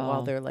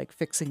 while they're like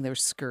fixing their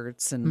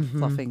skirts and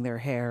fluffing their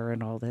hair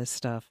and all this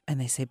stuff. And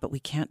they say, but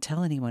we can't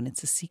tell anyone.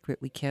 It's a secret.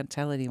 We can't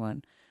tell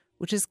anyone,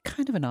 which is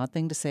kind of an odd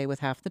thing to say with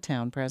half the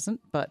town present.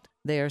 But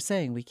they are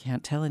saying we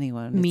can't tell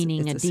anyone.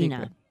 Meaning it's a Adina.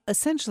 secret.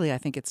 Essentially, I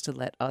think it's to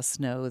let us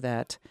know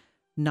that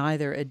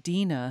neither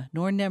Adina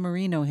nor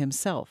Nemorino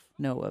himself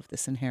know of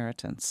this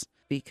inheritance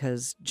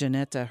because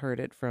Ginetta heard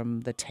it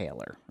from the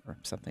tailor or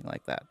something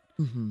like that.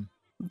 Mm-hmm.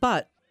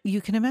 But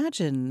you can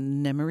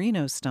imagine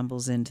Nemorino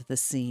stumbles into the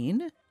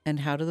scene,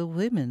 and how do the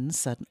women,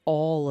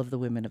 all of the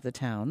women of the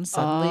town,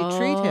 suddenly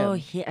treat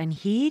him? And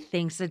he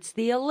thinks it's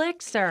the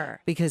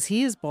elixir. Because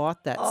he has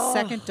bought that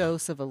second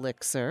dose of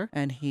elixir,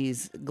 and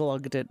he's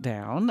glugged it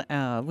down,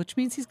 which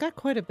means he's got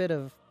quite a bit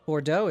of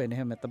Bordeaux in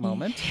him at the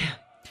moment.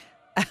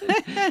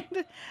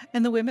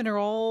 and the women are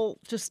all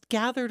just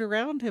gathered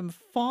around him,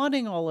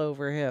 fawning all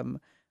over him,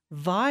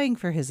 vying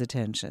for his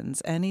attentions.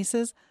 And he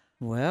says,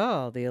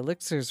 well, the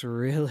elixir's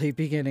really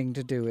beginning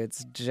to do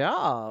its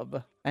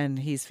job. And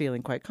he's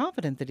feeling quite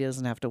confident that he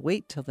doesn't have to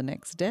wait till the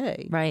next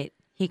day. Right.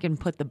 He can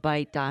put the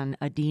bite on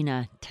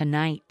Adina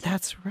tonight.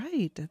 That's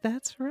right.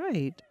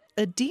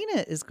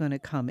 Adina is going to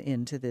come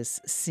into this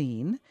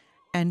scene,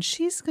 and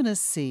she's going to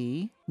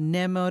see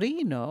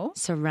Nemorino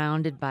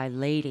surrounded by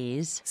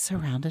ladies.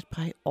 Surrounded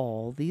by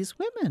all these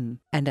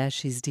women. And as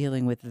she's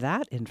dealing with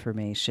that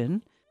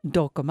information,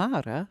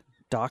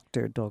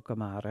 Dr.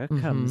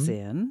 Docamara comes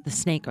in. The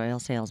snake oil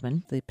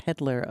salesman. The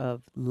peddler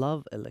of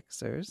love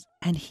elixirs.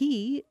 And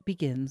he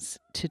begins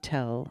to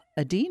tell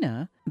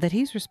Adina that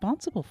he's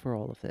responsible for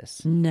all of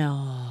this.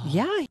 No.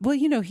 Yeah. Well,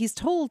 he's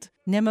told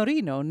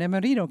Nemorino.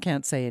 Nemorino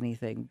can't say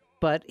anything.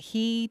 But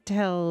he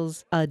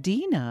tells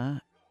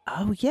Adina,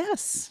 oh,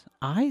 yes,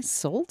 I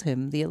sold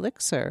him the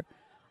elixir.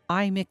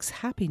 I mix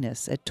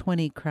happiness at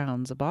 20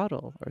 crowns a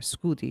bottle, or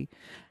scudi,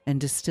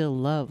 and distill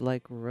love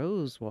like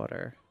rose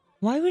water.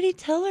 Why would he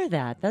tell her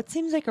that? That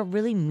seems like a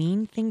really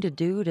mean thing to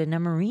do to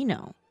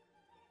Nemorino.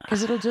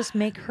 Because it'll just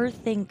make her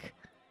think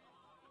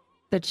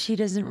that she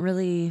doesn't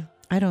really...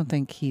 I don't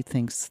think he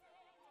thinks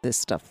this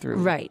stuff through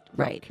right.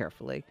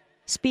 carefully.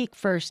 Speak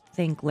first,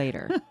 think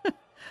later.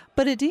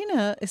 But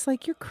Adina is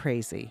like, you're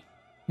crazy.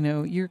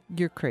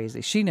 You're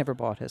crazy. She never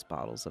bought his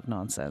bottles of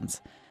nonsense.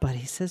 But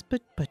he says,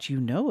 but you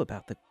know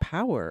about the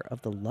power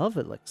of the love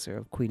elixir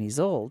of Queen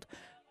Isolde.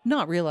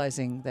 Not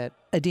realizing that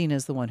Adina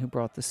is the one who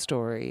brought the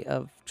story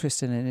of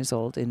Tristan and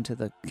Isolde into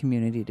the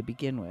community to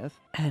begin with.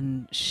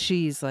 And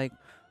she's like,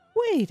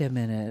 wait a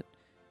minute.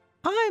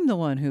 I'm the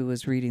one who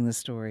was reading the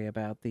story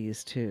about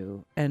these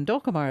two. And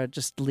Docamara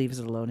just leaves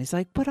it alone. He's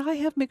like, but I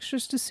have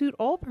mixtures to suit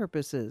all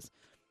purposes.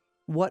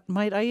 What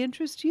might I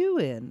interest you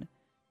in?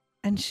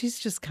 And she's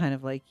just kind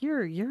of like,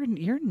 you're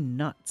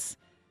nuts.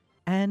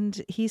 And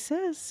he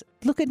says,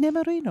 look at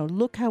Nemorino.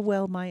 Look how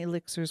well my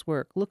elixirs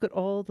work. Look at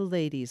all the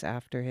ladies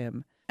after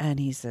him. And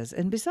he says,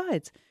 and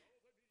besides,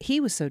 he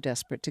was so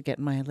desperate to get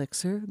my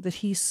elixir that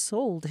he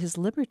sold his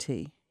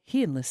liberty.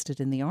 He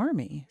enlisted in the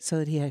army so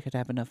that he could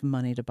have enough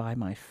money to buy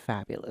my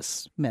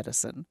fabulous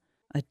medicine.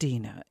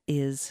 Adina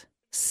is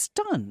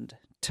stunned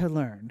to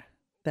learn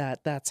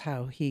that that's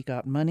how he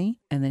got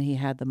money. And then he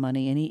had the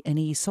money and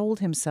he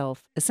sold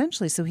himself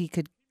essentially so he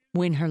could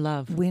win her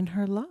love.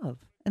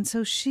 And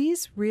so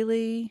she's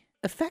really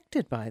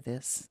affected by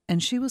this.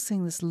 And she will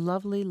sing this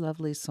lovely,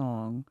 lovely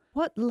song.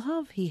 What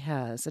love he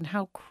has, and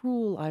how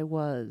cruel I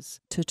was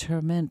to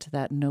torment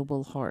that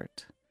noble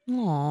heart.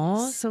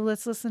 Aww. So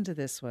let's listen to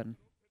this one.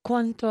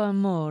 Quanto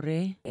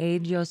amore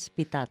ed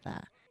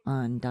ospitata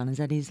on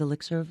Donizetti's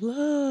Elixir of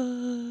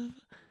Love.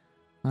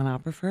 On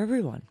Opera for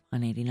Everyone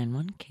on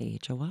 89.1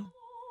 KHOL.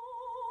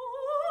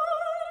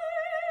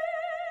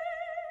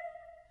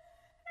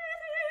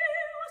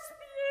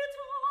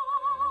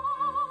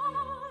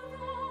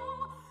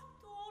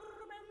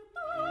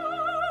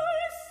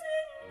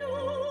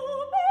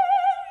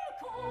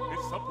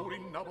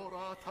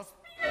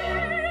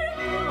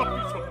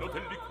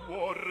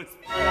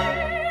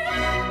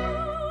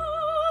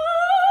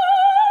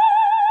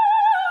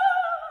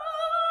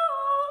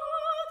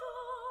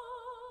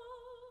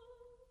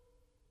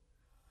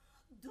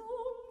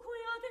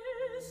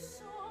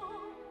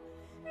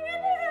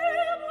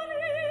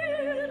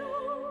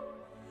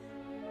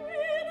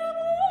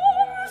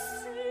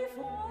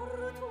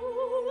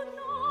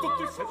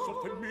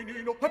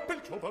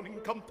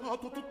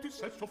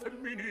 Sesso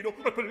femminino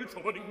e per il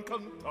giovane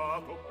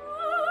incantato.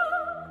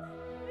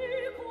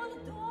 E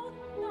qual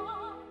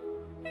donna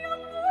e a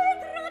lui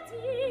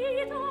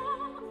tradita,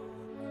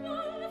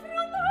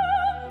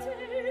 qual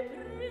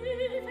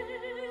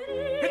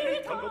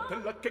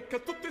checca,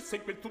 tutte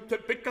segue, tutte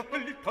becca,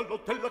 il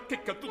callo della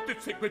checca, tutte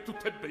segue,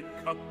 tutte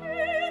becca.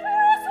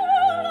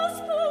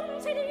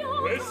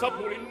 Essa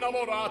pure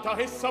innamorata,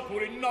 essa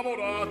pure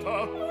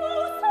innamorata.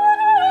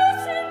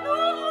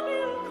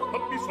 Ha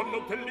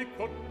bisogno del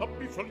liquor, ha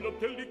bisogno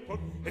del liquor.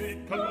 E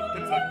il callo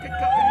della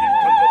checca, e il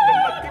callo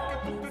della checca,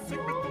 tutte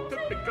segue, tutte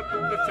becca,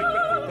 tutte segue,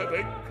 tutte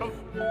becca.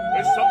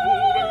 Essa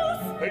pure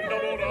è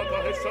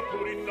innamorata, essa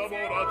pure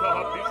innamorata,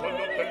 ha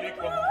bisogno del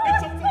liquor.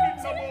 Essa pure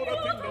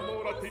innamorata,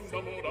 innamorata,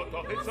 innamorata,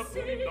 essa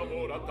pure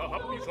innamorata, ha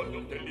bisogno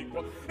del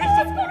liquor.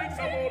 Essa pure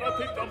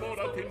innamorata,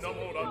 innamorata,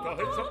 innamorata,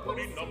 essa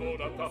pure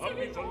innamorata, ha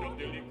bisogno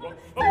del liquor.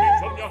 Ha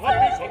bisogno del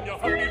liquor.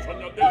 Ha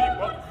bisogno del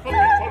liquor. Ha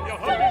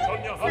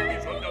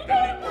bisogno del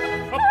liquor.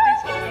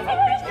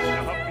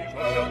 Ha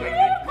bisogno del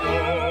liquor.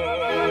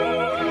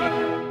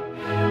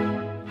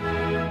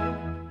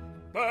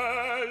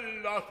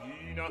 Bella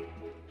fina.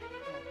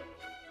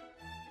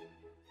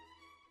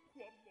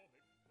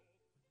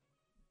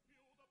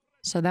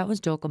 So that was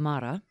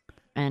Dulcamara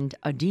and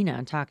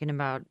Adina talking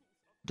about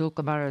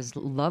Dulcamara's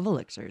love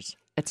elixirs,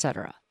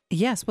 etc.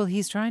 Yes, well,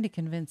 he's trying to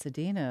convince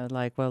Adina,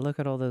 like, well, look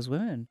at all those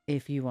women.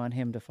 If you want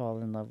him to fall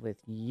in love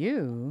with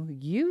you,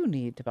 you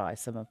need to buy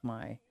some of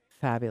my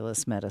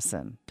fabulous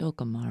medicine.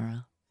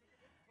 Dulcamara.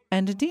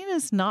 And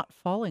Adina's not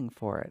falling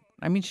for it.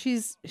 I mean,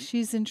 she's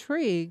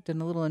intrigued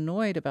and a little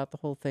annoyed about the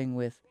whole thing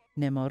with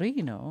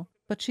Nemorino,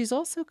 but she's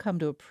also come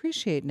to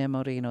appreciate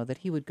Nemorino, that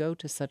he would go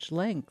to such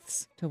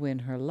lengths to win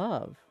her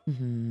love.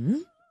 Mm-hmm.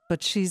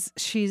 But she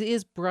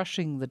is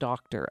brushing the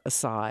doctor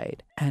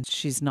aside, and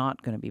she's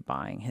not going to be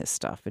buying his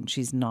stuff, and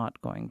she's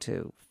not going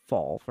to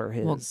fall for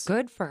his. Well,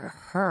 good for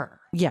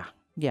her. Yeah,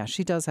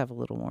 she does have a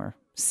little more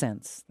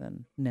sense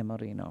than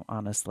Nemorino,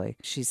 honestly.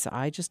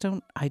 I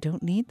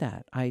don't need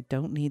that. I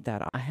don't need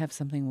that. I have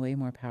something way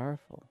more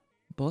powerful.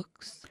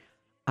 Books?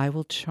 I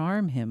will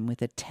charm him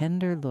with a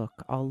tender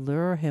look. I'll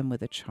lure him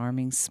with a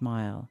charming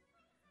smile,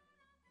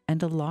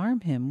 and alarm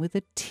him with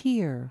a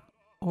tear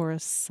or a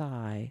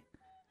sigh.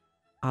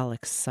 I'll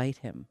excite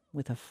him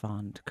with a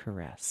fond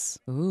caress.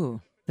 Ooh.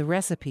 The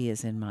recipe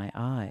is in my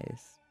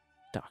eyes,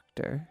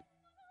 doctor.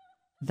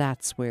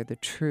 That's where the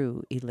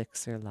true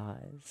elixir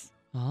lies.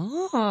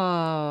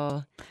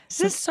 Oh,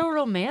 this is so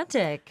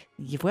romantic.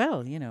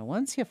 Well,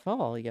 once you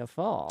fall, you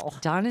fall.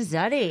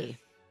 Donizetti.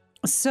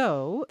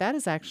 So that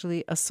is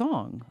actually a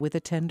song with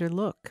a tender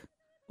look.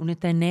 Una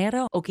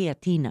tenera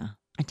occhiatina.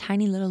 A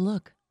tiny little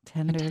look.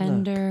 Tender a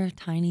tender, look.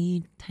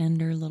 tiny,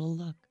 tender little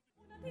look.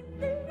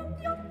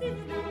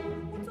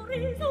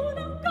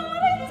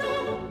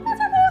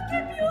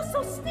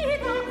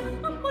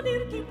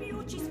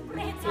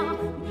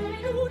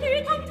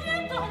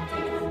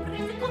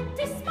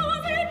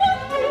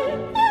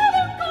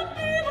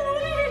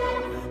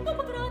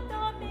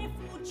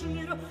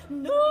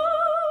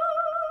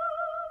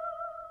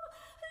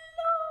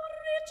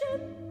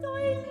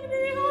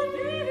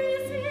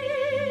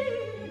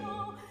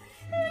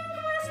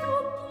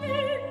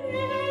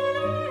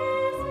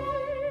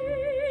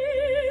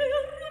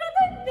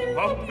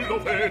 Lo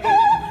vedo,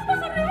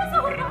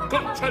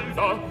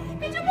 riconcella,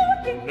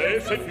 ne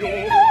sei più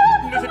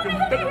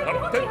della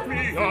parte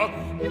mia,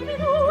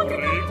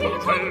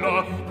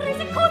 riconcella,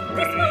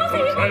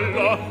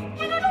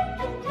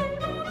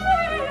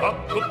 ah,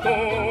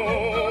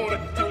 dottore,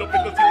 si lo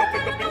vedo,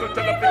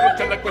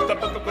 riconcella, questa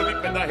bocca così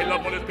bella e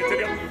l'amore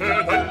spezzeria,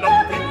 e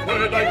dall'antico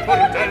e dal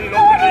fortello,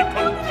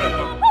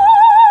 riconcella.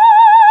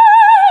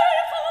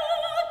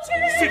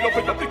 Si lo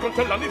vedo,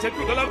 riconcella, ne sei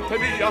più dell'arte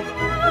mia.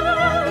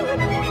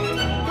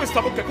 Questa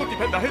bocca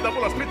codipenda e da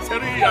buona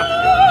spezzeria,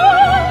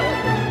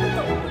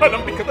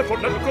 all'ambicca del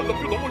fornello con lo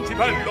più d'un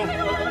muncipello,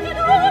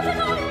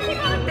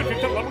 per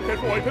filtrar la bocca e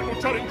vuoi per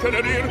bruciare in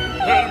cenerir,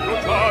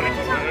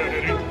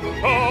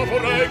 ah,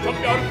 vorrei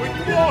cambiar quei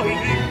tuoi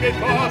di miei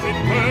casi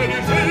per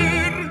il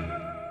sir.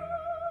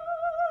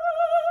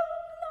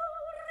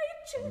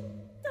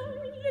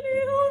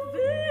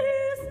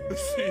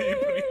 Sì,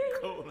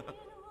 briccona.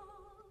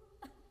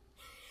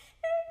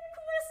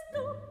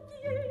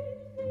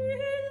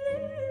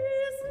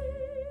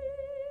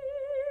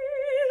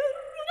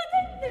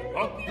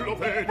 Ah, lo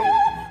vedo,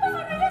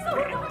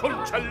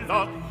 riconcella,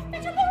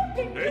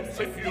 ne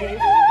sei più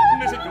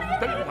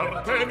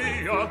dell'arte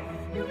mia,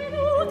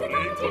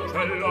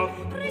 riconcella,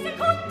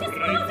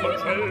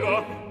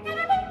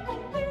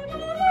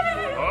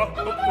 ah,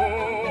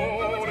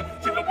 dottore,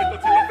 si lo vedo,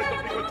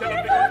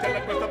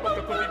 riconcella, questa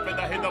bocca così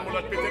bella e da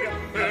buona spezzeria,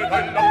 e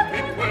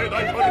dall'antico e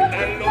dal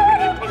fornello,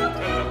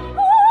 riconcella.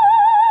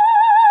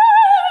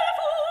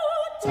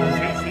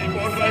 Sì,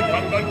 vorrei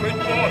cambiare quei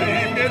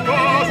tuoi miei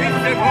casi,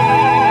 miei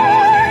casi.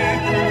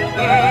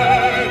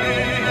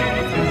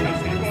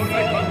 Sì,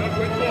 vorrei cambiare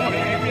quei tuoi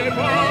miei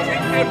casi,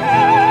 miei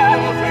casi.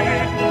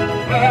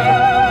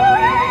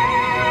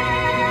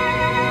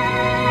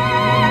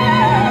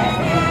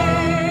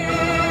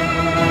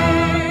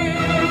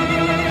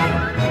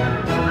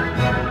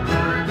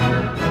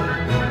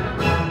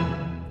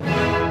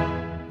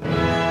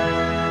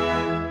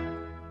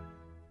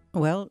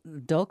 Well,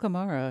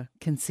 Dulcamara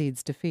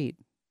concedes defeat.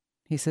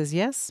 He says,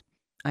 yes,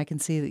 I can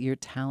see that your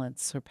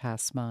talents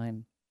surpass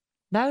mine.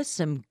 That was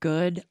some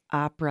good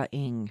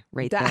opera-ing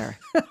right there.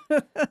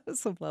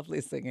 Some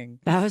lovely singing.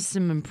 That was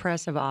some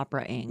impressive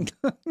opera-ing.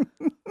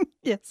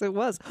 Yes, it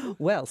was.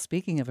 Well,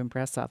 speaking of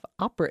impressive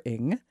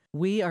opera-ing,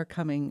 we are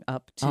coming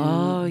up to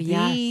Oh, the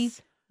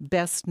yes.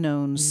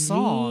 best-known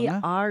song. The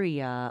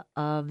aria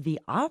of the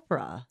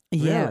opera.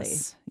 Really.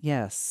 Yes,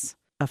 yes.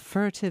 A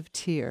furtive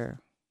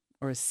tear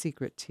or a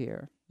secret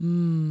tear.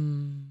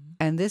 Mm.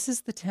 And this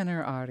is the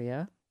tenor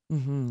aria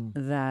Hmm.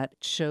 that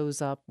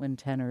shows up when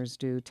tenors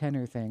do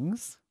tenor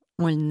things.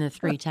 When the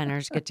three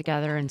tenors get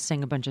together and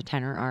sing a bunch of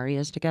tenor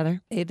arias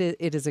together. It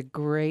is a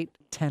great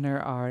tenor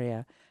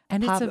aria.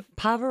 And it's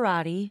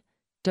Pavarotti,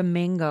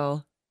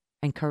 Domingo,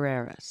 and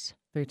Carreras.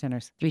 three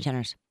tenors. Three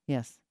tenors.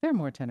 Yes. There are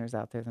more tenors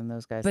out there than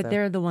those guys. But though.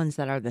 they're the ones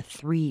that are the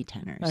three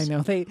tenors. I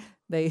know.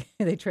 They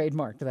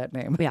trademarked that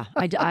name. Yeah,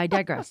 I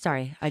digress.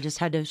 Sorry. I just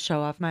had to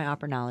show off my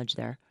opera knowledge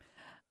there.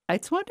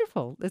 It's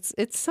wonderful.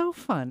 It's so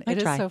fun. I It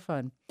is try. so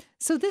fun.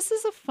 So this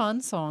is a fun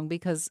song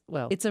because,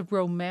 well, it's a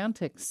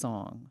romantic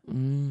song,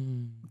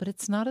 but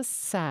it's not a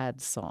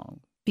sad song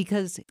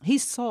because he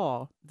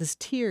saw this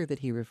tear that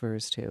he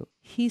refers to.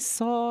 He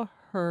saw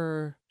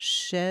her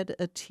shed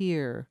a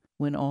tear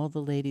when all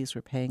the ladies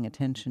were paying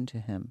attention to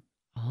him.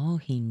 Oh,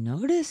 he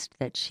noticed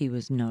that she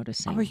was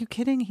noticing. Oh, are you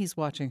kidding? He's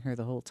watching her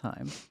the whole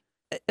time.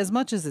 As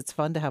much as it's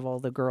fun to have all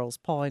the girls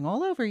pawing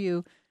all over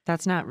you,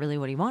 That's not really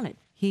what he wanted.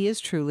 he is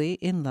truly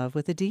in love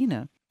with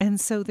Adina. And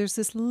so there's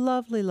this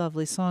lovely,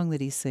 lovely song that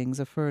he sings,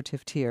 A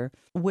Furtive Tear,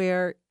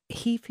 where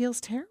he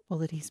feels terrible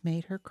that he's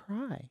made her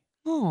cry.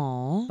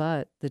 Oh,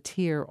 But the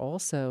tear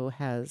also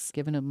has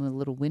given him a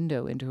little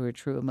window into her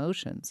true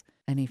emotions.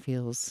 And he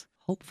feels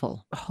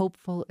hopeful.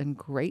 hopeful and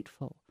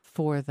grateful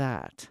for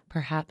that.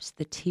 Perhaps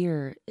the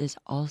tear is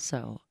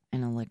also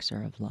an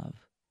elixir of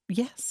love.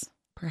 Yes.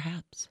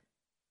 Perhaps.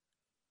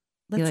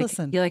 Let's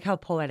listen. You like how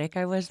poetic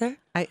I was there?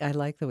 I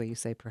like the way you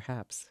say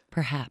perhaps.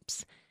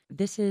 Perhaps.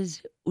 This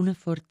is Una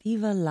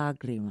furtiva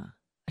lagrima,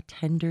 a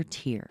tender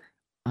tear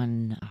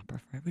on Opera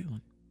for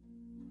Everyone.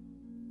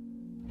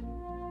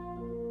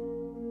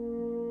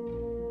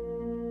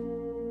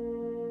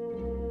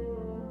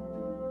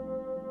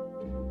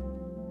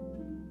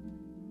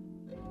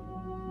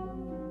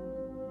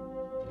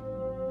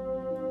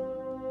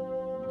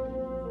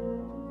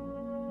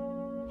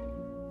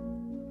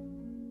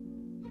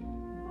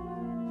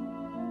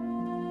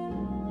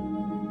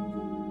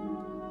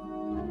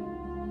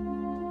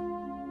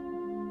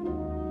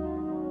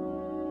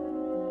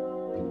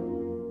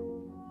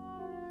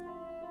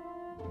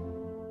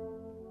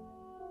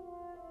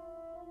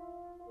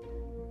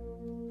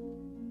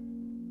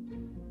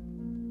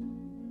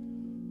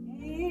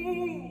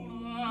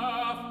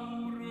 Una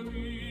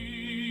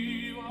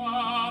furtiva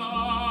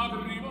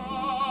lagrima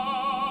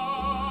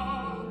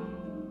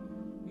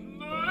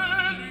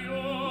negli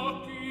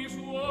occhi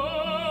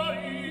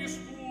suoi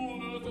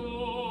spuntò.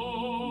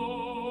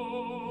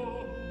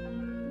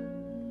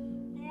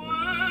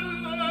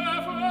 Quelle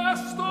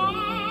festose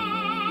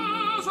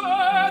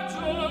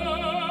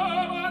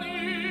giovani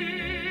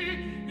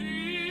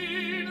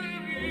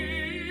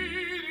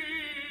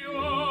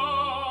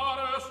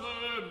invidiar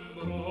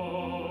sembrò.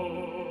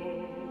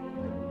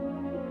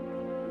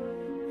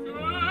 Che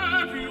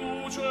più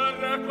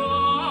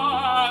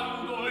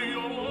cercando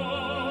io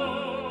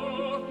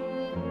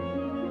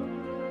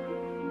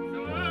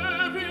che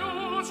più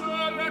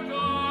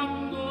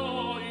cercando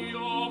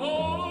io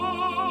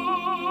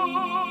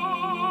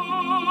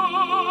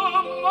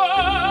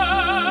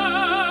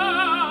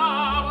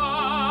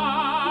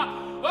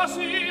amava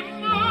sì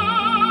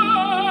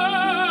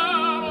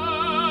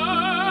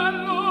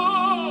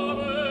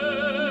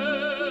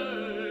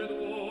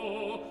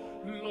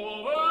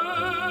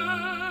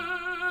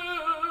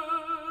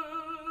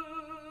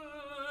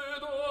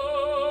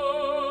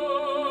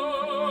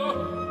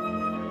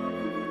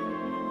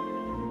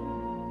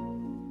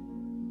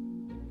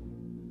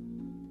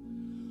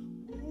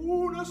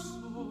un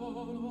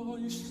solo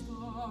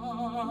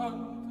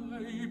istante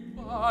i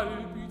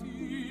palpiti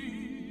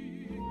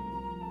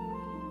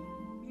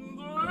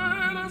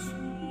del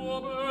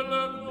suo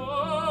bel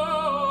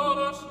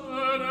cuore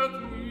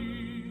sentir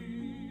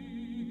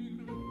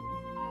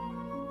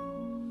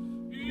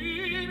i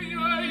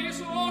miei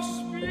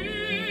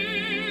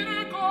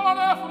sospiri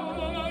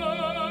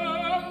confondere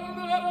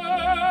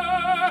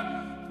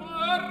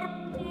per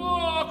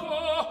poco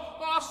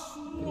a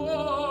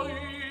suoi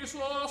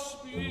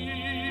sospir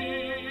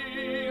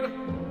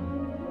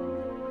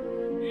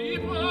i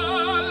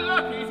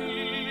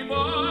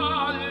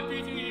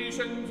palpiti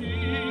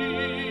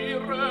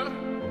sentir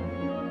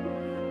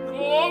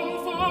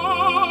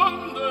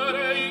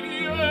confondere i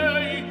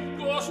miei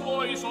co'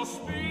 suoi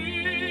sospir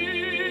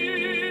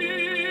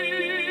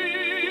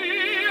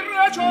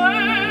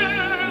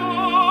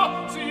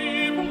cielo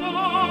si può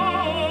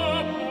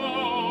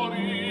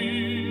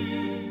morir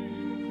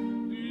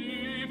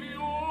di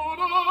più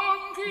non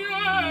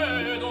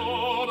chiedo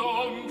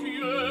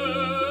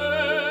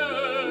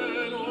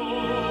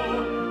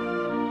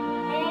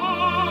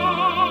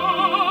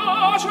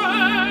oh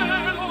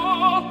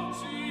cielo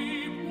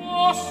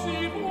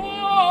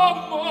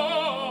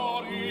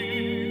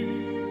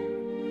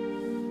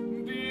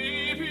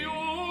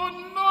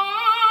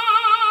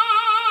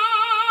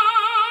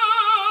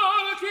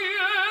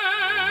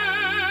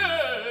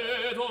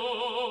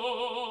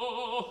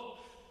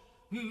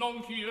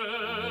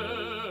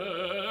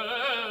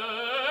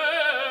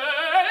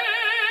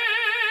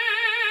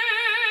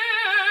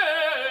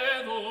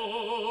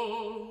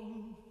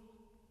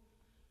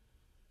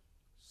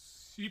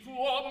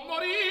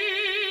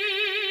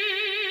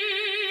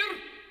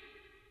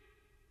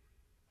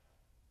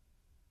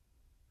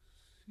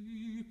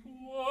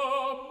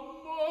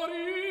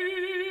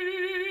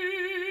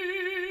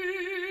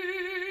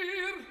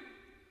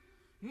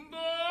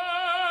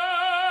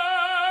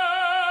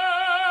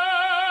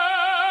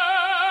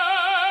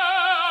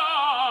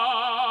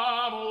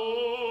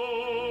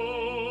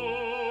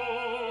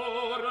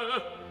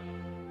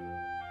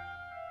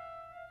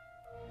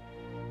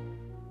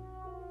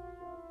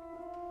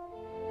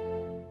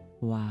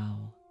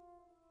Wow.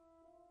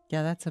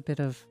 Yeah, that's a bit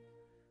of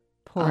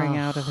pouring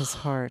out of his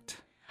heart.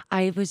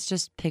 I was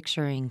just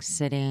picturing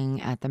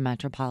sitting at the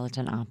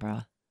Metropolitan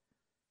Opera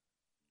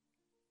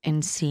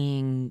and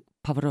seeing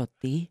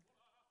Pavarotti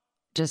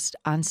just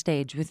on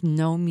stage with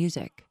no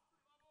music,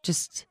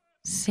 just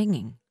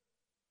singing.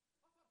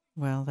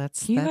 Well, Can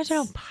you imagine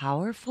how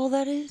powerful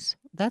that is?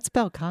 that's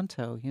bel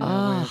canto,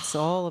 where it's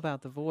all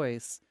about the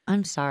voice.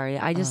 I'm sorry.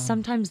 I just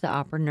sometimes the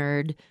opera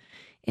nerd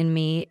in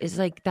me is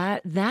like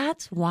that.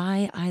 That's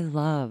why I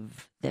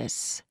love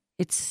this.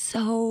 It's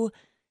so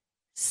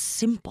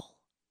simple,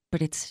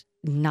 but it's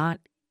not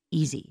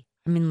easy.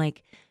 I mean,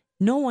 like,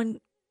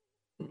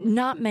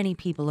 not many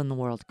people in the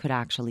world could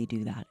actually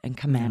do that and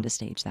command a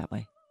stage that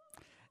way.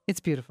 It's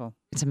beautiful.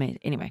 It's amazing.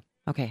 Anyway,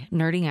 okay,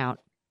 nerding out.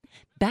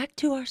 Back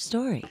to our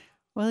story.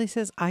 Well, he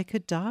says, I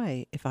could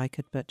die if I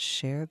could but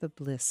share the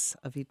bliss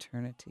of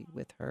eternity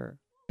with her.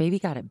 Baby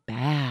got it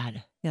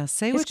bad. Yeah,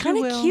 say It's what you kind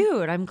of will.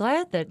 cute. I'm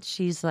glad that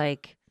she's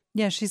like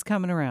Yeah, she's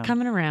coming around.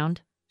 coming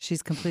around.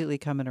 She's completely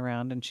coming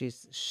around, and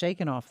she's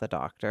shaking off the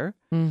doctor.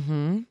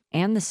 Mm-hmm.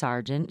 And the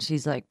sergeant.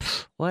 She's like,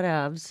 "Pfft,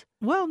 whatevs.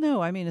 Well,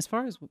 no, I mean, as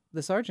far as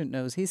the sergeant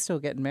knows, he's still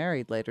getting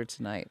married later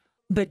tonight.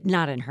 But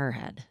not in her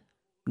head.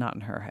 Not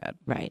in her head.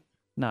 Right.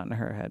 Not in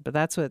her head. But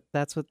that's what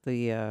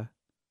the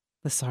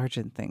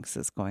sergeant thinks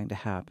is going to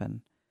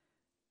happen.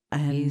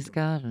 And He's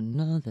got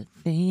another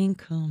thing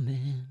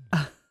coming.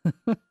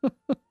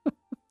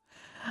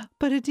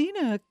 But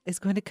Adina is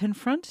going to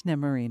confront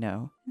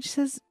Nemorino. She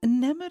says,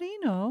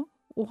 Nemorino,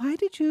 why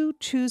did you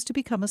choose to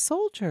become a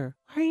soldier?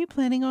 Why are you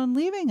planning on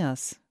leaving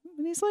us?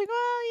 And he's like,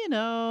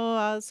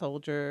 well, a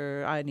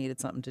soldier. I needed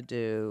something to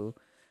do.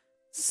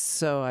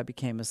 So I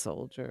became a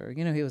soldier.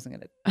 He wasn't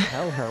going to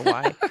tell her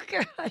why. Oh,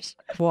 gosh.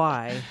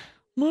 Why.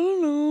 I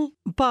don't know.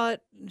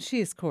 But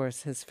she, of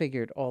course, has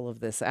figured all of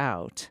this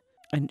out.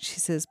 And she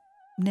says,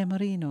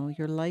 Nemorino,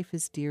 your life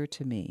is dear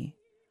to me.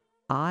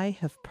 I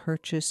have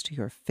purchased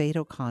your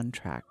fatal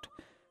contract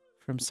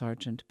from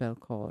Sergeant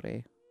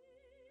Belcore.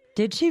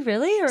 Did she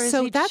really? Or is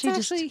So he, that's she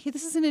just- actually,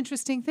 this is an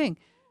interesting thing.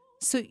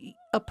 So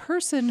a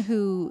person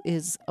who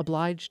is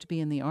obliged to be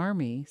in the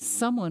army,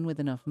 someone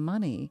with enough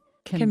money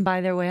can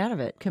buy their way out of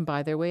it. can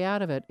buy their way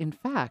out of it. In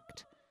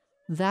fact,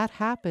 that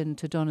happened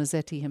to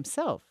Donizetti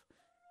himself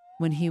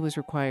when he was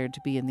required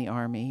to be in the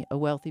army. A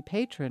wealthy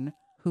patron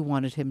who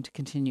wanted him to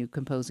continue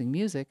composing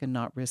music and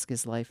not risk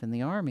his life in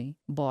the army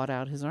bought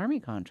out his army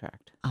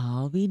contract.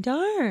 I'll be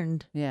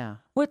darned. Yeah.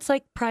 What's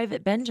like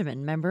Private Benjamin?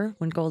 Remember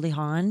when Goldie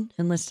Hawn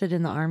enlisted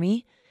in the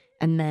army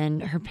and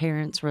then her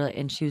parents were,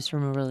 and she was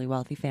from a really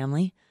wealthy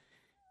family?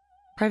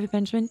 Private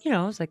Benjamin, it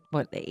was like,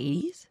 what, the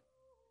 80s?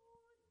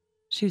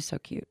 She was so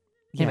cute.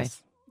 Anyway.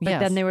 Yes. But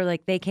then they were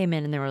like, they came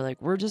in and they were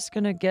like, we're just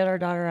going to get our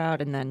daughter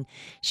out. And then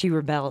she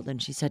rebelled and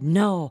she said,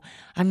 no,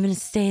 I'm going to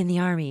stay in the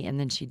army. And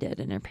then she did.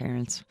 And her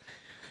parents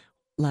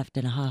left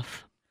in a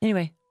huff.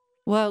 Anyway.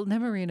 Well,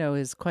 Nemorino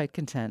is quite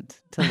content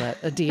to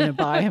let Adina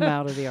buy him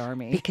out of the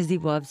army. Because he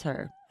loves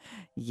her.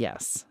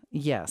 Yes.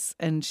 Yes.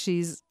 And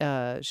she's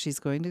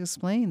going to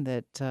explain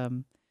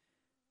that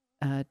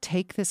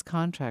take this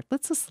contract.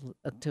 Let's listen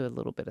to a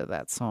little bit of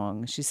that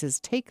song. She says,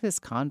 take this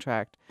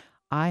contract.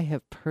 I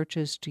have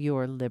purchased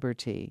your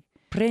liberty.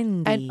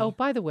 Prendi. And, oh,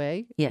 by the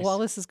way, Yes. while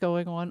this is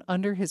going on,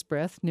 under his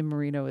breath,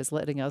 Nemorino is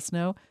letting us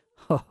know,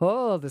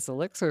 this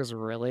elixir is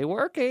really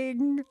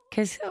working.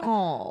 Because,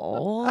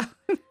 oh,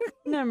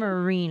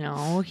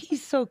 Nemorino,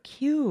 he's so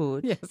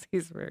cute. Yes,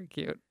 he's very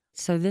cute.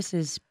 So this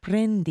is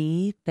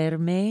Prendi per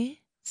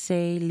me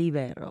sei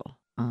libero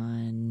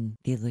on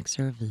The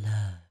Elixir of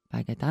Love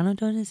by Gaetano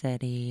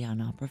Donizetti on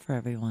Opera for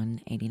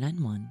Everyone,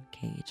 89.1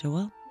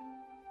 KHOL.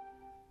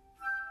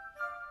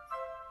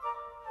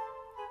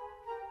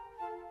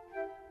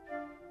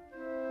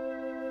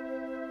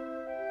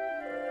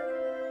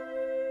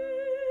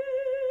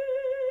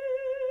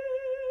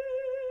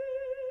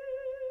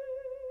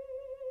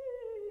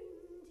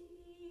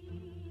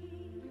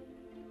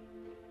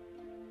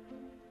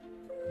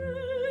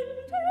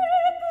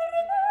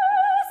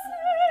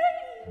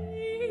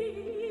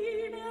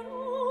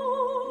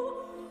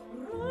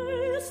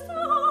 Resta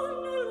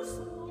nel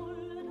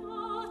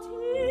soldati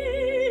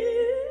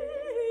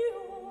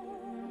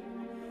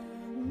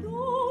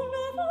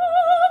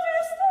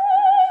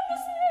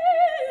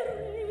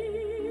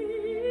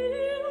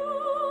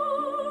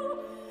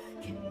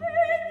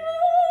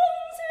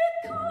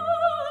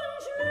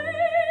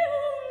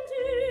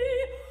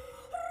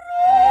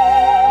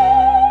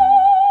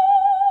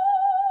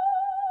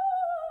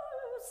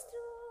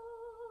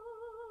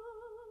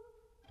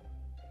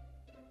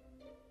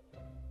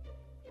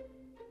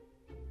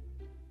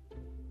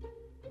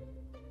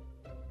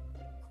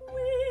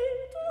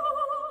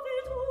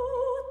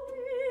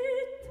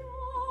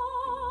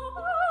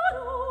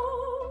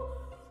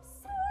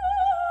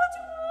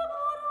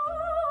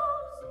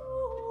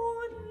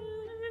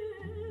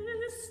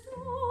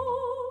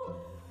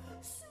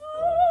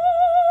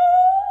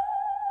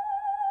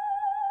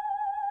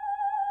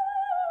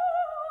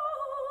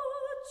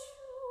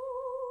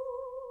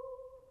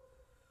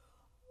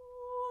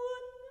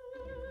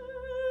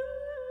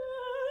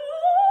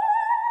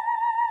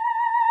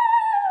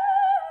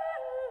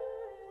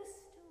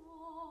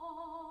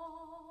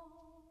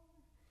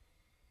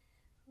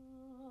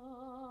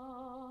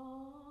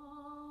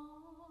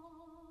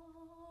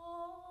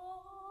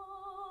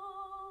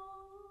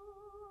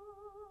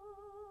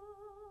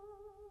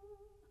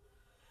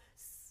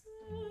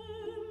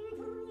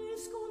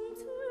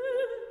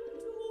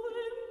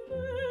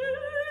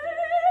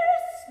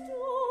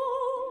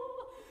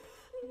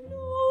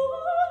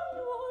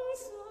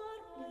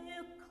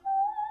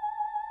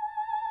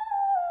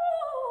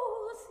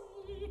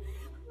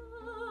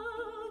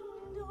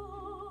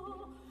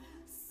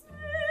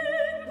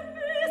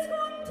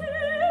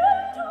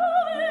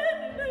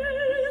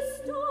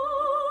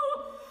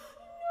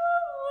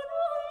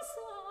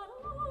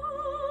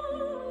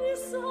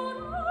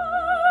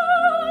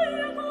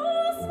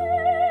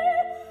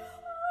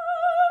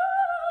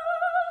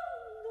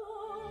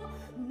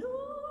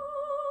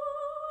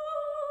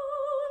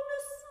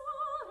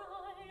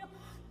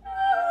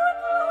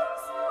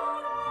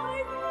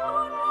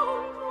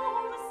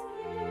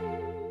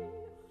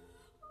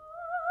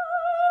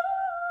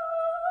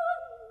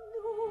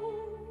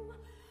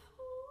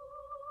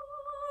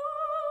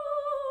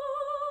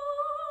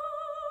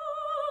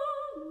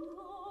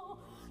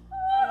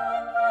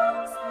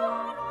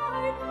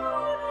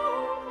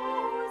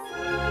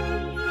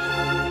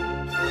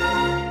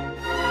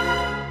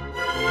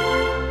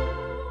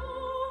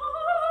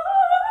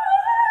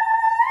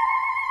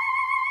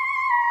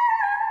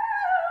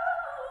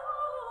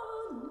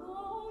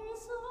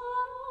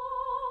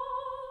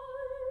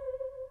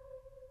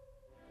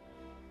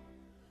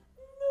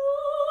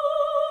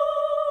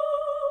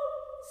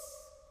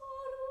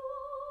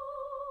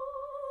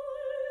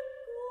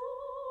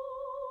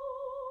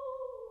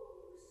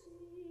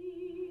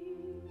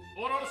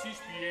Ora si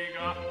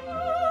spiega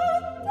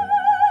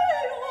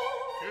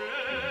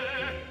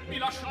che mi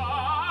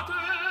lasciate.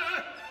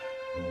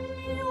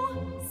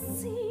 Io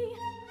sì.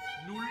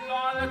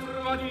 Nulla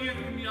altro a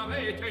dirmi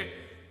avete.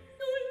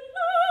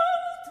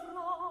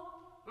 Null'altro.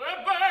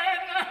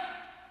 Ebbene,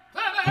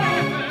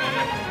 tenete.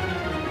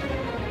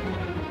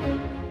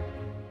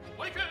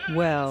 Poiché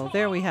Well,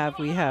 there we have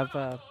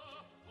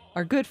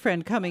our good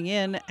friend coming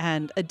in,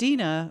 and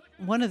Adina,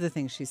 one of the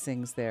things she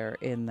sings there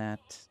in that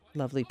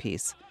lovely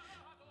piece,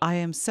 I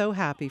am so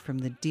happy from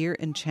the dear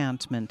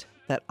enchantment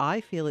that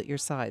I feel at your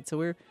side. So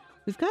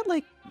we've got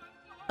like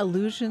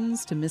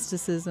allusions to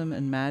mysticism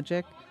and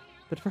magic,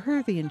 but for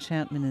her the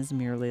enchantment is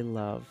merely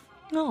love.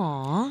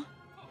 Aww.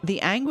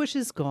 The anguish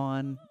is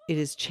gone, it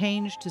is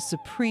changed to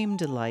supreme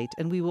delight,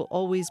 and we will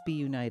always be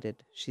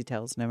united, she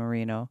tells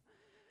Nemorino.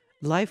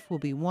 Life will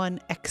be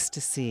one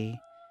ecstasy,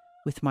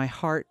 with my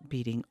heart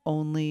beating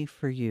only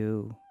for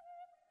you.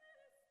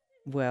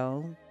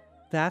 Well,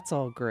 that's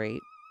all great,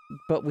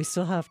 but we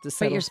still have to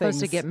settle But you're supposed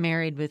to things- get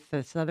married with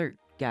this other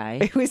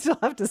guy. We still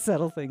have to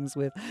settle things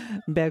with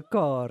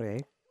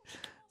Belcore.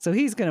 So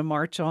he's going to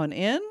march on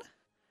in.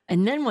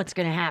 And then what's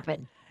going to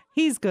happen?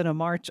 He's going to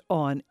march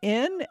on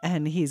in,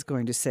 and he's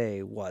going to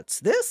say, "What's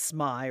this,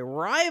 my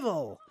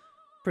rival?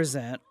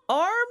 Present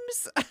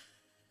arms."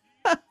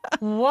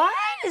 What?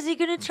 Is he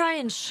going to try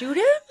and shoot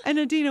him? And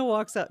Adina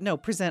walks out. No,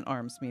 present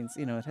arms means,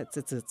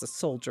 it's a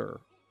soldier.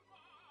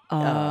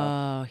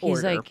 Oh,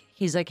 order.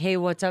 he's like, hey,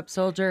 what's up,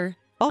 soldier?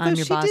 Although I'm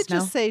your she boss did now.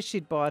 just say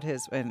she'd bought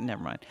his, and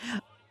never mind.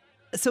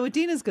 So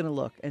Adina's going to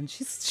look, and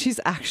she's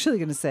actually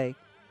going to say,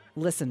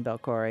 "Listen,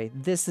 Belcore,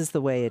 this is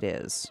the way it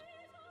is.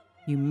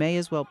 You may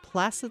as well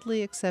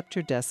placidly accept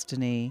your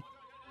destiny.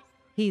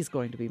 He's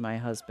going to be my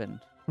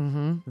husband.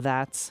 Mm-hmm.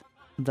 That's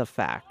the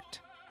fact."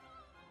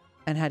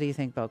 And how do you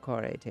think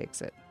Belcore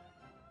takes it?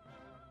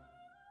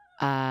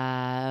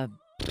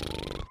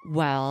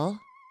 Well,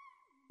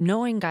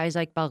 knowing guys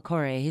like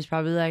Belcore, he's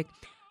probably like,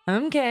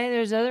 okay,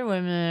 there's other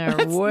women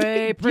that are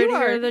way you prettier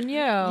are- than you.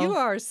 You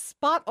are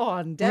spot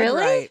on, dead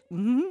Really? right.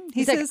 Mhm.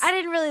 He's like, I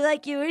didn't really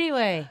like you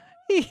anyway.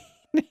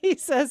 He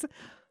says,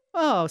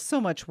 "Oh,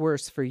 so much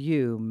worse for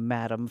you,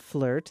 Madam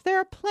Flirt. There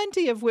are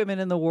plenty of women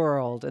in the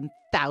world, and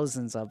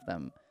thousands of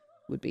them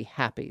would be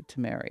happy to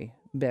marry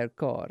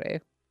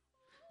Belcore."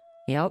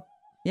 Yep.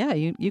 Yeah,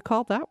 you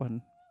called that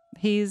one.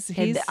 He's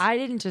I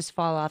didn't just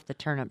fall off the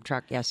turnip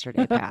truck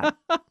yesterday, Pat.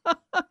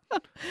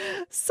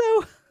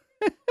 So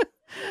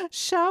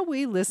shall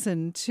we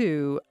listen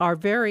to our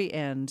very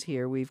end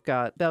here? We've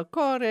got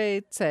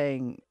Belcore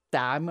saying,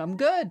 I'm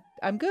good.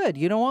 I'm good.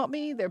 You don't want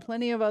me? There are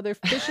plenty of other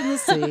fish in the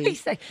sea.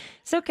 He's like,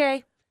 it's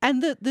okay.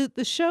 And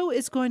the show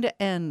is going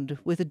to end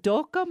with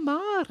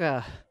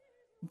Docamara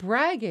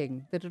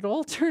bragging that it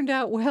all turned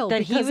out well That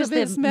because of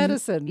his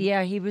medicine.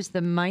 Yeah, he was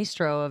the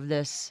maestro of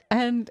this.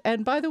 And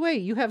by the way,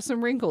 you have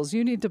some wrinkles.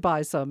 You need to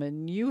buy some.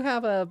 And you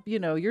have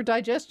your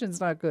digestion's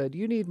not good.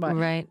 You need my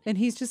Right. And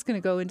he's just going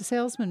to go into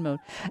salesman mode.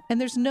 And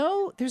there's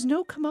no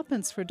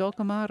comeuppance for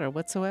Docamara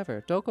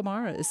whatsoever.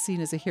 Docamara is seen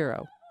as a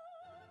hero.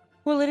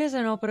 Well, it is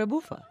an opera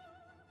buffa.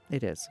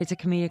 It is. It's a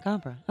comedic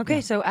opera.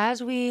 Okay, so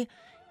as we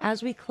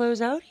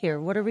close out here,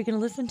 what are we going to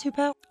listen to,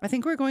 Pat? I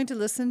think we're going to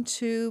listen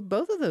to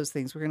both of those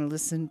things. We're going to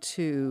listen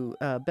to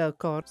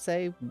Belcore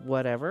say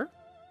whatever.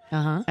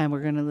 Uh-huh. And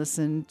we're going to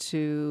listen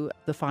to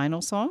the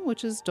final song,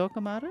 which is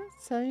Docamara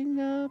saying,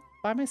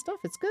 "Buy my stuff.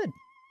 It's good."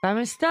 Buy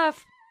my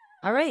stuff.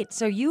 All right,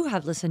 so you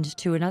have listened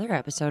to another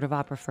episode of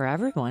Opera for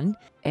Everyone,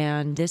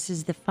 and this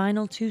is the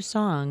final two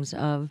songs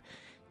of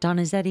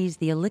Donizetti's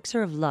The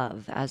Elixir of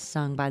Love, as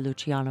sung by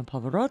Luciano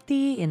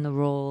Pavarotti in the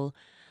role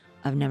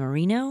of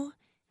Nemorino,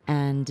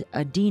 and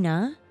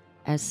Adina,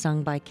 as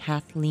sung by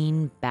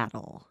Kathleen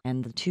Battle.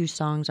 And the two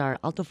songs are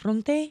Alto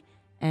Fronte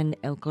and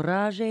El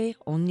Coraggio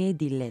Ogni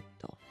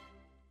Diletto.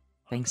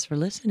 Thanks for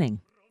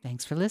listening.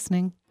 Thanks for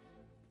listening.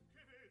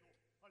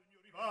 Al mio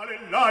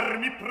rivale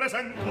l'armi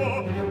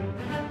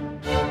presento.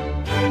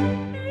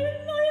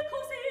 E noi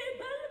così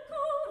bel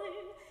core,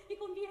 mi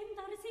convien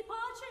darsi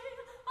pace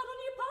ad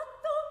ogni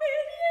patto,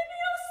 egli è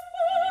mio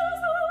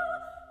sposo,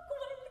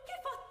 quel che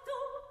fatto.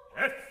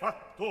 È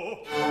fatto,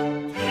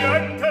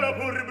 tientela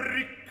pur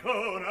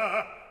briccona,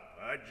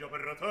 peggio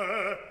per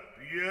te,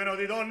 pieno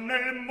di donne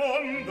il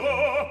mondo,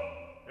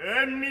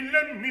 e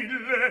mille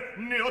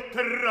ne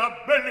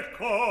otterrà bel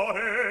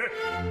core.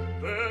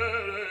 Te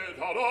ne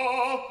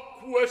darò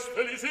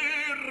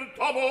quest'elisir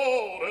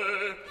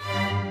d'amore.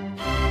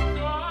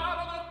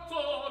 Caro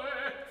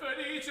dottore,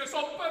 felice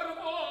son per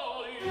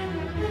voi.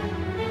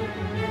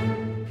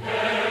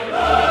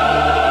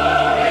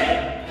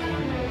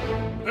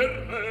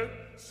 Per me,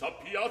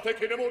 sappiate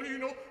che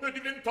Nemorino è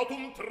diventato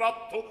un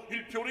tratto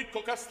il più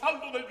ricco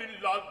castaldo del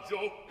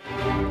villaggio,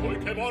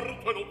 poiché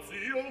morto è lo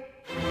zio.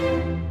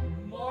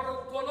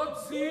 Morto lo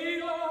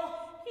zio?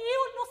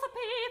 Io lo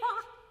sapeva.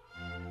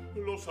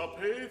 Lo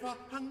sapeva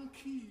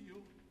anch'io.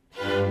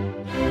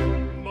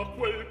 Ma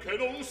quel che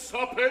non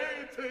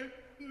sapete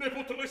ne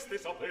potreste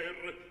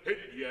saper,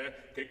 egli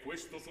è che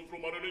questo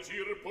suprumare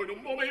l'esir poi in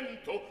un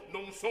momento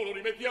non solo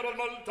rimediare al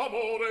mal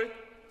d'amore,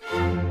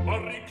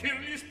 arricchir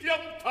gli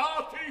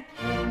spiantati.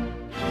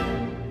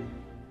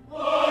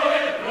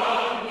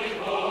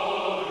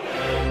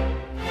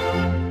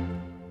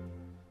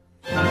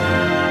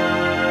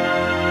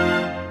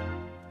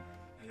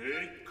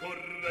 E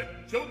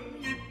corregge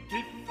ogni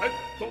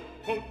difetto,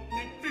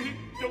 ogni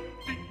video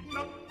di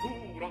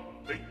natura,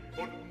 e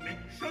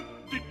fornisce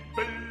di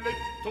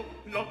belletto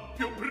la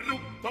più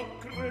brutta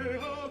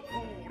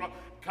creatura.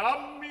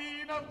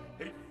 Cammina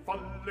e fa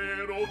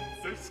le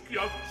rozze,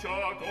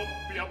 schiaccia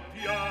coppia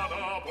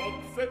piana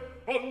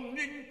bozze,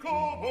 ogni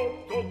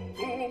incomodo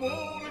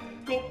tumore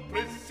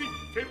copre sì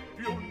che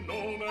più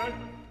non è.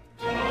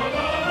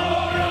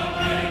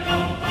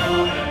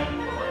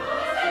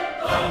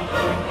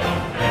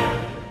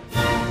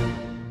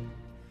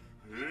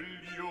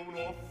 Egli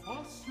uno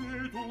fa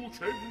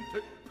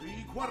seducente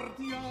pei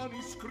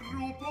guardiani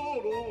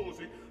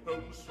scrupolosi, è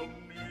un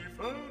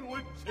sonnifero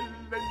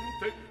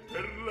eccellente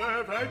per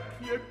le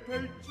vecchie e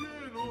pei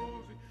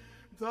gelosi.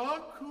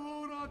 Dà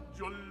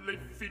coraggio alle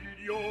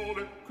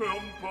figliole che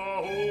han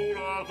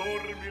paura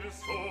dormir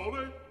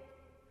sole,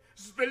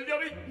 sveglia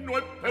vino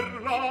è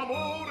per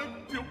l'amore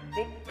più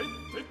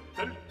potente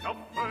del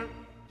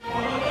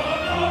caffè.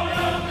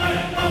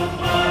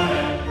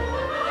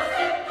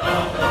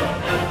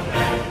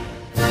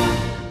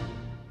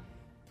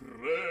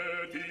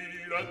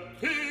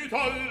 Prediretti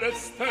dalle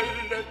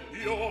stelle,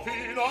 io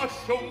vi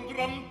lascio un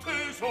gran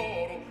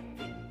tesoro,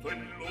 tutto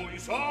in lui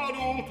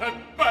salute e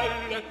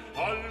belle,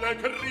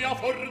 allegria,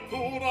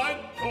 fortuna e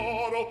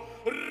d'oro.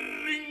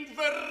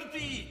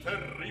 Rinverdite,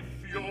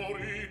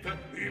 rifiorite,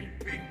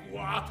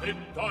 impinguate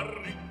ed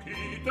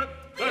arricchite,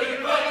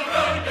 del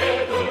valore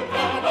che tutta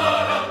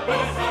amara,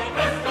 per si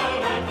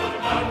pescare e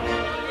tornare.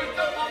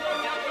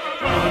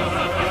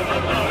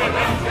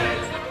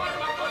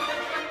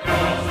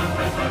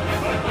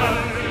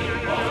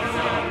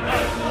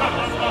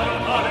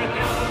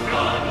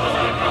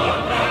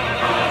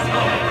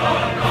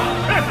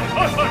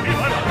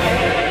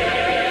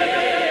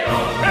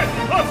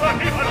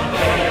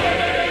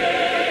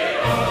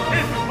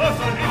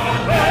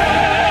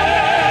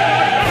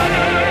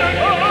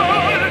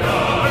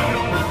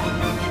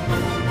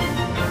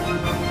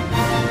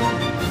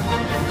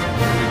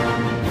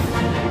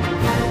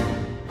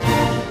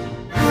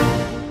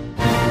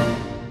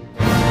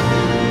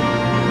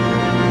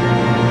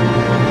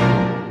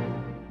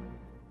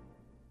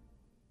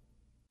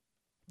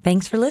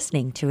 Thanks for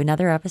listening to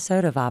another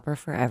episode of Opera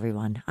for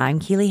Everyone. I'm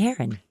Keely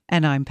Heron.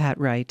 And I'm Pat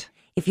Wright.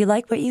 If you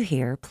like what you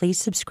hear, please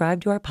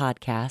subscribe to our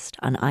podcast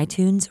on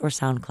iTunes or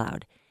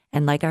SoundCloud,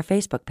 and like our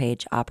Facebook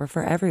page, Opera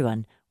for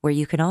Everyone, where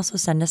you can also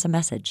send us a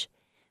message.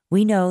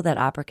 We know that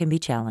opera can be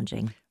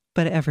challenging,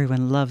 But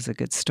everyone loves a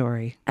good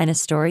story. and a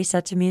story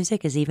set to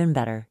music is even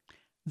better.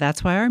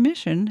 That's why our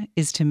mission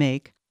is to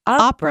make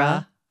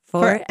Opera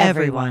for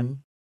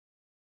everyone.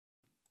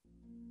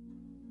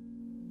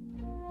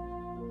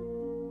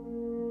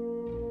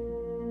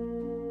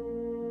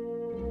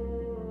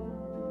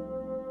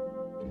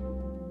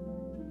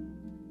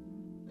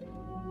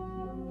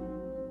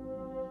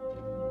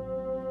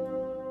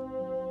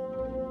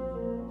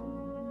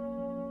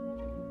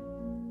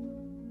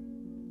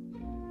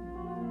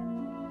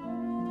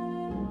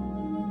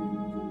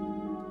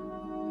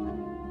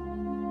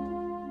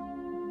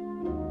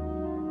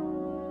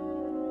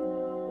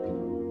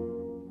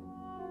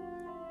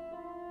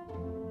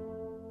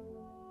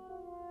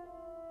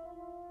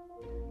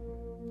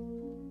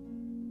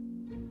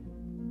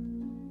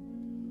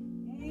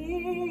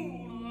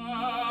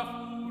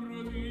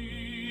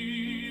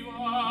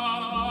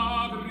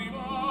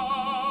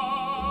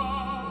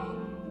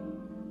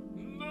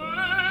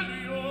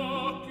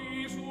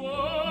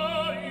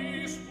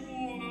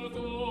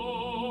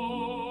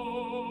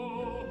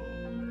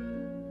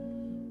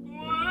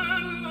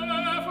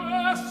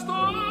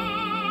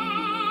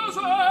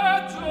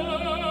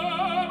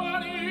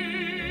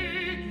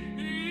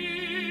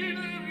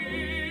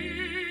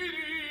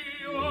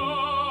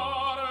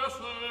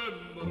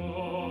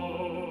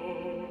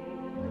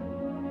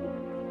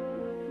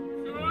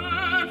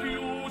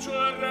 Che